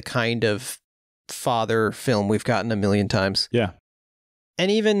of the kind of father film we've gotten a million times. Yeah. And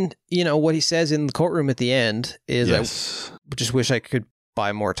even, what he says in the courtroom at the end is, I just wish I could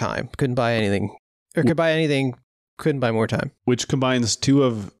buy more time. Couldn't buy anything. Or could buy anything, couldn't buy more time. Which combines two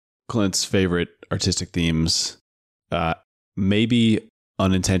of Clint's favorite artistic themes, maybe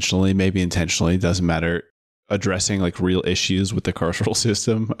unintentionally, maybe intentionally, doesn't matter, addressing like real issues with the carceral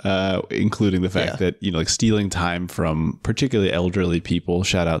system, including the fact that, like stealing time from particularly elderly people.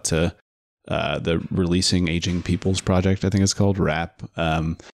 Shout out to the Releasing Aging Peoples Project, I think it's called, RAP.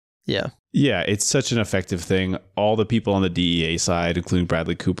 Yeah, it's such an effective thing. All the people on the DEA side, including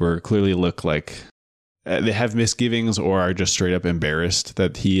Bradley Cooper, clearly look like they have misgivings or are just straight up embarrassed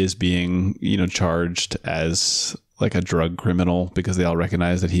that he is being, charged as like a drug criminal, because they all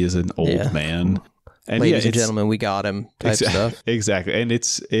recognize that he is an old man. And ladies and gentlemen, we got him type stuff. Exactly. And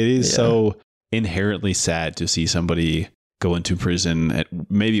it is so inherently sad to see somebody go into prison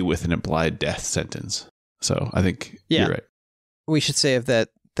maybe with an implied death sentence. So I think you're right. We should save that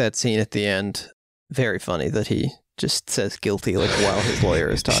scene at the end. Very funny that he just says guilty like while his lawyer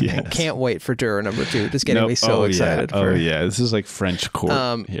is talking. Yes. Can't wait for juror number 2. Just getting me so excited. This is like French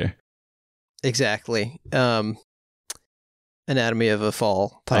court here. Exactly. Anatomy of a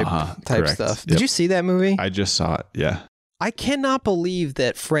Fall type stuff. Did Yep. you see that movie? I just saw it. Yeah. I cannot believe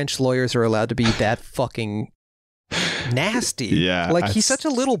that French lawyers are allowed to be that fucking nasty. Yeah. Like he's such a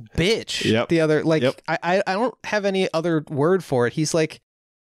little bitch. Yep. I don't have any other word for it. He's like,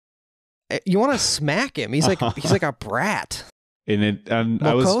 you want to smack him. He's like a brat.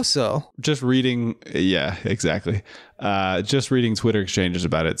 I was just reading. Yeah, exactly. Just reading Twitter exchanges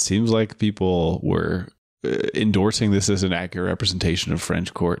about it. Seems like people were endorsing this as an accurate representation of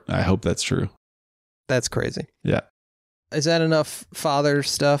French court. I hope that's true. That's crazy. Yeah. Is that enough father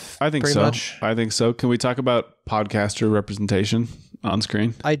stuff? I think so. I think so. Can we talk about podcaster representation on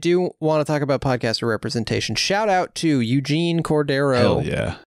screen? I do want to talk about podcaster representation. Shout out to Eugene Cordero. Hell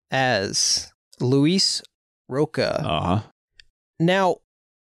yeah. As Luis Roca. Uh-huh. Now,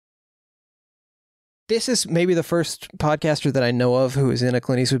 this is maybe the first podcaster that I know of who is in a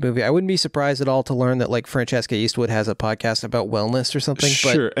Clint Eastwood movie. I wouldn't be surprised at all to learn that like Francesca Eastwood has a podcast about wellness or something.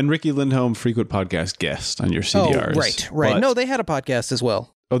 Sure. And Ricky Lindholm, frequent podcast guest on your CDRs. Oh, right. No, they had a podcast as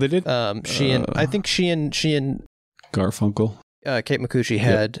well. Oh, they did? I think she and Garfunkel. Kate Micucci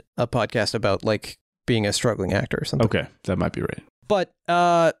had a podcast about like being a struggling actor or something. Okay, that might be right. But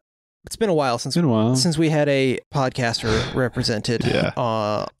it's been a while since we had a podcaster represented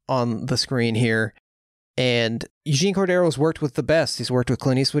on the screen here. And Eugene Cordero's worked with the best. He's worked with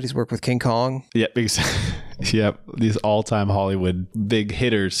Clint Eastwood. He's worked with King Kong. Yep. These all-time Hollywood big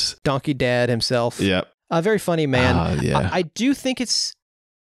hitters. Donkey Dad himself. Yep. A very funny man. I do think it's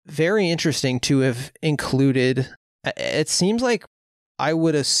very interesting to have included. It seems like I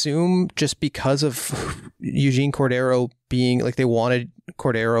would assume just because of Eugene Cordero being like they wanted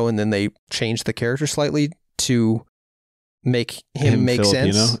Cordero and then they changed the character slightly to make him make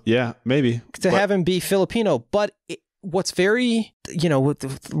Filipino sense. Yeah, maybe. Have him be Filipino. But what's very,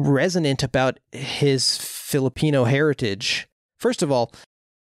 resonant about his Filipino heritage, first of all,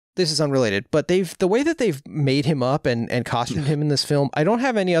 this is unrelated, but the way that they've made him up and costumed him in this film, I don't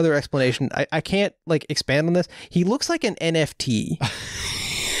have any other explanation. I can't like expand on this. He looks like an NFT.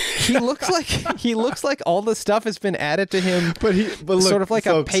 He looks like all the stuff has been added to him, but look, sort of like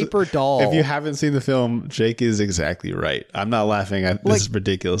folks, a paper doll. If you haven't seen the film, Jake is exactly right. I'm not laughing at this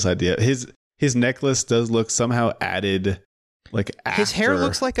ridiculous idea. His necklace does look somehow added, like after. His hair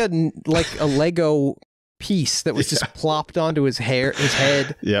looks like a Lego piece that was just plopped onto his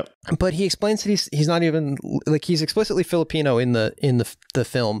head. Yep. But he explains that he's not even like he's explicitly Filipino in the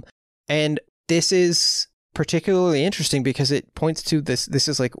film, and this is particularly interesting because it points to this. This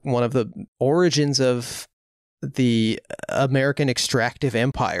is like one of the origins of the American extractive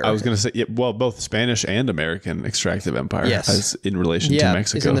empire. I was going to say, well, both Spanish and American extractive empire, yes, as in relation to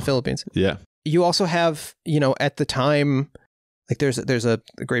Mexico. Is in the Philippines. Yeah. You also have, at the time, like there's a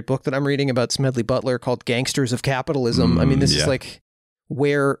great book that I'm reading about Smedley Butler called Gangsters of Capitalism. I mean, this is like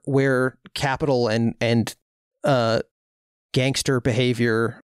where capital and gangster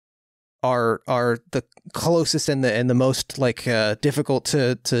behavior are the closest and the most like difficult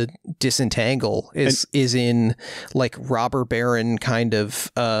to disentangle is in like robber baron kind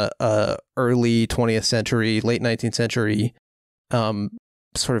of early 20th century, late 19th century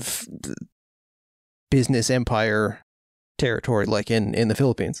sort of business empire territory, like in the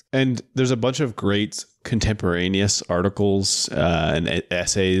Philippines. And there's a bunch of great contemporaneous articles and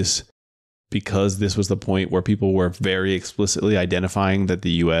essays, because this was the point where people were very explicitly identifying that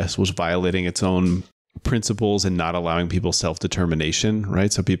the U.S. was violating its own principles and not allowing people self-determination,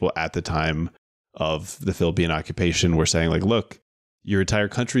 right? So people at the time of the Philippine occupation were saying, like, look, your entire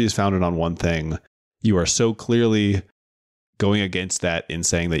country is founded on one thing. You are so clearly going against that in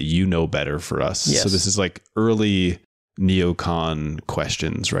saying that you know better for us. Yes. So this is like early neocon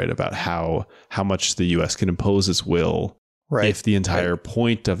questions, right? About how much the U.S. can impose its will. Right. If the entire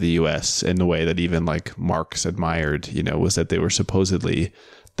point of the U.S. in the way that even like Marx admired, was that they were supposedly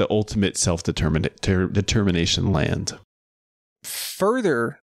the ultimate self-determination land.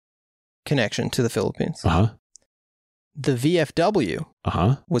 Further connection to the Philippines. The VFW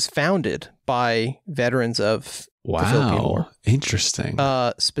was founded by veterans of the Philippine War. Interesting.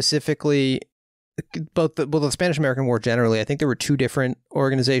 Specifically, both the Spanish-American War generally. I think there were two different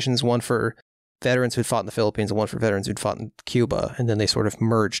organizations, one for veterans who'd fought in the Philippines and one for veterans who'd fought in Cuba, and then they sort of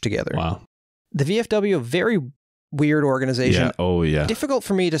merged together. Wow. The VFW, a very weird organization. Yeah. Oh, yeah. Difficult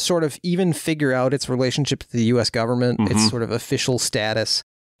for me to sort of even figure out its relationship to the U.S. government, its sort of official status.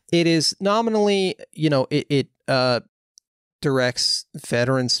 It is nominally, it directs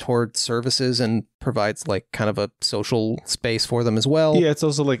veterans toward services and provides like kind of a social space for them as well. Yeah, it's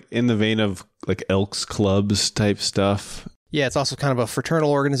also like in the vein of like Elks Clubs type stuff. Yeah, it's also kind of a fraternal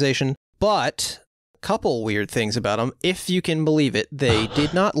organization. But a couple weird things about them. If you can believe it, they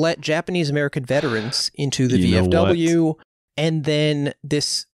did not let Japanese American veterans into the VFW. And then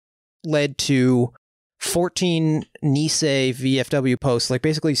this led to 14 Nisei VFW posts, like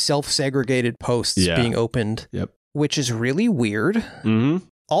basically self-segregated posts being opened, which is really weird.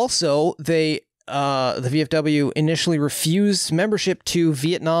 Also, the VFW initially refused membership to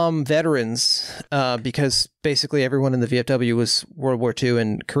Vietnam veterans because basically everyone in the VFW was World War II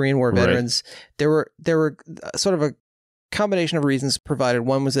and Korean War veterans. Right. There were sort of a combination of reasons provided.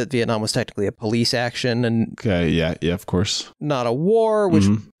 One was that Vietnam was technically a police action and of course, not a war, which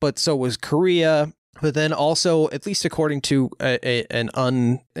but so was Korea. But then also, at least according to an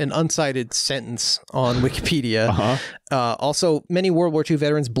uncited sentence on Wikipedia, also many World War II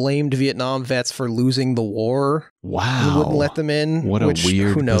veterans blamed Vietnam vets for losing the war. Wow. And wouldn't let them in. What a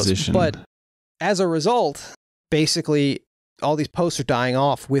weird who knows? position. But as a result, basically, all these posts are dying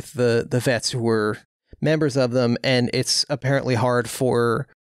off with the vets who were members of them, and it's apparently hard for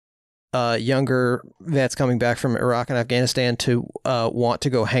younger vets coming back from Iraq and Afghanistan to want to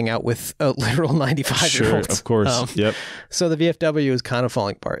go hang out with a literal 95-year-olds. Sure, of course. So the VFW is kind of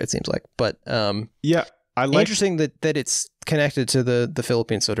falling apart, it seems like. But I like interesting that it's connected to the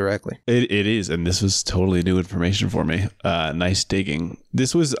Philippines so directly. It is, and this was totally new information for me. Nice digging.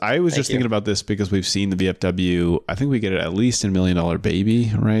 I was just thinking about this because we've seen the VFW. I think we get it at least in $1 Million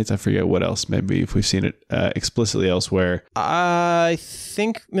Baby, right? I forget what else. Maybe if we've seen it explicitly elsewhere. I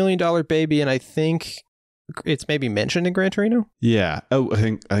think $1 Million Baby, and I think it's maybe mentioned in Gran Torino. Yeah. Oh, I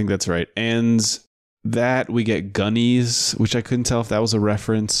think that's right. And that we get Gunnies, which I couldn't tell if that was a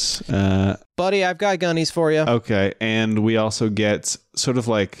reference. Buddy, I've got Gunnies for you. Okay. And we also get sort of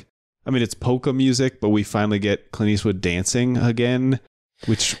like, it's polka music, but we finally get Clint Eastwood dancing again,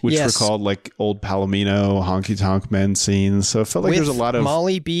 which recalled like old Palomino, honky tonk men scenes. So it felt like there's a lot of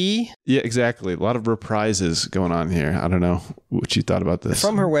Molly B. Yeah, exactly. A lot of reprises going on here. I don't know what you thought about this.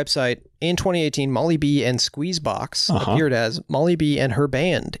 From her website, in 2018, Molly B and Squeezebox appeared as Molly B and her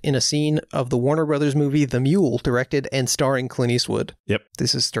band in a scene of the Warner Brothers movie The Mule, directed and starring Clint Eastwood. Yep.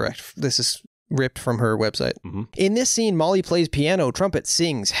 This is ripped from her website. In this scene, Molly plays piano, trumpet,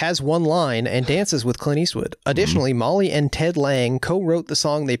 sings, has one line, and dances with Clint Eastwood. Additionally, Molly and Ted Lang co-wrote the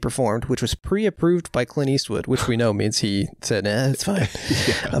song they performed, which was pre-approved by Clint Eastwood, which we know means he said, it's fine.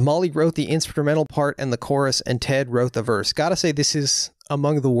 Molly wrote the instrumental part and the chorus, and Ted wrote the verse. Gotta say, this is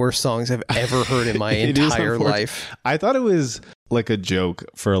among the worst songs I've ever heard in my entire life. I thought it was like a joke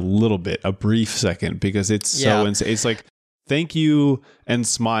for a little bit, a brief second, because it's so insane. It's like, thank you and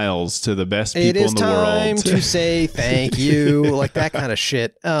smiles to the best people in the world. It is time to say thank you, like that kind of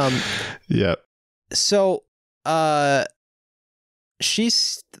shit. Yeah. So,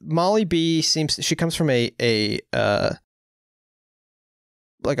 Molly B she comes from a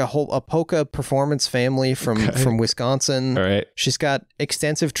polka performance family from Wisconsin. All right. She's got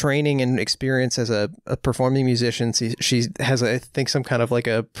extensive training and experience as a performing musician. She has, I think, some kind of like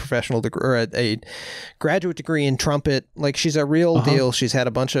a professional degree or a graduate degree in trumpet. Like, she's a real deal. She's had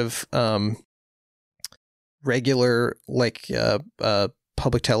a bunch of regular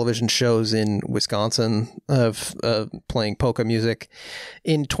public television shows in Wisconsin of playing polka music.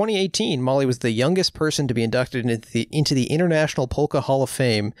 In 2018, Molly was the youngest person to be inducted into the International Polka Hall of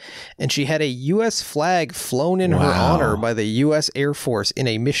Fame, and she had a U.S. flag flown in her honor by the U.S. Air Force in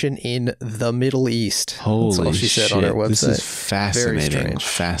a mission in the Middle East. Holy That's all she said on her website. This is fascinating. Very strange.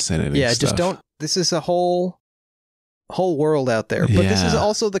 Fascinating. Yeah, stuff. just don't. This is a whole world out there. But this is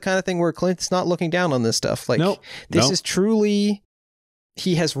also the kind of thing where Clint's not looking down on this stuff. Like, this is truly.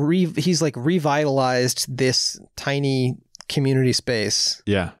 He's like revitalized this tiny community space.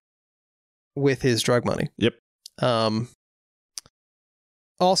 Yeah. With his drug money. Yep.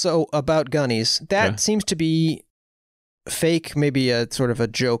 Also about gunnies, that seems to be fake, maybe a sort of a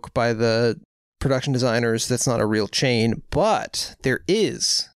joke by the production designers. That's not a real chain, but there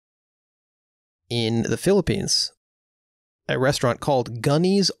is in the Philippines a restaurant called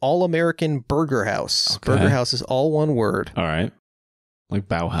Gunny's All-American Burger House. Okay. Burger House is all one word. All right. Like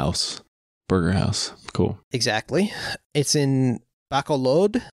Bauhaus, Burger House. Cool. Exactly. It's in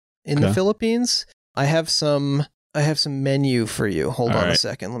Bacolod in the Philippines. I have some menu for you. Hold on a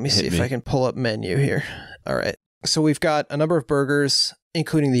second. Let me see if I can pull up menu here. All right. So we've got a number of burgers,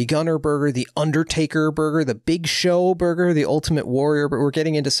 including the Gunner Burger, the Undertaker Burger, the Big Show Burger, the Ultimate Warrior. But we're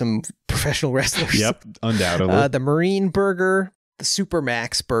getting into some professional wrestlers. Yep, undoubtedly. The Marine Burger, the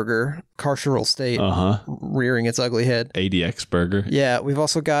Supermax Burger, carceral state rearing its ugly head. ADX Burger. Yeah, we've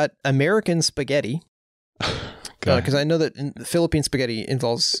also got American Spaghetti. Because I know that Philippine spaghetti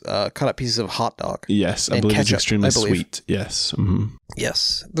involves cut up pieces of hot dog. Yes, I believe ketchup, it's extremely sweet. Yes. Mm-hmm.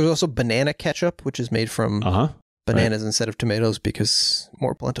 Yes. There's also banana ketchup, which is made from bananas instead of tomatoes because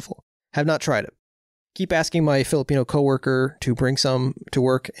more plentiful. Have not tried it. Keep asking my Filipino coworker to bring some to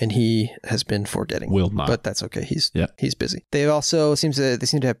work, and he has been forgetting. Will not. But that's okay. He's busy. They also seem to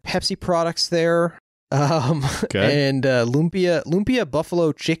have Pepsi products there. And lumpia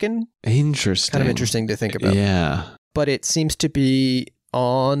buffalo chicken. Interesting. Kind of interesting to think about. Yeah. But it seems to be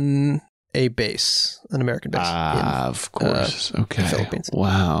on a base, an American base. Of course. Okay. The Philippines.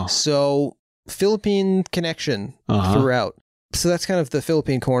 Wow. So Philippine connection throughout. So that's kind of the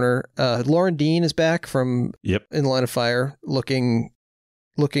Philippine corner. Lauren Dean is back from In the Line of Fire, looking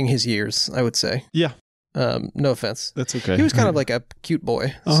his years, I would say. Yeah. No offense. That's okay. He was kind of like a cute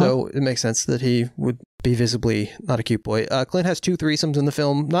boy, so it makes sense that he would be visibly not a cute boy. Clint has 2 threesomes in the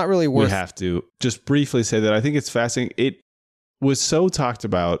film. Not really worth... We have to just briefly say that I think it's fascinating. It was so talked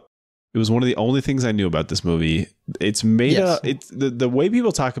about. It was one of the only things I knew about this movie. It's made it's the way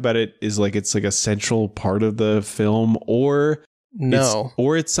people talk about it is like it's like a central part of the film, or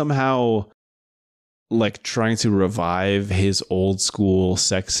it's somehow like trying to revive his old school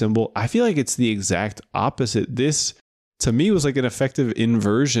sex symbol. I feel like it's the exact opposite. This to me was like an effective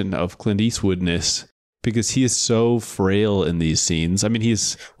inversion of Clint Eastwoodness because he is so frail in these scenes. I mean,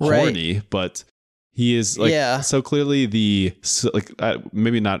 he's horny, but he is like so clearly the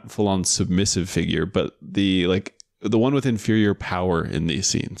maybe not full on submissive figure, but the one with inferior power in these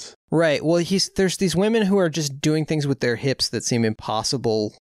scenes. Right. Well, there's these women who are just doing things with their hips that seem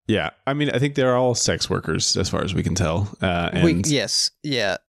impossible. Yeah. I mean, I think they're all sex workers as far as we can tell. Yes.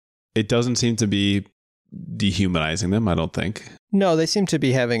 Yeah. It doesn't seem to be dehumanizing them, I don't think. No, they seem to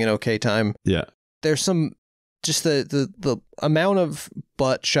be having an okay time. Yeah. There's some... Just the amount of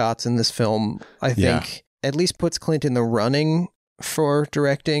butt shots in this film, I think, at least puts Clint in the running for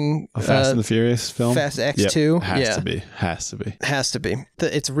directing a Fast and the Furious film. Fast X2. Has to be.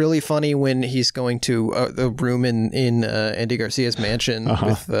 It's really funny when he's going to the room in Andy Garcia's mansion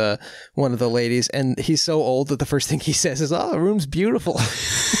with one of the ladies, and he's so old that the first thing he says is, "Oh, the room's beautiful."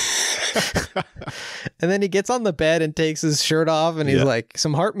 And then he gets on the bed and takes his shirt off, and he's like,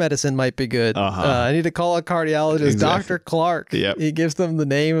 some heart medicine might be good. I need to call a cardiologist, Dr. Clark. Yep. He gives them the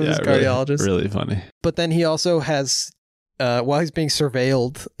name of his cardiologist. Really funny. But then he also has, while he's being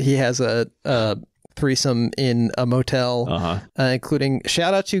surveilled, he has a threesome in a motel, including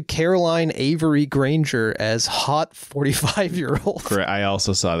shout out to Caroline Avery Granger as hot 45-year-old. Correct. I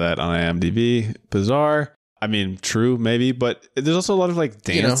also saw that on IMDb. Bizarre. I mean, true, maybe, but there's also a lot of like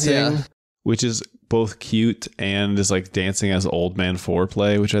dancing, which is both cute and is like dancing as old man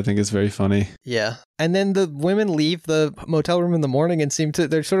foreplay, which I think is very funny. Yeah. And then the women leave the motel room in the morning and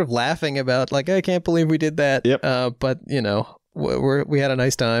they're sort of laughing about like, I can't believe we did that. Yep. But, we had a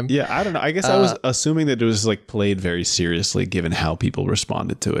nice time. Yeah, I don't know. I guess I was assuming that it was like played very seriously given how people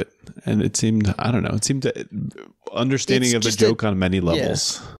responded to it. And it seemed, I don't know, understanding of the joke on many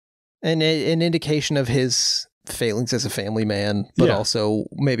levels. Yeah. And an indication of his failings as a family man, but also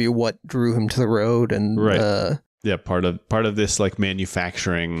maybe what drew him to the road and part of this like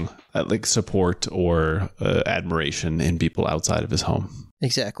manufacturing like support or admiration in people outside of his home.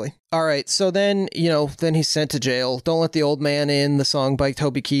 Exactly. All right. So then, then he's sent to jail. Don't Let the Old Man In, the song by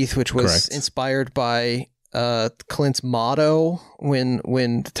Toby Keith, which was inspired by Clint's motto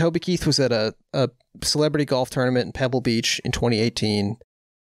when Toby Keith was at a celebrity golf tournament in Pebble Beach in 2018.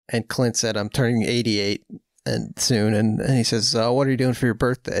 And Clint said, I'm turning 88 and soon. And he says, what are you doing for your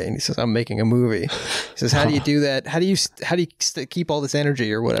birthday? And he says, I'm making a movie. He says, how do you do that? How do you keep all this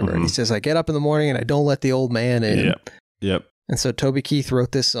energy or whatever? Mm-hmm. And he says, I get up in the morning and I don't let the old man in. Yep. And so Toby Keith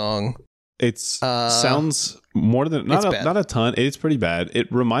wrote this song. It sounds more than, not a ton. It's pretty bad.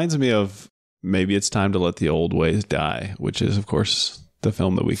 It reminds me of Maybe It's Time to Let the Old Ways Die, which is, of course, the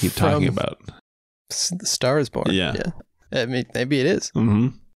film that we keep talking about. The Star is Born. Yeah. I mean, maybe it is.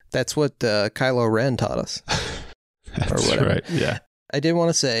 Mm-hmm. That's what Kylo Ren taught us. That's right. Yeah. I did want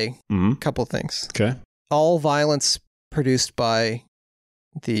to say a couple things. Okay. All violence produced by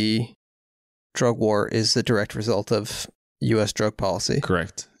the drug war is the direct result of U.S. drug policy.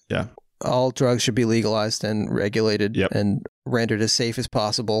 Correct. Yeah. All drugs should be legalized and regulated and rendered as safe as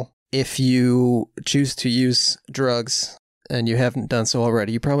possible. If you choose to use drugs and you haven't done so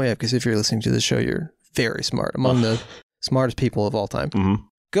already, you probably have, because if you're listening to this show, you're very smart. Among the smartest people of all time. Mm-hmm.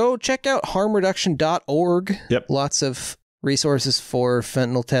 Go check out harmreduction.org. Yep. Lots of resources for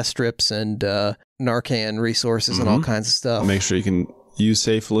fentanyl test strips and Narcan resources and all kinds of stuff. Make sure you can use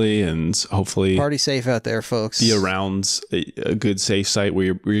safely and hopefully party safe out there, folks. Be around a good safe site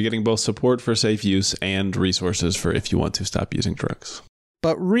where you're getting both support for safe use and resources for if you want to stop using drugs.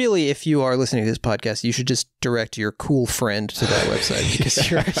 But really, if you are listening to this podcast, you should just direct your cool friend to that website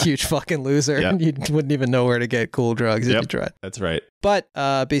because you're a huge fucking loser and you wouldn't even know where to get cool drugs if you tried. That's right. But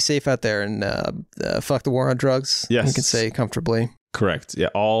be safe out there and fuck the war on drugs. Yes. You can say comfortably. Correct. Yeah.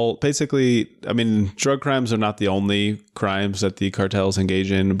 I mean, drug crimes are not the only crimes that the cartels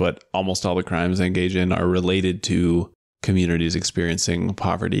engage in, but almost all the crimes they engage in are related to communities experiencing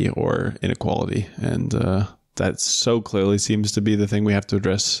poverty or inequality. And that so clearly seems to be the thing we have to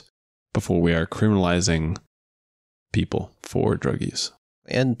address before we are criminalizing people for drug use.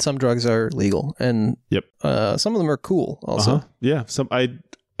 And some drugs are legal, and some of them are cool also. Yeah.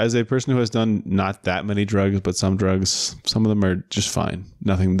 As a person who has done not that many drugs, but some drugs, some of them are just fine.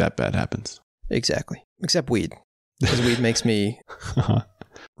 Nothing that bad happens. Exactly. Except weed. Because weed makes me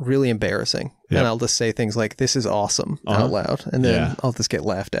really embarrassing. Yep. And I'll just say things like, this is awesome out loud. And then I'll just get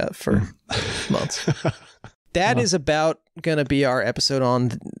laughed at for months. That is about going to be our episode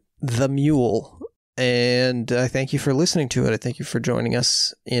on the Mule. And I thank you for listening to it. I thank you for joining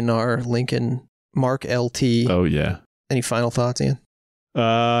us in our Lincoln Mark LT. Oh, yeah. Any final thoughts, Ian?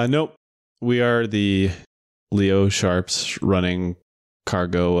 Nope. We are the Leo Sharpes running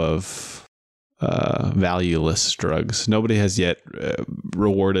cargo of valueless drugs. Nobody has yet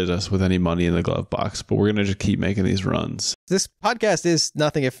rewarded us with any money in the glove box, but we're going to just keep making these runs. This podcast is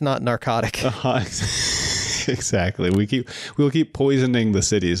nothing if not narcotic. Exactly. We'll keep poisoning the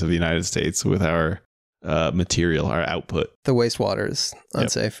cities of the United States with our material, our output. The wastewater is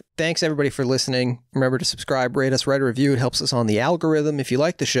unsafe. Thanks everybody for listening. Remember to subscribe, rate us, write a review. It helps us on the algorithm. If you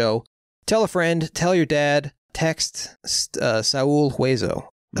like the show, tell a friend, tell your dad, text Saul Hueso.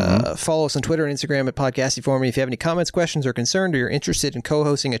 Follow us on Twitter and Instagram at Podcastiforme. If you have any comments, questions, or concerns, or you're interested in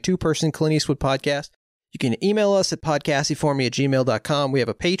co-hosting a 2-person Clint Eastwood podcast, you can email us at podcastiforme@gmail.com. We have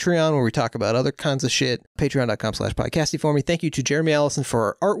a Patreon where we talk about other kinds of shit. Patreon.com/podcastiforme. Thank you to Jeremy Allison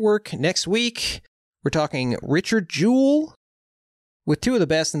for our artwork. Next week, we're talking Richard Jewell with two of the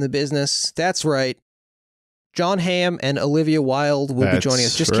best in the business. That's right. John Hamm and Olivia Wilde will be joining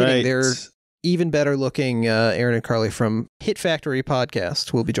us. Just kidding. They're even better looking. Aaron and Carly from Hit Factory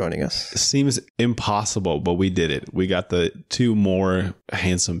podcast will be joining us. Seems impossible, but we did it. We got the two more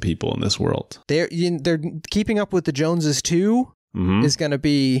handsome people in this world. They're keeping up with the Joneses too. Is going to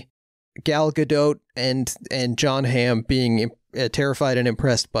be Gal Gadot and John Hamm being terrified and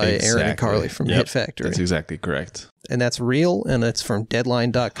impressed by Aaron and Carly from Hit Factory. That's exactly correct. And that's real, and it's from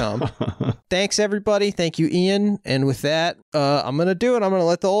Deadline.com. Thanks, everybody. Thank you, Ian. And with that, I'm going to do it. I'm going to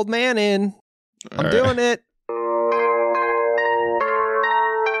let the old man in. I'm doing it.